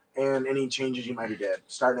resting, and any changes you might have did.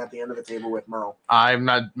 Starting at the end of the table with Merle. I'm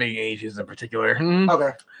not making ages in particular.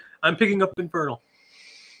 Okay. I'm picking up Infernal.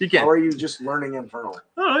 You How can. are you just learning Infernal?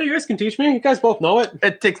 Oh, you guys can teach me. You guys both know it.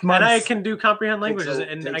 It takes months. And I can do comprehend languages,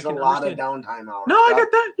 Takes and I takes can a lot understand. of downtime hours. No, I Yep.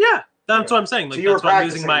 get that. Yeah, that's what I'm saying. Like So you were that's why I'm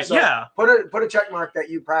using practicing. my So put a check mark that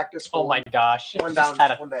you practiced. Oh my gosh. One Just down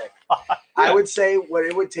had a- one day. I would say what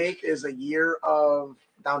it would take is a year of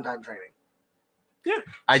downtime training.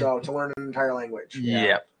 I- So to learn an entire language.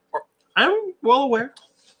 Yeah. I'm well aware,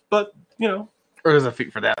 but you know, Or there's a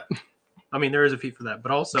feat for that. I mean, there is a feet for that, but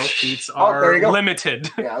also feats there are you go. limited.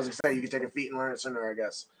 Yeah, I was gonna say you could take a feat and learn it sooner, I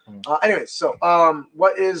guess. Mm. Anyways, so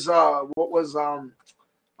what was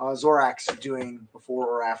Zorax doing before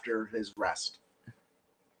or after his rest?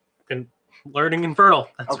 And learning Infernal.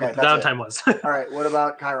 That's Okay, what the that's downtime was. All right, what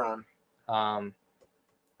about Chiron?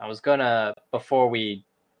 I was gonna, before we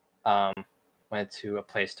went to a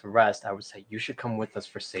place to rest, I would say you should come with us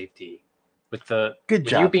for safety. With the Good with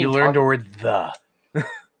job. being You learned tar- the word the.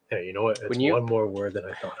 Hey, you know what? It's When you- one more word than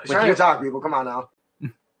I thought. I I'm should. trying to talk, people. Come on now.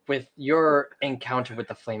 with your encounter with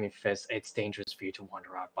the flaming fist, it's dangerous for you to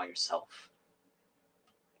wander out by yourself.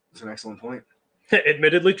 It's an excellent point.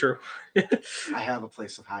 Admittedly true. I have a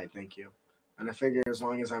place to hide, thank you. And I figure as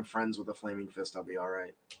long as I'm friends with the Flaming Fist, I'll be all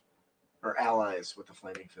right. Or allies with the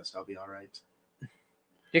Flaming Fist, I'll be all right.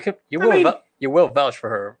 You will vouch for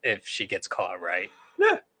her if she gets caught, right?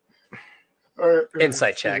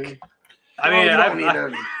 Insight check. I mean, you don't need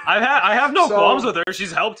to. I have no So- qualms with her.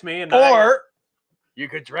 She's helped me, and Or you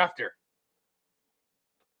could draft her.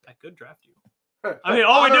 I could draft you. I mean,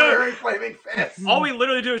 all we do, Honorary Flaming Fist. all we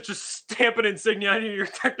literally do is just stamp an insignia, and you're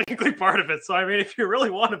technically part of it. So I mean, if you really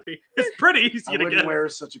want to be, it's pretty easy I to wouldn't get. wear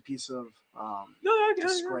such a piece of No, I get it.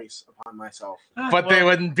 disgrace upon myself. But they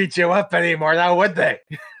wouldn't beat you up anymore now, would they?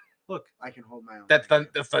 look. I can hold my own. That's the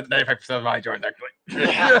 95% of my joint, actually.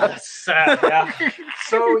 That's sad. Yeah.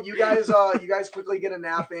 So you guys quickly get a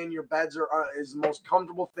nap in. Your beds are is the most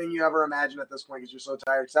comfortable thing you ever imagine at this point because you're so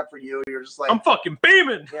tired. Except for you, you're just like I'm fucking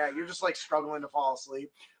beaming. yeah, you're just like struggling to fall asleep.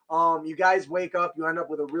 You guys wake up. You end up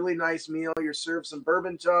with a really nice meal. You're served some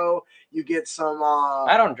bourbon toe. You get some.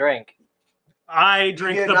 I don't drink. I you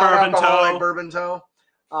drink get the bourbon non-alcoholic toe. bourbon toe,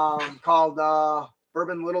 called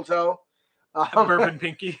Bourbon Little Toe. Bourbon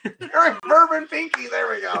pinky. Bourbon Pinky. There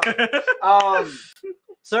we go.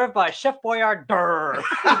 Served by Chef Boyardee.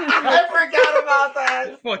 I forgot about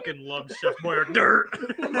that. Fucking love Chef Moyer dirt.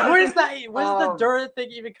 Where does the dirt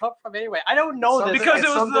thing even come from anyway? I don't know Something- this. Because it's it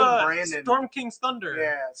was something the Brandon. Storm King's Thunder.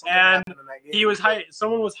 Yeah, something And happened in that game. He was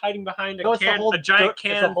someone was hiding behind No, it's the whole a giant dirt- it's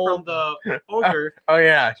can the whole- from the ogre. Oh,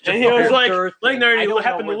 yeah. And he was whole like, dirt laying thing. there, and I he don't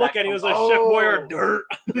happened know to where look that at it. He was comes like, Chef from. Boyer Oh. dirt.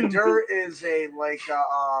 The dirt is a like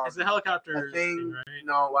It's the helicopter a thing. right?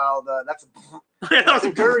 No, well, that's That was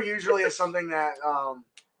a dirt. Usually is something that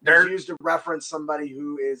Dirt. is used to reference somebody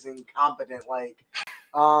who is incompetent. Like,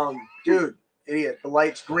 dude, idiot. The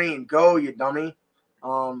light's green. Go, you dummy.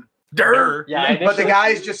 Dirt. Yeah, But the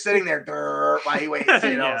guy's just sitting there dirt while he waits.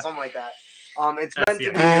 You know, Yeah. something like that. It's That's meant to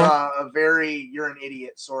the be a very you're an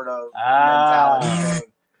idiot sort of mentality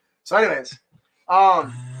thing. So, anyways,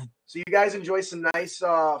 so you guys enjoy some nice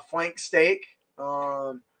flank steak.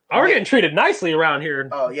 Oh, we're getting treated nicely around here.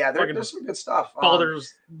 Oh yeah, Fucking there's some good stuff.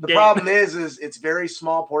 Baldur's The Gate. problem is it's very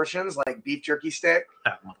small portions, like beef jerky stick.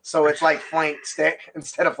 So it's like flank stick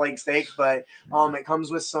instead of flank steak, but it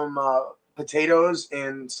comes with some potatoes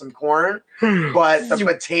and some corn. But the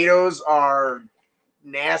potatoes are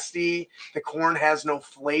nasty. The corn has no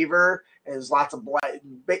flavor. There's lots of black.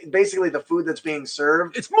 Basically, the food that's being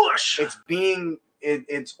served, It's mush.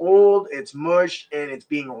 it's old, it's mush, and it's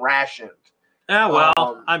being rationed.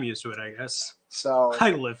 Well, I'm used to it, I guess. So,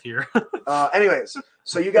 I live here. anyways,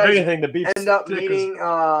 so you If guys anything, the beef end up stick is- meeting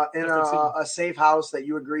in a safe house that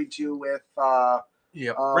you agreed to with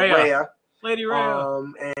Yep. Rhea. Rhea. Lady Rhea.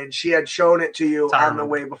 And she had shown it to you I on the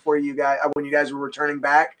way before you guys when you guys were returning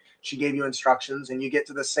back. She gave you instructions, and you get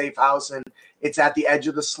to the safe house, and it's at the edge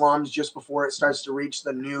of the slums, just before it starts to reach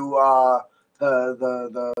the new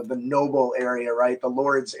the noble area, right? The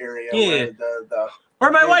lords area, Yeah. where the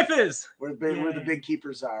Where my wife is. Where the big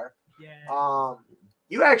keepers are. Yeah.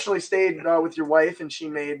 You actually stayed with your wife, and she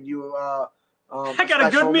made you. I got a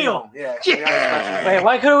good special meal. Yeah. She got a special meal. Wait,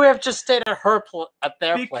 why couldn't we have just stayed at her at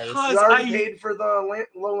their place? Because You already paid for the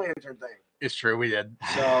low lantern thing. It's true, we did.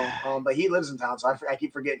 So, but he lives in town, so I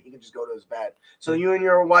keep forgetting he can just go to his bed. So you and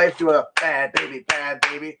your wife do a bad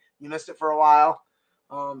baby. You missed it for a while.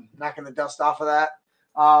 Knocking the dust off of that.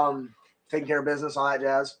 Taking care of business, all that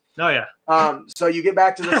jazz. Oh yeah. So you get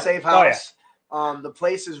back to the safe Oh, yeah. house. The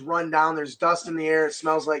place is run down. There's dust in the air. It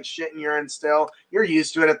smells like shit and urine still. You're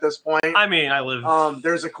used to it at this point. I mean, I live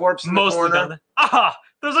There's a corpse in the mostly corner. down there. Ah,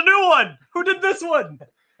 there's a new one. Who did this one?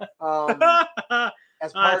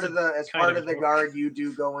 As part of the kind of cool. guard, you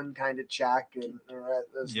do go and kind of check and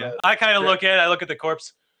Yeah. I kind of look at the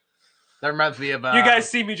corpse. That reminds me of. You guys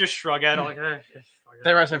see me just shrug at it like. Fuck it.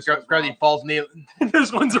 That reminds me of Gravity Falls. Neil.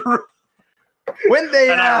 This one's a. When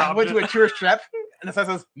they And I robbed went to it. a tourist trap, and the sign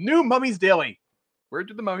says "New Mummies Daily." Where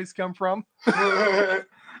did the mummies come from?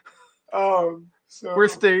 So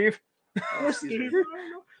Where's Steve?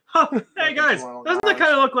 Hey guys, doesn't that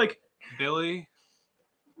kind of look like Billy?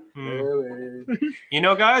 You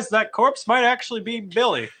know, guys, that corpse might actually be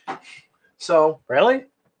Billy. So Really?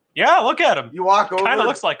 Yeah, look at him. you walk over. Kind of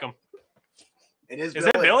looks like him. It is. Is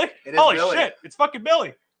it Billy? It is Holy Billy. shit! It's fucking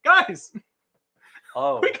Billy, guys.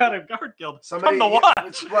 Oh. We got a guard killed. Somebody, Come to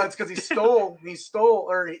watch. Well, it's because he stole,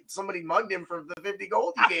 or somebody mugged him for the 50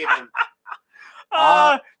 gold he gave him.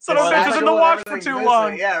 Son of a well, bitch that's was in Showing the watch for everything's too missing.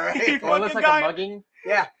 long. Yeah, right. He Well, it looks fucking like a got, mugging.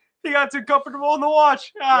 Yeah, he got too comfortable in the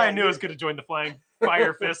watch. I Yeah, knew I was gonna join the flying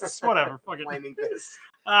fire fists. Whatever. Fucking. flaming fists.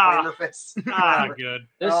 Ah, Flamer fists. ah, good.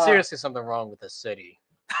 There's Uh, seriously something wrong with this city.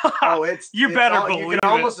 Oh, it's You it's better all, You believe can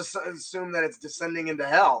it. almost assume that it's descending into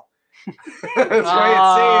hell. That's the way it seems. See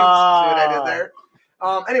what I did there?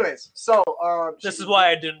 Anyways, so This is why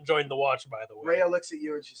I didn't join the watch, by the way. Rhea looks at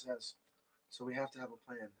you and she says, "So we have to have a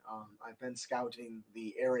plan. I've been scouting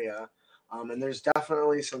the area, and there's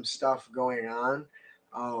definitely some stuff going on.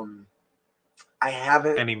 I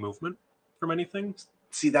haven't. Any movement from anything?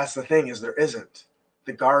 See, that's the thing, is there isn't.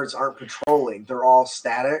 The guards aren't patrolling. They're all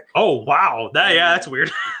static. Oh wow, that's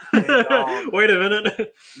weird. And, Wait a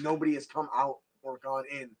minute. Nobody has come out or gone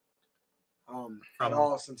in at From-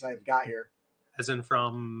 all since I've got here. As in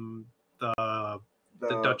from the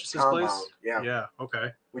The Duchess's compound, place? yeah, Yeah,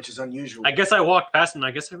 okay. which is unusual. I guess I walked past and I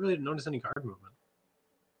guess I really didn't notice any guard movement.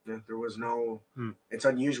 Yeah, there was no. Hmm. It's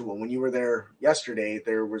unusual. When you were there yesterday,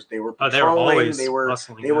 they were Oh, they were patrolling. always they were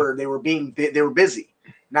hustling, they yeah. were they were being they were busy.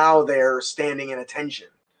 Now they're standing in attention,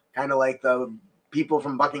 kind of like the people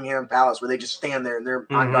from Buckingham Palace, where they just stand there and they're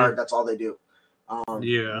on Mhm. guard. That's all they do.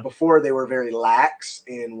 Yeah. Before they were very lax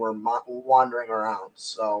and were wandering around.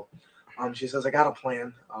 So, she says, "I got a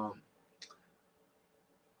plan.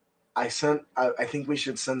 I think we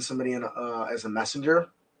should send somebody in as a messenger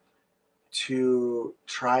to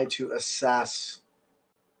try to assess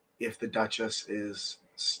if the Duchess is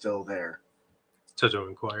still there. To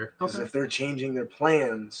inquire. Because if they're changing their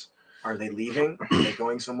plans, are they leaving? Are they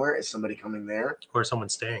going somewhere? Is somebody coming there? Or someone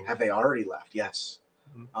staying. Have they already left? Yes.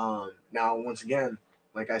 Now, once again,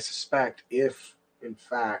 like I suspect, if in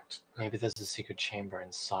fact, Maybe there's a secret chamber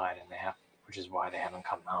inside, and which is why they haven't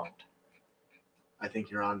come out. I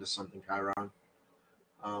think you're onto something, Chiron.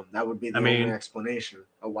 That would be the I only mean- explanation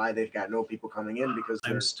of why they've got no people coming in, because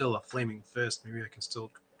I'm there's. still a flaming fist. Maybe I can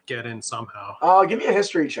still get in somehow. Give me a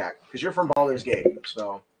history check, because you're from Baldur's Gate.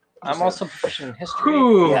 So I'm also proficient in history.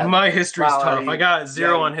 Ooh, Yeah. my history's Well, tough. I got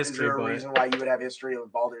 0 on Is history, there a but reason why you would have history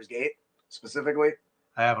of Baldur's Gate specifically?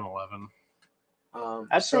 I have an 11.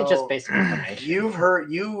 I'd say So just basic information. You've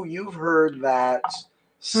heard that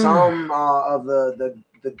some of the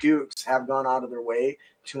dukes have gone out of their way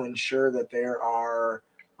to ensure that there are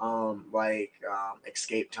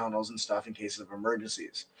escape tunnels and stuff in case of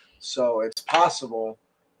emergencies. So it's possible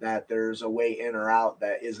that there's a way in or out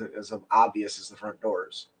that isn't as obvious as the front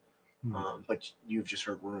doors. But you've just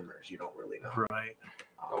heard rumors. You don't really know. Right.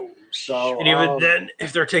 So And even then,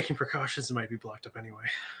 if they're taking precautions, it might be blocked up anyway.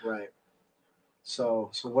 right. So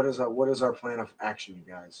what is our plan of action,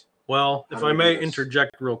 you guys? Well, How if do I we may do this?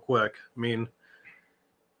 interject real quick, I mean,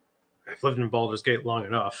 I've lived in Baldur's Gate long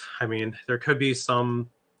enough. I mean, there could be some.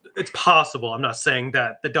 It's possible. I'm not saying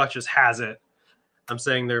that the Duchess has it. I'm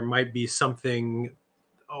saying there might be something,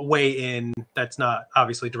 a way in that's not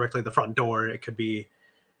obviously directly the front door. It could be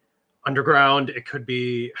underground. It could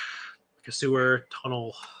be like a sewer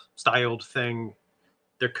tunnel styled thing.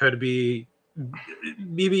 There could be,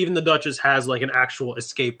 maybe even the Duchess has like an actual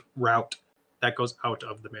escape route that goes out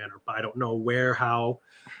of the manor. But I don't know where, how,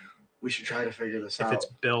 We should try to figure this if out. it's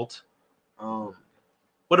built. Um,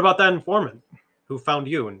 What about that informant who found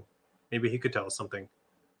you, and maybe he could tell us something.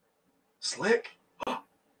 Slick.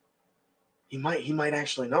 He might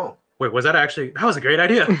actually know. Wait, was that actually? That was a great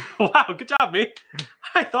idea. Wow, good job, me.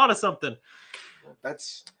 I thought of something.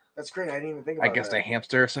 That's great. I didn't even think about I guess that. a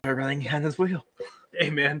hamster started running on his wheel. Hey,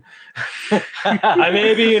 man. I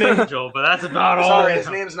may be an angel, but that's about all. Sorry, I his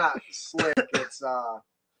know. name's not Slick. It's I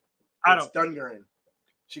it's don't. Dungarin.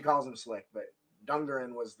 She calls him Slick, but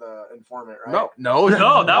Dungarin was the informant, right? No. No,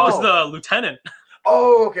 that was No. the lieutenant.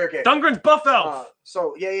 Oh, okay. Dungren's buff elf.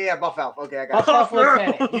 So yeah, Buff Elf. Okay, I got Buff you. Elf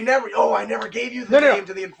Lieutenant. You never. Oh, I never gave you the No. name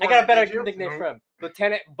to the I informant. got a better did you? nickname for him.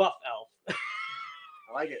 Lieutenant Buff Elf.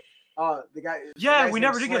 I like it. The guy. the Yeah, guy's we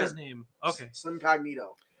name's never did get his Slim. name. Okay. Slim Cognito.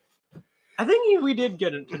 I think we did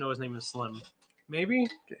get to know his name is Slim. Maybe?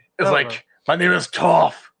 It's like, my name is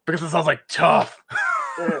Tough, because it sounds like tough.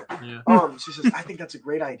 Yeah. She says, I think that's a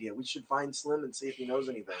great idea. We should find Slim and see if he knows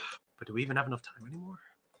anything. But do we even have enough time anymore?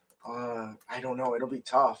 I don't know. It'll be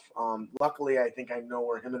tough. Luckily, I think I know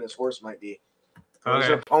where him and his horse might be. Was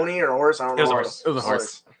it a pony or a horse? I don't It was know. a horse. It was a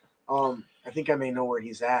horse. I think I may know where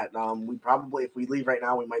he's at. We probably, if we leave right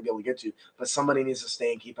now, we might be able to get to. But somebody needs to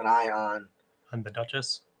stay and keep an eye on, And the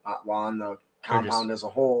Duchess? on the compound as a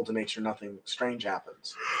whole to make sure nothing strange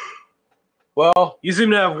happens. Well, you seem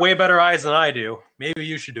to have way better eyes than I do. Maybe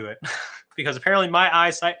you should do it. Because apparently my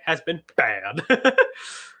eyesight has been bad. I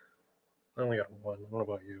only got one. What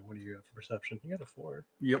about you? What do you have for perception? You got a 4.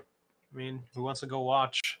 Yep. I mean, who wants to go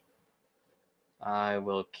watch? I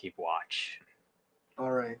will keep watch.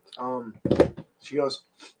 All right. She goes,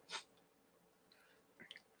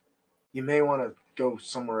 you may want to go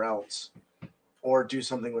somewhere else or do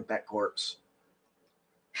something with that corpse.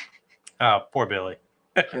 Oh, poor Billy.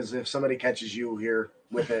 Because if somebody catches you here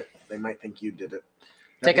with it, they might think you did it.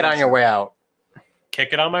 Take it on your way out.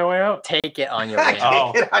 Kick it on my way out? Take it on your way out.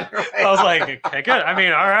 Oh. Take it on your way I was out. like, kick it? I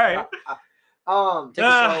mean, all right. Take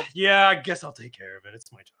a Yeah, I guess I'll take care of it.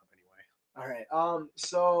 It's my job anyway. All right.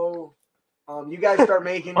 So, you guys start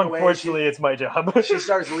making your way. Unfortunately, it's my job. She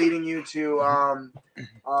starts leading you to this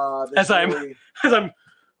As I'm- really- Because I'm.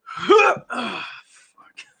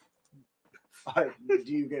 do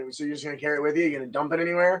you get? So you're just gonna carry it with you? You gonna dump it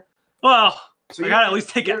anywhere? Well, So I you're- gotta at least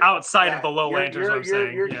take it you're- outside yeah, of the lowland, is what I'm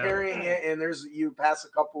saying. You're Yeah. carrying it, and you pass a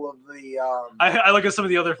couple of the I look at some of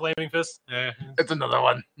the other flaming fists. Yeah. It's another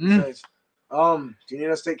one. says, do you need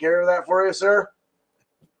us to take care of that for you, sir?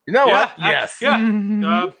 You know Yeah, what? Yes. Yeah.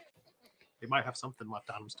 They might have something left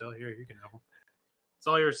on them still. Here, you can have them. It's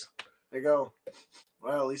all yours. They go,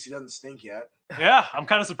 well, at least he doesn't stink yet. Yeah, I'm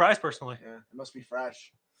kind of surprised personally. Yeah, it must be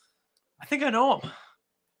fresh. I think I know him.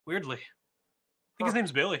 Weirdly. I think his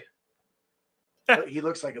name's Billy. He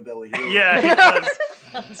looks like a Billy. He really Yeah, he does.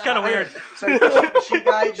 does. It's kind of weird. So she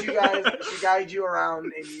guides you guys. She guides you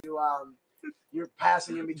around, and you're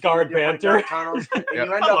passing in between Guard different banter. dark tunnels, and Yep.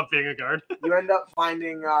 you end I up love being a guard.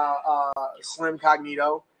 finding Slim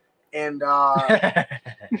Cognito, and you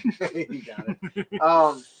got it.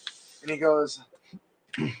 And he goes,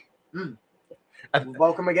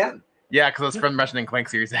 "Welcome again." Yeah, because it's from Russian and Clank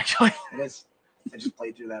series, actually. It is. I just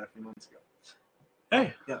played through that a few months ago.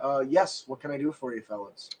 Hey. Yeah, yes. What can I do for you,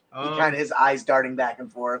 fellas? He Um, kind of his eyes darting back and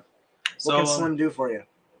forth. What can So Slim do for you?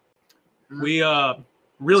 we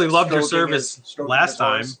really loved your Stroking service stroking last his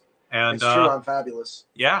time, horse. and It's true. I'm fabulous.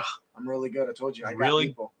 yeah, I'm really good. I told you. I got Really?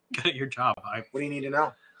 people. good at your job. What do you need to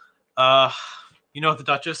know? You know the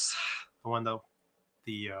Duchess, the one though,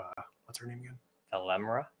 the what's her name again?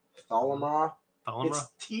 Thalemra? Thalamra. Thalamra. It's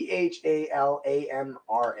Thalamra.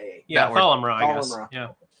 Yeah, that word. Thalamra, I guess. Thalamra. Yeah,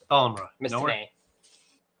 Thalamra. Mr. Know her? Name.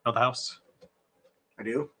 Know the house. I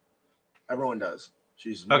do. Everyone does.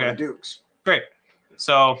 She's one Okay. of the dukes. Great.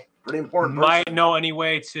 So Pretty important. might person. know any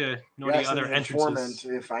way to know Yes, the other an informant, entrances.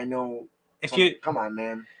 if I know. If you, come on,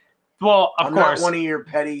 man. well, of I'm course. not one of your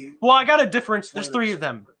petty. Well, I got a difference. There's Pointers. 3 of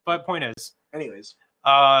them, but point is, Anyways,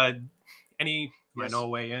 any might Yes. know a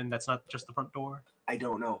way in. That's not just the front door. I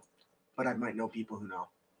don't know, but I might know people who know.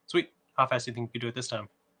 Sweet. How fast do you think you could do it this time?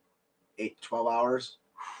 12 hours.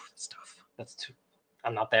 That's tough. That's too.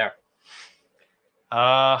 I'm not there.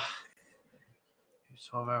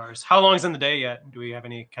 12 hours. How long is in the day yet? Do we have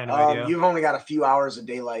any kind of idea? You've only got a few hours of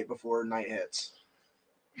daylight before night hits.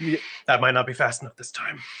 That might not be fast enough this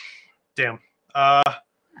time. Damn.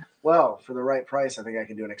 Well, for the right price, I think I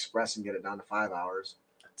can do an express and get it down to 5 hours.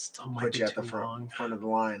 That still might Put be you at too the front, long. front of the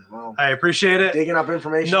line. Well, I appreciate it. digging up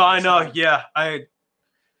information. No, I is know. fun. Yeah,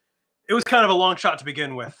 it was kind of a long shot to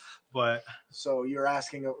begin with, but So you're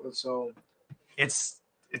asking. So it's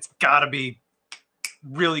got to be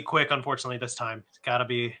really quick. Unfortunately, this time it's got to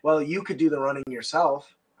be. well, you could do the running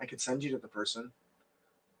yourself. I could send you to the person.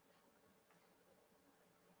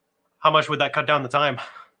 How much would that cut down the time?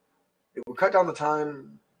 It would cut down the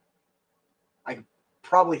time, like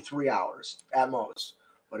probably 3 hours at most,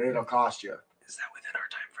 but it'll cost you. Is that within our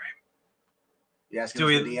time frame? You asking Do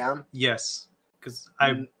for we- the DM? Yes, because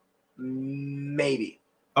I Maybe.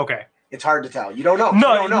 okay. It's hard to tell. You don't know.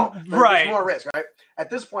 No, you don't know. right. There's more risk, right? At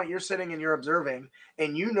this point, you're sitting and you're observing,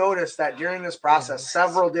 and you notice that during this process,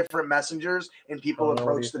 several different messengers and people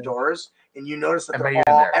approach the doors, and you notice that I bet they're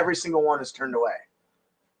all, you're there. every single one is turned away.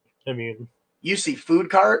 I mean, You see food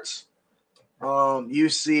carts. You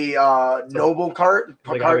see noble carts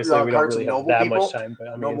like carts obviously we don't of really have noble that people. much time, but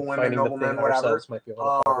I mean, noble women, finding noble the thing men, whatever. ourselves might be a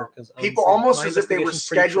little harder. 'Cause People honestly, almost my as if they were investigation's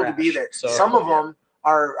pretty scheduled to be trash, there. so- Some of them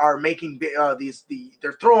are making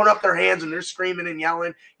they're throwing up their hands and they're screaming and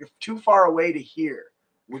yelling. You're too far away to hear.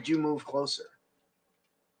 Would you move closer?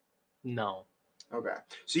 No. Okay,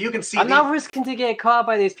 so you can see. I'm not risking to get caught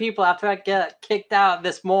by these people after I get kicked out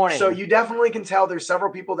this morning. So you definitely can tell there's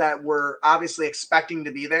several people that were obviously expecting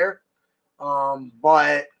to be there,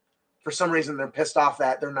 but for some reason they're pissed off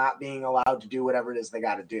that they're not being allowed to do whatever it is they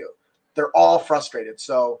got to do. They're all frustrated.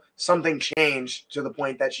 So something changed to the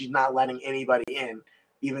point that she's not letting anybody in,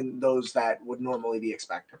 even those that would normally be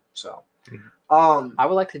expected. So, I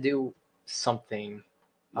would like to do something.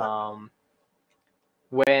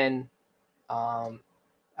 When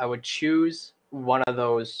I would choose one of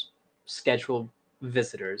those scheduled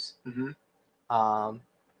visitors, Mhm.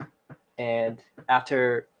 and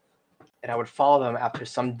I would follow them after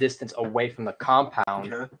some distance away from the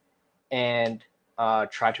compound, Okay. and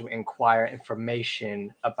try to inquire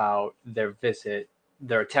information about their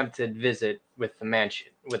attempted visit with the mansion,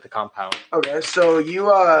 with the compound. Okay, so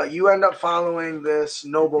you end up following this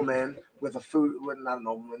nobleman with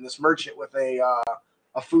this merchant with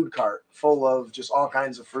a food cart full of just all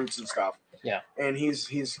kinds of fruits and stuff. Yeah. And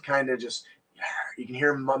he's kind of just, you can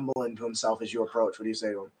hear him mumbling to himself as you approach. What do you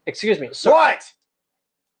say to him? Excuse me, sir. What?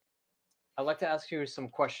 I'd like to ask you some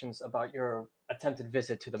questions about your attempted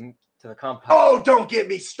visit to the compound. Oh, don't get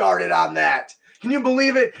me started on that. Can you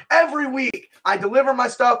believe it? Every week I deliver my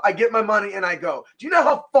stuff, I get my money, and I go. Do you know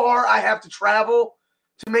how far I have to travel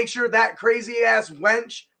to make sure that crazy ass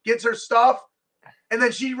wench gets her stuff? And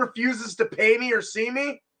then she refuses to pay me or see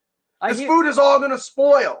me? This food is all going to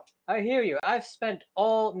spoil. I hear you. I've spent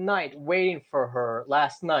all night waiting for her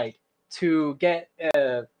last night to get.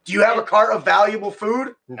 Do you have a cart of valuable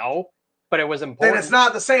food? No, but it was important. Then it's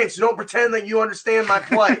not the same. So don't pretend that you understand my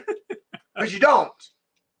plight, because you don't.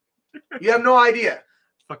 You have no idea.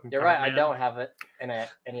 You're right. I don't have it. Any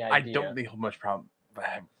idea? I don't think much problem.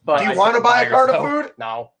 But do you want to buy a cart of food?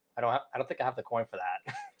 No, I don't. I don't think I have the coin for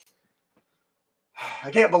that.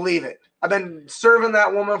 I can't believe it. I've been serving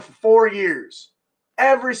that woman for 4 years.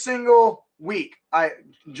 Every single week, I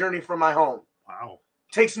journey from my home. Wow,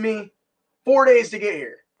 Takes me 4 days to get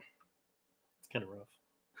here. it's kind of rough.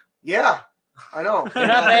 Yeah, I know. You're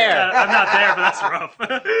not there. I'm not there, but that's rough.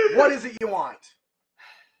 What is it you want?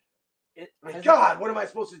 My God, what am I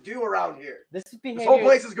supposed to do around here? This This whole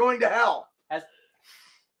place is going to hell.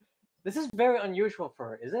 This is very unusual for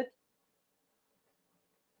her, is it?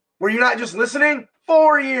 Were you not just listening?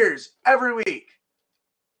 4 years, every week.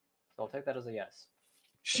 So I'll take that as a yes.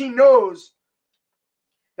 She knows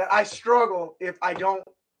that I struggle if I don't.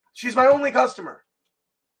 She's my only customer.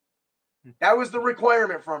 That was the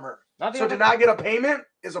requirement from her. So to not get a payment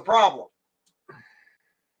is a problem.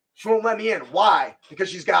 She won't let me in. Why? Because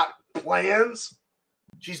she's got plans.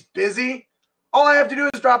 She's busy. All I have to do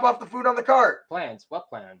is drop off the food on the cart. Plans? What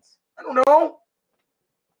plans? I don't know.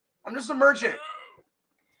 I'm just a merchant.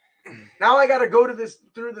 Now I got to go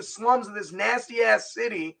through the slums of this nasty ass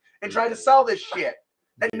city and try to sell this shit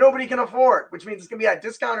that nobody can afford, which means it's going to be at a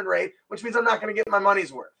discounted rate, which means I'm not going to get my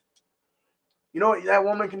money's worth. You know what that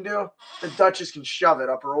woman can do? The Duchess can shove it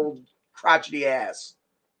up her old crotchety ass.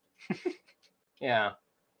 Yeah.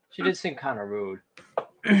 She did seem kind of rude.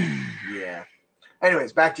 Yeah.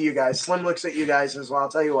 Anyways, back to you guys. Slim looks at you guys as well. I'll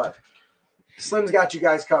tell you what. Slim's got you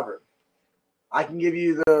guys covered. I can give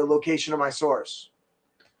you the location of my source.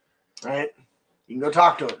 All right? You can go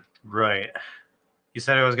talk to him. Right. You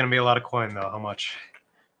said it was going to be a lot of coin, though. How much?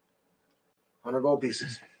 100 gold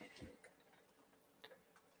pieces.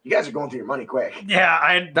 You guys are going through your money quick.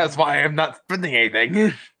 Yeah, That's why I'm not spending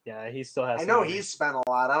anything. Yeah, he still has. I know he's spent a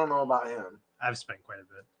lot. I don't know about him. I've spent quite a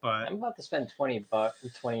bit, but I'm about to spend 20 bucks,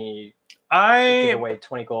 20. Give I away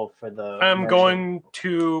 20 gold for the. am merchant. going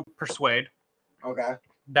to persuade Okay.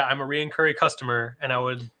 that I'm a recurring customer and I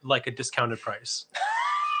would like a discounted price.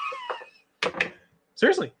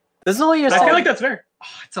 Seriously, This is only your I feel second. like that's fair. Oh,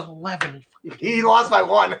 it's 11. He lost by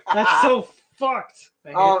 1. That's so fucked. I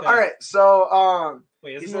hate all that. right. So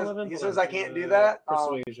Wait, He isn't says- 11? he Hold says on. I can't do that.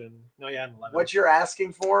 Persuasion. No, yeah, 11. What you're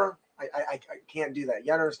asking for, I can't do that. You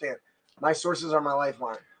gotta understand. My sources are my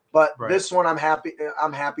lifeline. But Right. this one I'm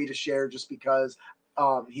happy to share just because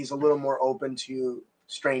he's a little more open to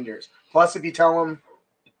strangers. Plus, if you tell him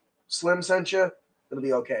Slim sent you, it'll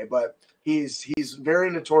be okay. But he's very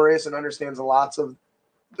notorious and understands lots of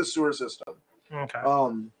the sewer system. Okay.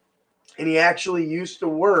 And he actually used to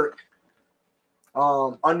work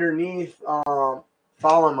underneath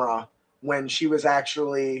Thalamra when she was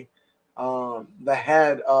actually the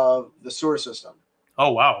head of the sewer system.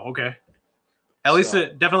 Oh wow. Okay. At least So-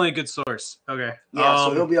 definitely a good source. Okay. Yeah,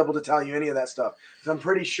 so he'll be able to tell you any of that stuff. 'Cause I'm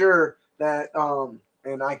pretty sure that,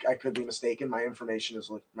 and I could be mistaken. My information is,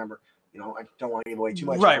 remember, I don't want to give away too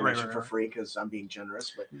much information for free because I'm being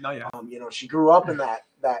generous. But No, yeah. she grew up in that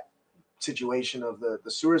situation of the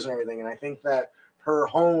sewers and everything, and I think that her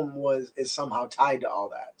home is somehow tied to all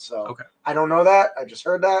that. So Okay. I don't know that. I just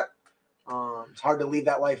heard that. It's hard to leave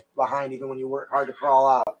that life behind, even when you work hard to crawl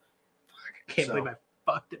out. Can't So- believe I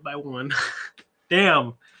fucked it by one.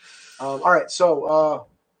 Damn. All right, so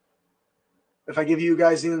if I give you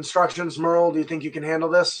guys the instructions, Merle, do you think you can handle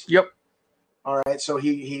this? Yep. All right, so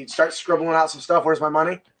he starts scribbling out some stuff. Where's my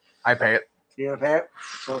money? I pay it. You're gonna pay it,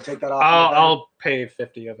 so we'll take that off. I'll pay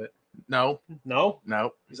 50 of it. No. No.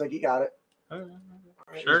 No. He's like, you got it. All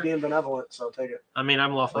right, Sure. He's being benevolent, so take it. I mean,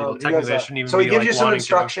 I'm lawfully He does technically I that. shouldn't even So he be gives like you some wanting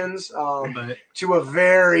instructions but to a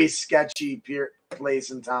very sketchy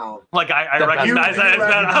place in town. like I You recognize that.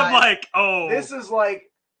 recognize- I'm like, oh, This is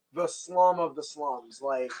like the slum of the slums.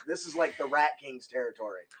 Like this is like the Rat King's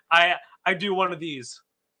territory. I do one of these.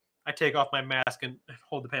 I take off my mask and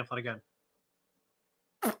hold the pamphlet again.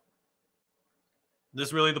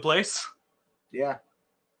 This really the place? Yeah,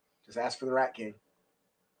 just ask for the Rat King.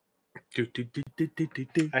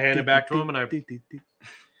 I hand it back to him and I. Do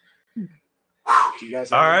you guys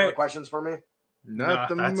have All any more right. questions for me? Not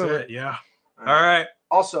the That's moment. it. Yeah. All All right.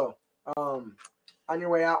 Also, on your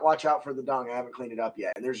way out, watch out for the dung. I haven't cleaned it up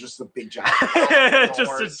yet, and there's just a big giant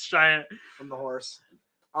Just a giant. from the horse.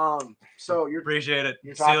 So you're Appreciate it.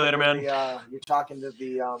 you're See you talking later, to man. you're talking to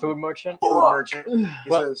the Food merchant. food merchant. He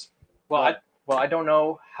Well- says, Well, I don't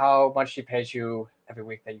know how much she pays you every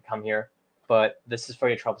week that you come here, but this is for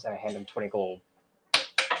your troubles, and I hand him 20 gold.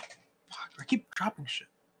 I keep dropping shit.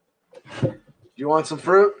 "Do you want some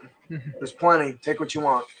fruit? There's plenty. Take what you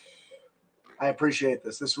want. I appreciate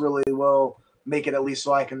this. This really will make it at least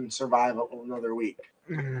so I can survive another week.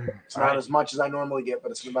 It's not Alright. as much as I normally get,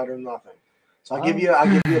 but it's better than nothing. So I'll give you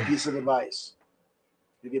a piece of advice.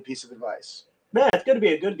 Give you a piece of advice. Man, it's good to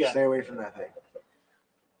be a good guy. Stay away from that thing.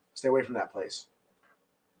 Stay away from that place.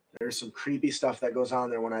 There's some creepy stuff that goes on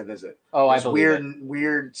there when I visit. Oh, I There's believe weird, it.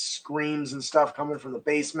 weird screams and stuff coming from the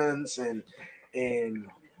basements and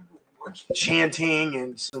chanting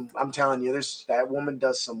and some. I'm telling you, that woman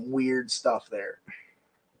does some weird stuff there.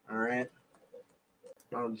 All right.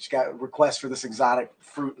 She's got requests for this exotic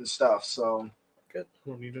fruit and stuff. So, Good.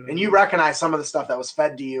 and you recognize some of the stuff that was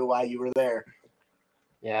fed to you while you were there.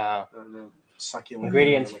 Yeah. Succulent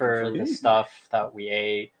Ingredients for the stuff that we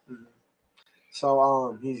ate.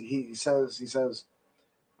 So he says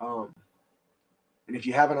and if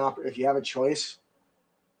you have if you have a choice,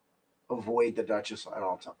 avoid the Duchess at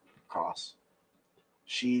all costs.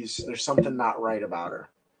 There's something not right about her.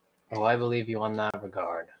 Oh, I believe you on that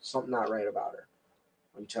regard. Something not right about her.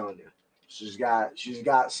 I'm telling you. She's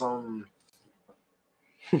got some.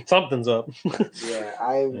 Something's up. Yeah,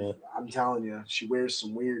 I'm telling you. She wears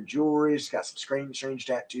some weird jewelry. She's got some strange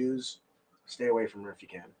tattoos. Stay away from her if you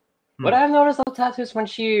can. Would I have noticed those tattoos when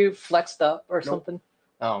she flexed up or Nope. something?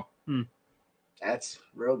 Oh, That's a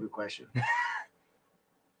real good question.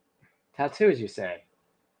 tattoos, you say?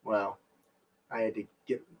 Well, I had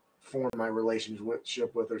to form my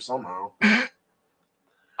relationship with her somehow.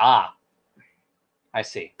 Ah, I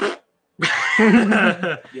see.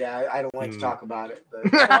 Yeah, I don't like to talk about it. But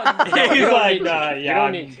He's You don't like, need nah, to. You yeah, don't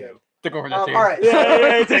I'm need to. Take over all that right.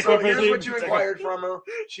 Yeah, take So over here's the- what you take inquired from her.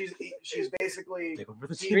 She's basically Take over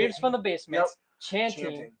the Screams from the basements, chanting.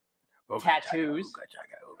 chanting, tattoos,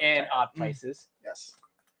 and odd places. Yes.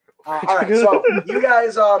 All right. So you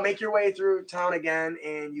guys make your way through town again,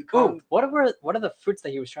 and you come. Ooh, what are the fruits that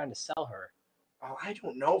he was trying to sell her? Oh, I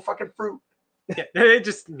don't know. Fucking fruit. Yeah, it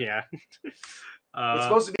just yeah. It's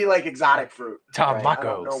supposed to be like exotic fruit. right? I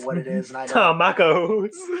don't know Tamacos. what it is, and I don't. Tamacos.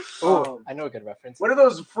 Oh, Um, I know a good reference. What are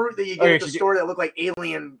those fruit that you get Oh, yeah, at the she- store that look like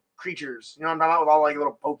alien creatures? You know what I'm talking about, with all like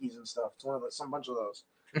little pokies and stuff. It's one of some bunch of those.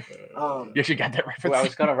 You actually got that reference. Ooh, I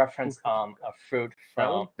was gonna reference a fruit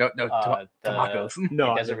from no, the tamacos.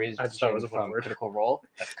 No, desert I just thought it was a fun from word. Critical Role.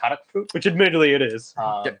 That's kadak fruit. Which admittedly it is.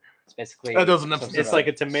 Um, Yeah. It's basically That doesn't some have- sort It's of, like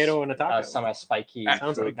a tomato and a taco. semi-spiky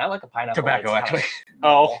Sounds fruit. like Not like a pineapple. tobacco, it's kinda actually.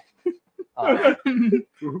 small.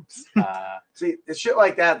 Oops. See, it's shit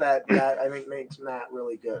like that I think makes Matt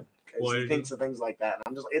really good. 'Cause What he is thinks of things like that. And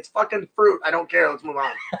I'm just like, it's fucking fruit. I don't care. Let's move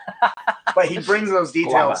on. But he brings those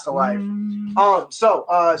details to life. So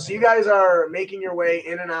you guys are making your way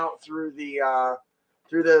in and out through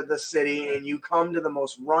the city, and you come to the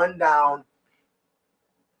most rundown,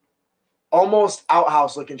 almost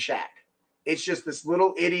outhouse looking shack. It's just this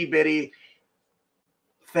little itty bitty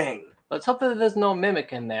thing. Let's hope that there's no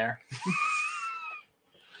mimic in there.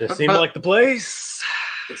 This seemed like the place.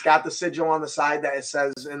 It's got the sigil on the side that it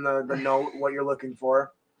says in the note what you're looking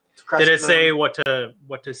for. It's Did it crescent say moon.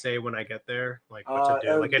 what to say when I get there? Like what to do?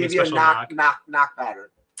 It'll Like any give you a special knock pattern.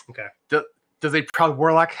 Okay. Does a proud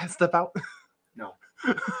warlock step out? No.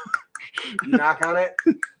 You knock on it.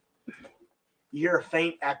 You hear a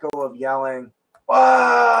faint echo of yelling.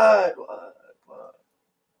 What?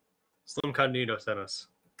 Slim Cognito sent us.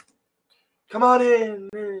 Come on in.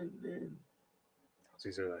 It's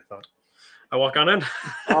easier than I thought. I walk on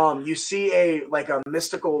in. You see a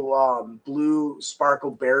mystical blue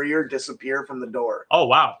sparkle barrier disappear from the door, Oh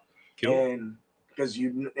wow. Cool. and because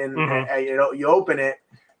you open it,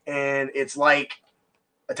 and it's like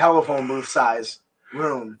a telephone booth size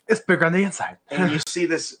room, It's bigger on the inside. and you see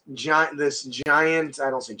this giant. I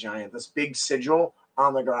don't say giant. This big sigil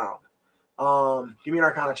on the ground. Give me an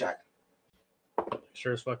Arcana check.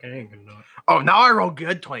 Sure as fuck I ain't gonna know it. Oh, now I roll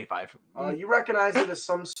good. 25. You recognize it as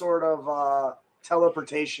some sort of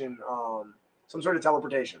teleportation,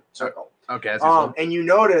 circle. Okay, that's useful. And you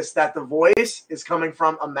notice that the voice is coming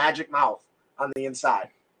from a magic mouth on the inside.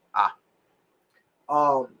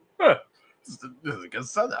 This is a good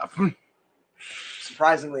setup.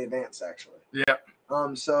 Surprisingly advanced, actually. Yeah.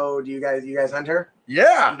 So do you guys enter?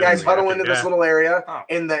 Yeah. You guys huddle into this Yeah. little area, Oh.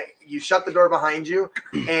 and you shut the door behind you,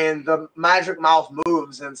 and the magic mouth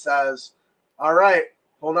moves and says, "All right,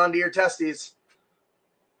 hold on to your testes."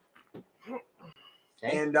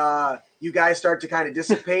 Okay. And you guys start to kind of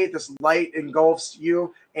dissipate. This light engulfs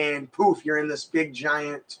you, and poof, you're in this big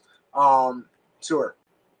giant sewer.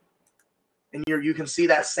 And you can see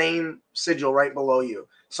that same sigil right below you.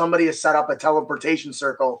 Somebody has set up a teleportation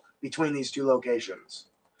circle between these two locations.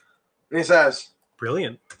 And he says,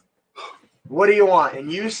 Brilliant. "What do you want?"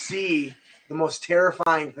 And you see the most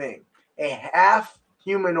terrifying thing: a half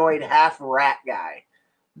humanoid, half rat guy.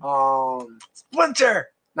 Splinter.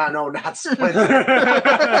 No, not Splinter.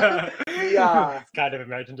 Kind of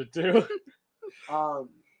imagined it too.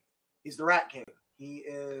 He's the Rat King. He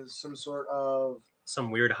is some sort of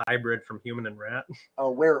Some weird hybrid from human and rat. a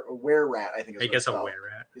were rat, I think. Is I what guess it's a called. were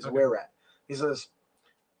rat. He's a were rat. He says,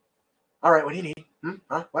 "All right, what do you need?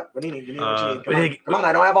 Huh? What do you need? What do you need? Come on,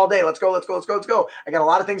 I don't have all day. Let's go. I got a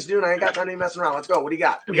lot of things to do, and I ain't got time to be messing around. Let's go. What do you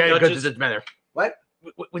got? We gotta go to Duchess- the manor. What?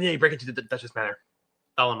 We need to break into the Duchess manor.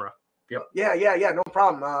 Thalamra. Yeah, no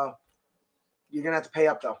problem. You're gonna have to pay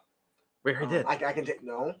up though. We already did. I can take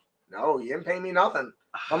no. You didn't pay me nothing.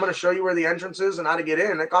 I'm gonna show you where the entrance is and how to get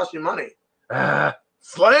in. It costs you money.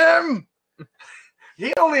 Slim.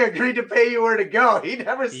 He only agreed to pay you where to go. He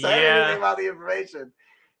never said Yeah. anything about the information.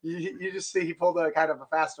 You just see he pulled a kind of a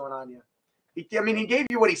fast one on you. He gave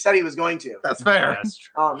you what he said he was going to. That's fair. That's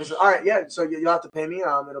true. He said, "All right, yeah. So you'll have to pay me.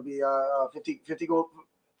 It'll be 50 gold.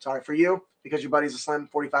 Sorry for you because your buddy's a slim.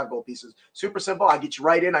 45 gold pieces. Super simple. I get you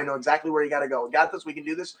right in. I know exactly where you got to go. We got this. We can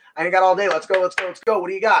do this. I ain't got all day. Let's go. What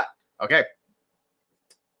do you got? Okay.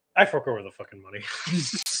 I fork over the fucking money.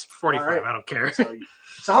 45. All right. I don't care.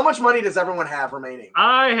 So how much money does everyone have remaining?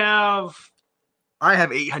 I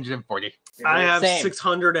have 840. Same.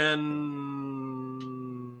 600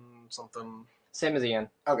 and something. Same as Ian.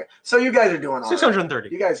 Okay, so you guys are doing all right. 630.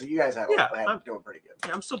 You guys have Yeah, doing pretty good.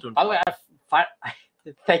 Yeah, I'm still doing. By the way,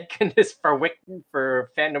 thank goodness for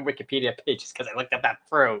fandom Wikipedia pages because I looked at that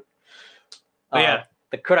fruit. Oh, yeah.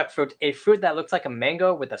 The Kudak fruit, a fruit that looks like a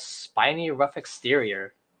mango with a spiny, rough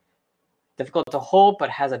exterior. Difficult to hold, but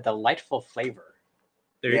has a delightful flavor.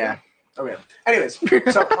 There you Yeah. Okay. Anyways, so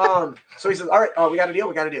he says, "All right, we got a deal.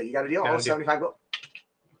 You got a deal. Got a deal. 75 gold."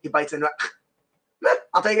 He bites into it.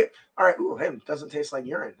 I'll take it. All right. Ooh, hey, it doesn't taste like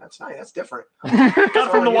urine. That's nice. That's different. go. Got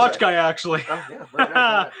it from the use watch it. guy, actually. Oh, yeah. Very nice, very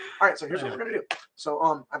nice. All right. So here's what we're gonna do.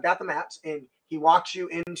 So I've got the maps, and he walks you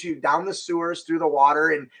down the sewers through the water,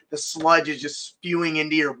 and the sludge is just spewing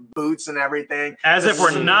into your boots and everything. As The if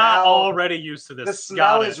we're not smell- already used to this. The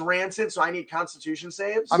smell Got it. is rancid, so I need Constitution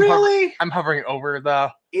saves. I'm hovering over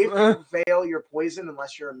the. If you fail, you're poisoned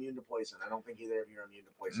unless you're immune to poison. I don't think either of you are immune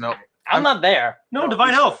to poison. Nope. right? I'm not there. No, No, divine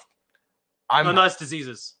you health. I'm No, that's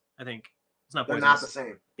diseases. I think. It's not They're poisonous. not the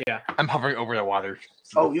same. Yeah. I'm hovering over the water.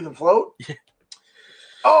 Oh, you can float?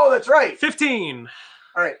 Oh, that's right. 15.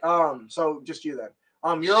 All right. So just you then.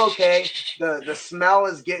 You're okay. The smell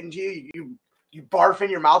is getting to you. You barf in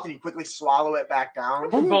your mouth and you quickly swallow it back down.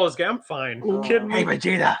 Balls, I'm fine. Ooh. Kidding Hey, me?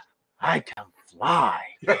 Vegeta, I can fly.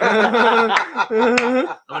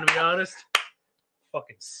 I'm gonna be honest.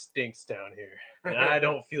 Fucking stinks down here, and I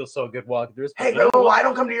don't feel so good walking through this. Hey, bro, I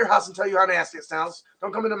don't come to your house and tell you how nasty it smells.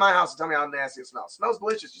 Don't come into my house and tell me how nasty it smells. It smells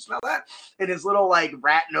delicious. You smell that? And his little like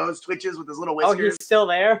rat nose twitches with his little Oh, whiskers. he's still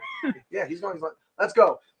there? Yeah, he's going. He's like, let's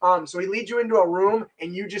go. So he leads you into a room,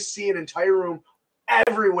 and you just see an entire room.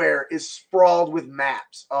 Everywhere is sprawled with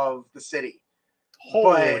maps of the city.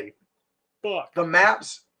 Holy fuck! The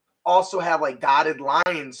maps also have like dotted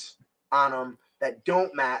lines on them that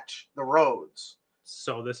don't match the roads.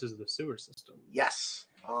 So this is the sewer system. Yes.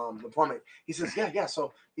 The plumbing. He says, yeah.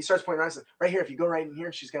 So he starts pointing out. He says, right here, if you go right in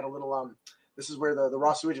here, she's got a little this is where the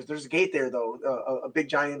raw sewage is. There's a gate there though, a big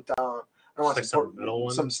giant I don't want to Like say some metal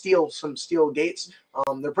one? some steel gates.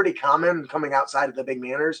 They're pretty common coming outside of the big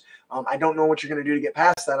manors. I don't know what you're gonna do to get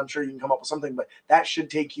past that. I'm sure you can come up with something, but that should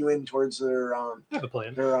take you in towards their I have a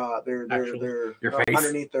plan. their Your face.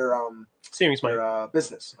 underneath their Seeing smart. their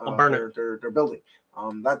business. I'll burn it. Their building.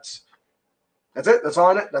 That's it. That's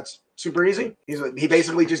all in it. That's super easy. He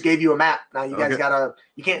basically just gave you a map. Now you guys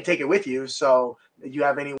you can't take it with you, so if you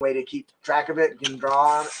have any way to keep track of it, you can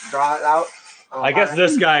draw it out. I guess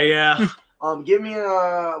this guy, yeah. Give me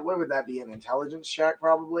a what would that be? An intelligence check,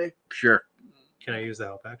 probably. Sure. Can I use the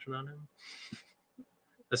help action on him?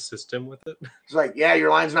 Assist him with it? It's like, yeah, your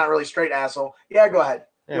line's not really straight, asshole. Yeah, go ahead.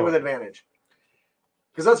 Go with advantage.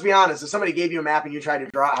 Because let's be honest, if somebody gave you a map and you tried to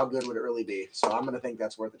draw it, how good would it really be? So I'm gonna think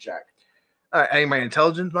that's worth a check. All right, adding my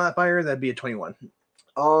intelligence modifier, that'd be a 21.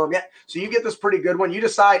 Yeah. So you get this pretty good one. You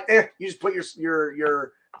decide, you just put your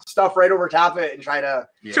stuff right over top of it and try to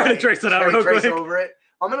Try to trace it out real trace quick. over it.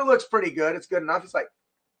 And it looks pretty good. It's good enough. It's like,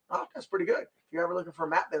 oh, that's pretty good. If you're ever looking for a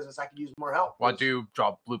map business, I could use more help. Well, I do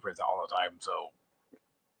draw blueprints all the time, so.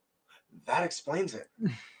 That explains it.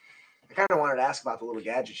 I kind of wanted to ask about the little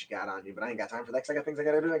gadgets you got on you, but I ain't got time for that because I got things I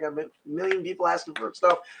got to do. I got a million people asking for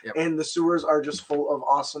stuff, and the sewers are just full of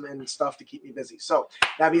awesome and stuff to keep me busy. So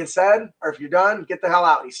that being said, or if you're done, get the hell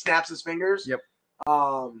out. He snaps his fingers. Yep.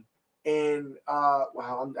 Well,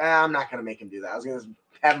 I'm not gonna make him do that. I was gonna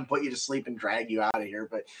have him put you to sleep and drag you out of here,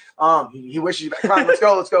 but he wishes you back. Come on, let's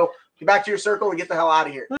go. Get back to your circle and get the hell out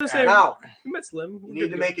of here. Now, You met Slim. you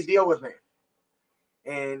need to make a deal with me.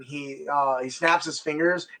 And he snaps his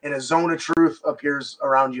fingers, and a zone of truth appears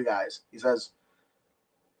around you guys. He says,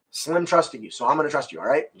 "Slim trusted you, so I'm going to trust you. All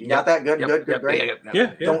right? You got that? Good, great.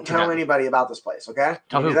 Yeah. Don't tell anybody about this place, okay?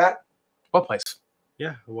 Tell Can you who? do that? What place?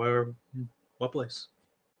 Yeah. What place?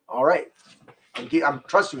 All right. I'm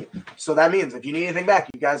trusting you. So that means if you need anything back,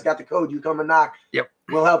 you guys got the code. You come and knock. Yep.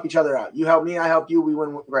 We'll help each other out. You help me, I help you. We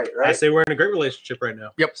win. Great, right? I say we're in a great relationship right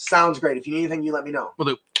now. Yep. Sounds great. If you need anything, you let me know. Will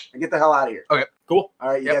do. And get the hell out of here. Okay. Cool. All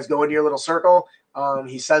right, you guys go into your little circle.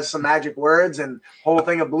 He says some magic words and whole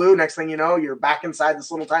thing of blue. Next thing you know, you're back inside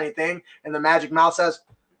this little tiny thing, and the magic mouth says,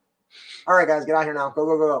 "All right, guys, get out here now.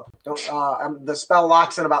 Go. Don't. The spell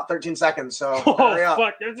locks in about 13 seconds, so hurry up."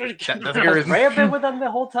 Fuck. Was Rhea been with them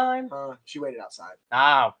the whole time? She waited outside.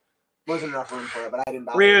 Oh. Wasn't enough room for it, but I didn't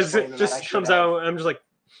bother. Rhea explaining that. I just should comes have. out. I'm just like,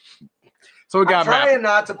 So we I'm got a map. trying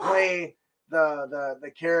not to play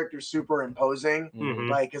the character superimposing, mhm.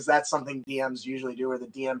 like, because that's something DMs usually do, where the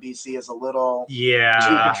DMPC is a little too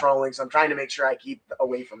yeah. controlling. So I'm trying to make sure I keep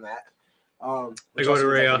away from that. I go to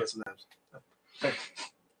Rhea.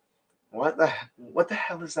 What the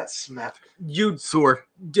hell is that smell? You. Sewer.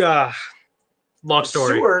 Long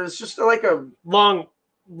story. Sewer is just like a. Long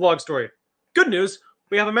story. Good news.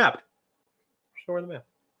 We have a map. Show her the map.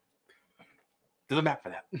 There's a map for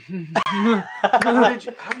that.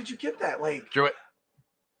 How did you get that? Like, Drew it.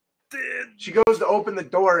 she goes to open the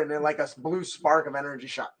door and then like a blue spark of energy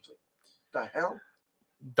shot. The hell?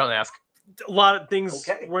 Don't ask. A lot of things.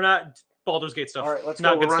 Okay. We're not Baldur's Gate stuff. All right, let's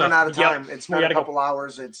Not go. We're good running stuff. out of time. Yep. It's We been a gotta go. couple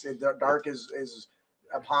hours. Dark is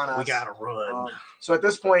upon us. We gotta run. So at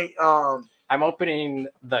this point, I'm opening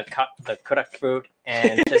the Kodak fruit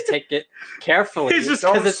and just take it carefully. He's just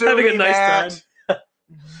don't it's sue having me, a nice Matt. time.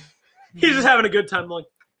 He's just having a good time. Like,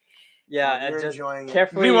 yeah, You're and just enjoying it.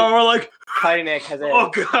 carefully meanwhile, we're like, cutting it because oh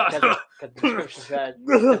god. the description said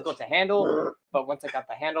it's difficult to handle. But once I got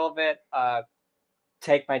the handle of it,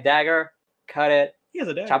 take my dagger, cut it, He has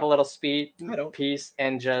a dagger. chop a little I don't. piece,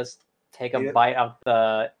 and just take a Eat it. bite of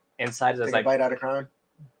the inside. It's Take like, a bite out of crown.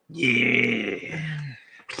 Yeah.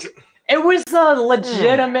 It was a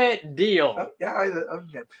legitimate deal. Yeah,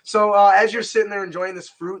 okay. So as you're sitting there enjoying this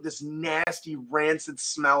fruit, this nasty, rancid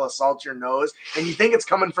smell assaults your nose, and you think it's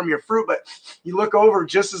coming from your fruit, but you look over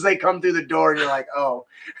just as they come through the door, and you're like, oh.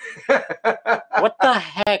 What the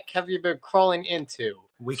heck have you been crawling into?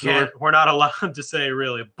 We can't. We're not allowed to say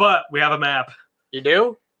really, but we have a map. You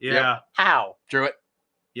do? Yeah. Yep. How? Drew it.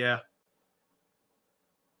 Yeah.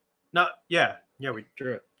 No. Yeah. Yeah. We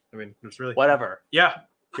drew it. I mean, it's really Whatever. Yeah.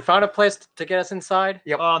 You found a place to get us inside?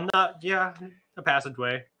 Yep. Not. Yeah. A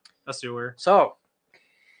passageway. A sewer. So,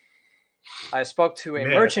 I spoke to a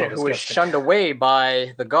Man, merchant that's who was disgusting. shunned away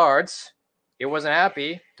by the guards. He wasn't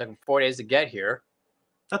happy. Took him 4 days to get here.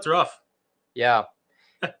 That's rough. Yeah.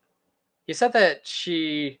 He said that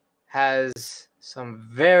she has some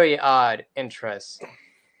very odd interests.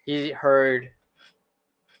 He heard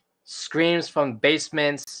screams from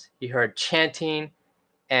basements. He heard chanting.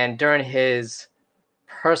 And during his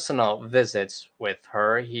personal visits with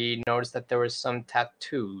her, he noticed that there were some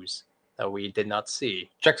tattoos that we did not see.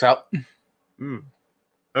 Checks out.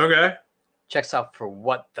 Okay. Checks out for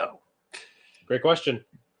what, though? Great question.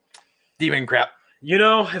 Demon crap. You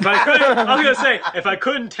know, if I couldn't, I was gonna say, if I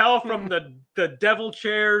couldn't tell from the devil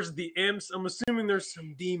chairs, the imps, I'm assuming there's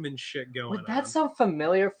some demon shit going Would on. that sound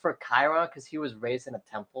familiar for Chiron because he was raised in a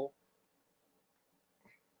temple?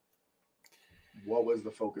 What was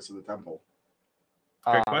the focus of the temple?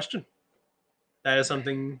 Great question. That is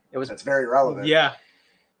something. It was, That's very relevant. Yeah.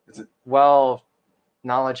 well,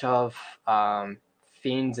 knowledge of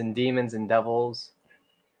fiends and demons and devils.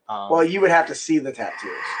 Well, you would have to see the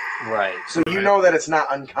tattoos. Right. So you know that it's not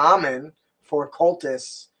uncommon for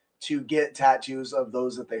cultists to get tattoos of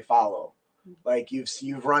those that they follow. Like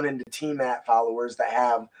you've run into T-Mat followers that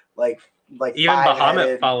have like Even Bahamut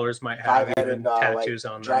five-headed- followers might have five-headed, even tattoos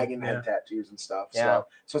on them. dragon Yeah. head tattoos and stuff. Yeah.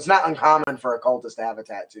 So it's not uncommon for a cultist to have a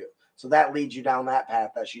tattoo. So that leads you down that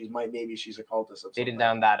path that maybe she's a cultist of Leading something.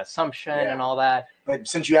 down that assumption Yeah. and all that. But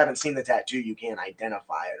since you haven't seen the tattoo, you can't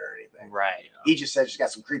identify it or anything. Right. He just said she's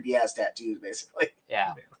got some creepy ass tattoos, basically.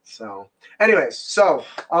 Yeah. So, anyways, It's got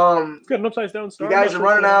an upside down star. you guys are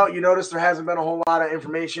running out. You notice there hasn't been a whole lot of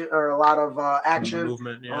information or a lot of action.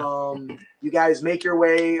 Movement. Yeah. You guys make your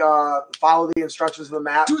way, follow the instructions of the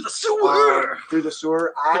map To the sewer. through the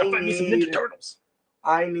sewer. Gotta find me some Ninja Turtles.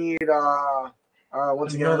 I need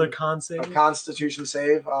once Another again con a save. Constitution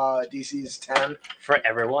save. DC's 10. For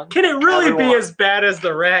everyone. Can it really be Everyone. as bad as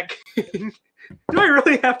the Rat King? Do I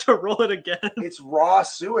really have to roll it again? It's raw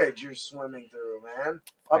sewage you're swimming through, man,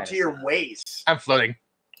 up Right. to your waist. I'm floating.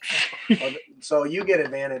 So you get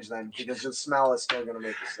advantage then because the smell is still gonna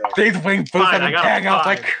make you sick. These wing boots Fine, have I been got tagging out a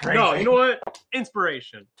like 5. crazy. No, you know what?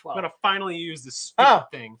 Inspiration. 12. I'm gonna finally use this stupid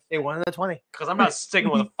thing They won in the 20. because I'm not sticking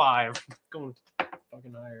with a 5. Going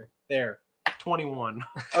fucking higher. There, 21.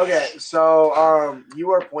 Okay, so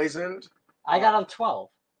you are poisoned. I got a 12.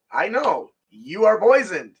 I know you are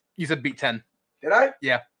poisoned. You said beat 10. Did I?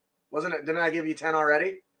 Yeah. Wasn't it? Didn't I give you 10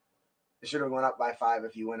 already? It should have went up by 5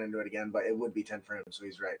 if you went into it again, but it would be 10 for him, so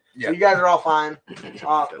he's right. Yeah. So you guys are all fine.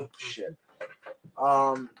 Shit.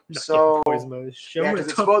 So yeah, because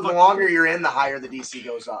it's supposed the longer you're in, the higher the DC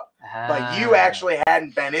goes up. But you actually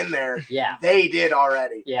hadn't been in there. Yeah. They did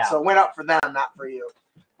already. Yeah. So it went up for them, not for you.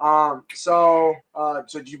 So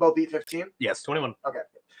did you both beat 15? Yes, 21.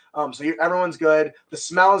 So everyone's good. The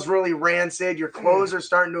smell is really rancid. Your clothes are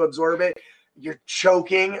starting to absorb it. You're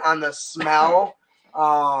choking on the smell.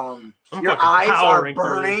 I'm Your fucking eyes are powering through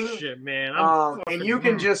burning. this shit, man. And you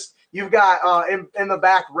can just, you've got, in the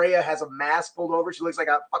back, Rhea has a mask pulled over. She looks like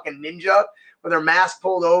a fucking ninja with her mask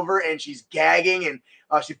pulled over and she's gagging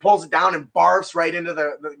and she pulls it down and barfs right into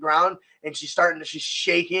the ground and she's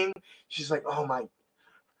shaking. She's like, oh my,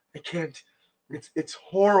 I can't, it's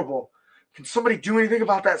horrible. Can somebody do anything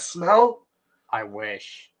about that smell? I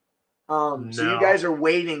wish. So you No. guys are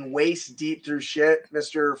wading waist deep through shit,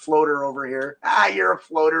 Mr. Floater over here. You're a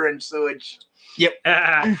floater in sewage.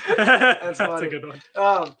 That's funny. a good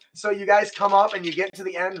one. So you guys come up and you get to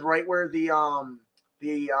the end right where the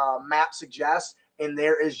map suggests, and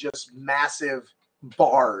there is just massive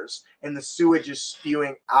bars, and the sewage is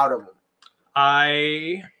spewing out of them.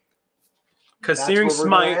 Because That's Searing where we're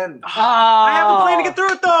gonna Smite. end. I have a plan to get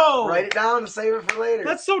through it though. Write it down and save it for later.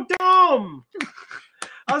 That's so dumb.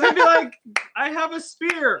 I was gonna be like, I have a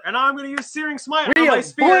spear, and I'm gonna use Searing Smite on We my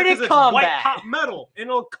spear avoided because it's white combat. hot metal, and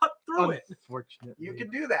it'll cut through it. Unfortunately. You can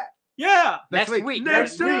do that. Yeah. Next week. week.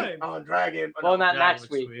 Next week time. on Dragon. Well, not Yeah, next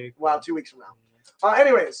week. Well, 2 weeks from now.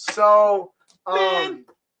 Anyways, so Man.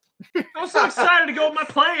 I'm so excited to go with my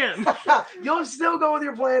plan. you'll still go with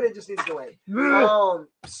your plan. It just needs to wait.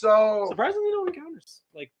 So Surprisingly, no encounters.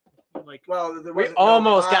 Like Like, Well, there We wasn't no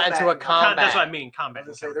almost got into a combat. combat. That's what I mean. I Combat.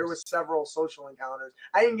 was gonna say there was several social encounters.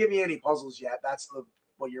 I didn't give you any puzzles yet. That's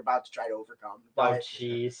what you're about to try to overcome. Oh, But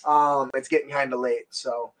jeez. it's getting kind of late.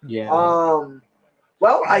 So Yeah.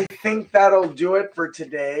 well, I think that'll do it for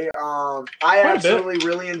today. I Quite a absolutely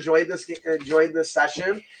really enjoyed this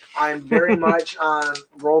session. I'm very much on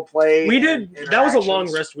role play. We and did. That was a long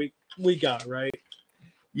interactions. rest we got, right?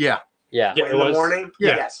 Yeah. Yeah. Yeah, in it the was. morning.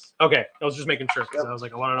 Yeah. Yes. Okay, I was just making sure because Yep. I was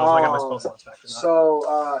like, I want to know if I got my spell slots back or not.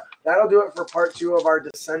 So that'll do it for part 2 of our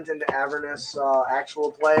Descent into Avernus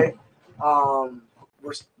actual play.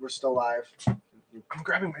 We're still live. I'm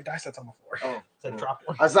grabbing my dice that's on the floor. Oh, Said drop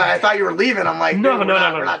one. I thought you were leaving. I'm like, No, dude, no,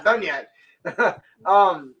 we're no. not done yet.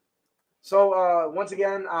 So once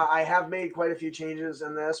again, I have made quite a few changes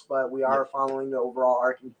in this, but we are following the overall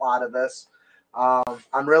arcing plot of this.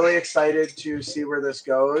 I'm really excited to see where this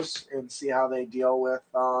goes and see how they deal with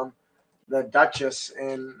the Duchess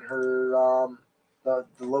and her the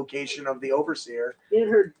location of the Overseer In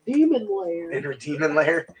her demon lair. in her demon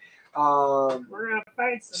lair. We're gonna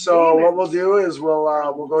fight some So demons. what we'll do is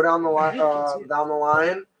we'll go down the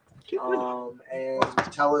line and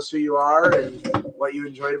tell us who you are and what you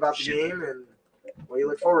enjoyed about the game and what you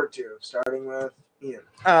look forward to. Starting with Ian.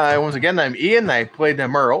 Once again, I'm Ian. I played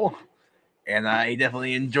Merle, and I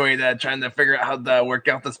definitely enjoyed trying to figure out how to work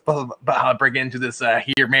out this puzzle about how to break into this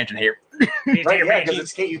here mansion here. Right, yeah,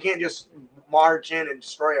 because you can't just march in and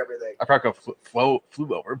destroy everything. I probably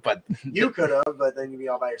flew over, but You could have, but then you'd be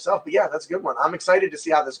all by yourself. But yeah, that's a good one. I'm excited to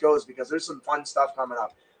see how this goes because there's some fun stuff coming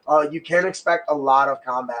up. You can expect a lot of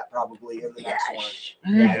combat probably in the next one.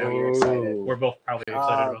 Yeah, I know you're excited. We're both probably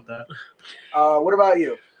excited about that. What about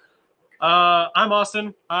you? I'm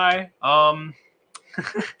Austin. Hi.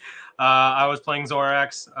 I was playing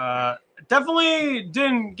Zorax. Definitely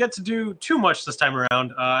didn't get to do too much this time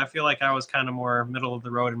around. I feel like I was kind of more middle of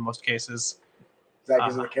the road in most cases. Is that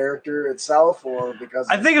because of the character itself, or because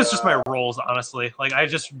I think it's just my rolls, honestly. Like I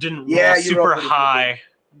just didn't Yeah, roll you super rolled pretty high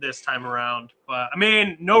this time around. But I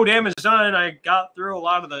mean, no damage done. I got through a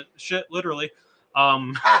lot of the shit, literally.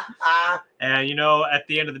 And you know, at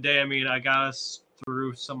the end of the day, I mean, I got us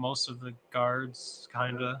through most of the guards,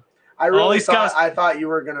 kind of. I really these thought guys- I thought you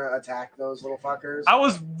were gonna attack those little fuckers. I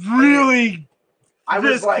was really I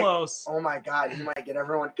was this like, close. oh my god, you might get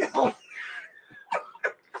everyone killed.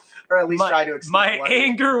 Or at least My- try to extinct My blood.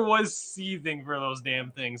 anger was seething for those damn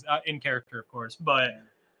things in character, of course. But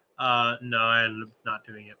no, I ended up not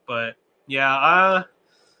doing it. But yeah,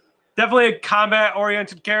 definitely a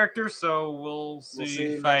combat-oriented character. So we'll see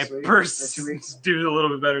if I next week, or 2 weeks. do a little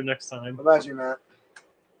bit better next time. What about you, Matt?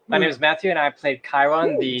 My name is Matthew, and I played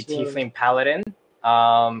Chiron, the Tiefling Paladin.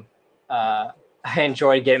 I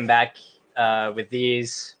enjoyed getting back with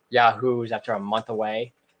these yahoos after a month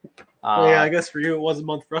away. Yeah, I guess for you it was a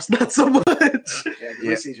month. For us, not so much. Yeah, 'cause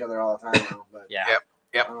we see each other all the time now. But yeah.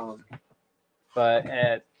 Yep. But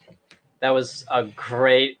that was a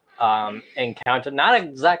great encounter. Not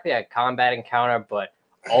exactly a combat encounter, but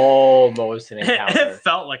almost an It encounter.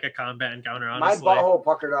 felt like a combat encounter, my honestly. butthole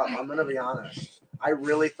puckered up. I'm gonna be honest. I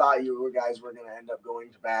really thought you guys were gonna end up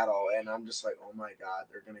going to battle, and I'm just like, oh my god,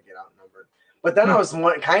 they're gonna get outnumbered. But then I was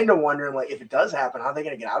kind of wondering, like, if it does happen, how are they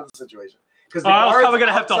gonna get out of the situation? Because I was probably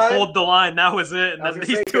gonna have to hold the line. That was it. And I was then gonna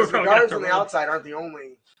these say, two are 'cause the probably gonna have guards to on the run. outside aren't the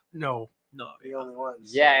only No.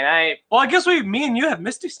 ones. Yeah, and Well, I guess me and you have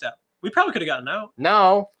Misty Step. We probably could have gotten out.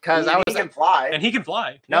 because he can fly. And he can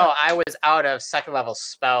fly. I was out of second level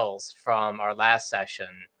spells from our last session,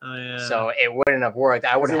 Oh, yeah. so it wouldn't have worked.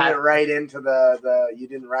 I would He have went had. right into the you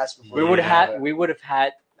didn't rest before. We you would did have it. had. We would have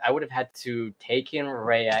had. I would have had to take in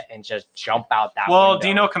Rhea and just jump out that. Well, window. do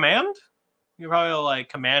you know command? You probably like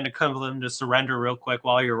command to come them to surrender real quick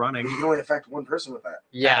while you're running You can only affect one person with that. at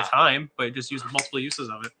Yeah, a time, but just use multiple uses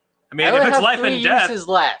of it. I mean, I if would it's have life 3 and death, uses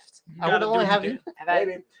left. I gotta would only do have. what you have had-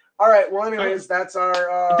 Maybe. All right. Well, anyways, that's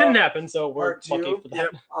our. it didn't happen, so we're part lucky two. for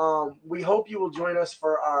that. We hope you will join us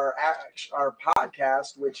for our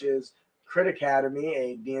podcast, which is Crit Academy,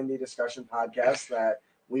 a D&D discussion podcast that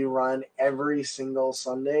we run every single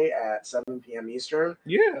Sunday at 7 p.m. Eastern.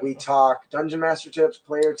 Yeah. We talk Dungeon Master tips,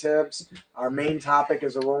 player tips. Our main topic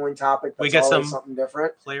is a rolling topic. That's We get always some- something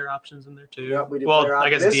different. Player options in there too. Yep, we do Well, player I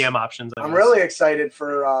guess options. DM options. I I'm guess. really excited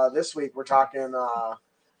for this week. We're talking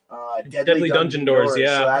Deadly Dungeon Doors,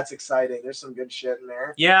 yeah. So that's exciting. There's some good shit in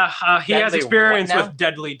there. Yeah, he has Deadly experience what now? with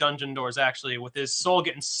deadly dungeon doors, actually, with his soul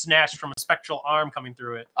getting snatched from a spectral arm coming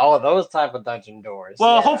through it. Oh, those type of dungeon doors.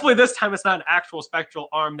 Well, Yeah. hopefully this time it's not an actual spectral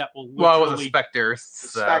arm that will well, it was a literally... specter. The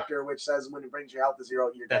So. Spectre, which says when it brings your health to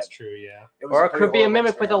 0, you're That's dead. true, yeah. was or a it pretty could be a horrible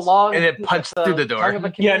mimic with a experience. long And it punched with through the door. tongue of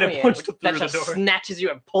a Yeah, and it chameleon punched that through the just door. snatches you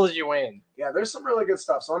and pulls you in. Yeah, there's some really good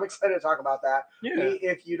stuff. So I'm excited to talk about that. Yeah.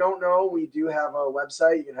 If you don't know, we do have a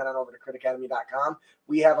website. You can head on over to critacademy.com.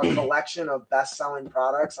 We have a collection of best-selling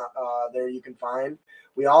products there you can find.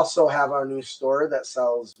 We also have our new store that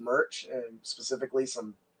sells merch, and specifically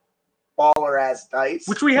some baller-ass dice.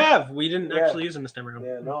 Which we have. We didn't actually use them this time around.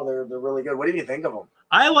 Yeah, no, they're really good. What did you think of them?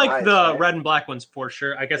 I like Nice, the right? red and black ones for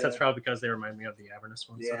sure. I guess Yeah. that's probably because they remind me of the Avernus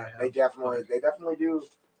ones. Yeah, that I they have. definitely do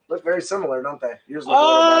look very similar, don't they? Yours look a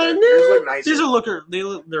little better. Yours look nicer. These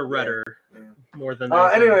are they're redder more than.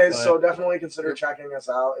 Anyways, but- so definitely consider checking us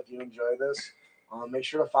out if you enjoy this. Make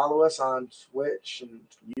sure to follow us on Twitch and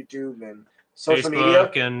YouTube and social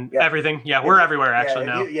Facebook media and Yeah. everything. Yeah, we're everywhere actually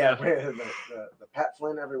now. The Pat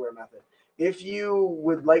Flynn everywhere method. If you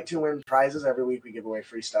would like to win prizes every week, we give away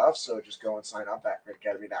free stuff. So just go and sign up at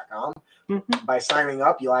critacademy.com. Mhm. By signing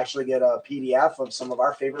up, you'll actually get a PDF of some of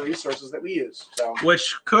our favorite resources that we use. So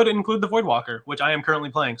Which could include the Voidwalker, which I am currently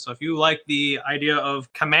playing. So if you like the idea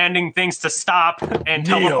of commanding things to stop and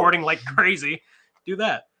Neo. teleporting like crazy, do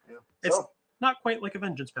that. yeah. It's So not quite like a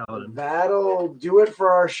Vengeance Paladin. that'll do it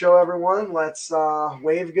for our show, everyone. Let's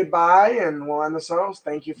wave goodbye and we'll end the show.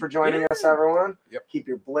 Thank you for joining us, everyone. Yep. Keep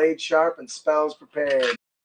your blade sharp and spells prepared.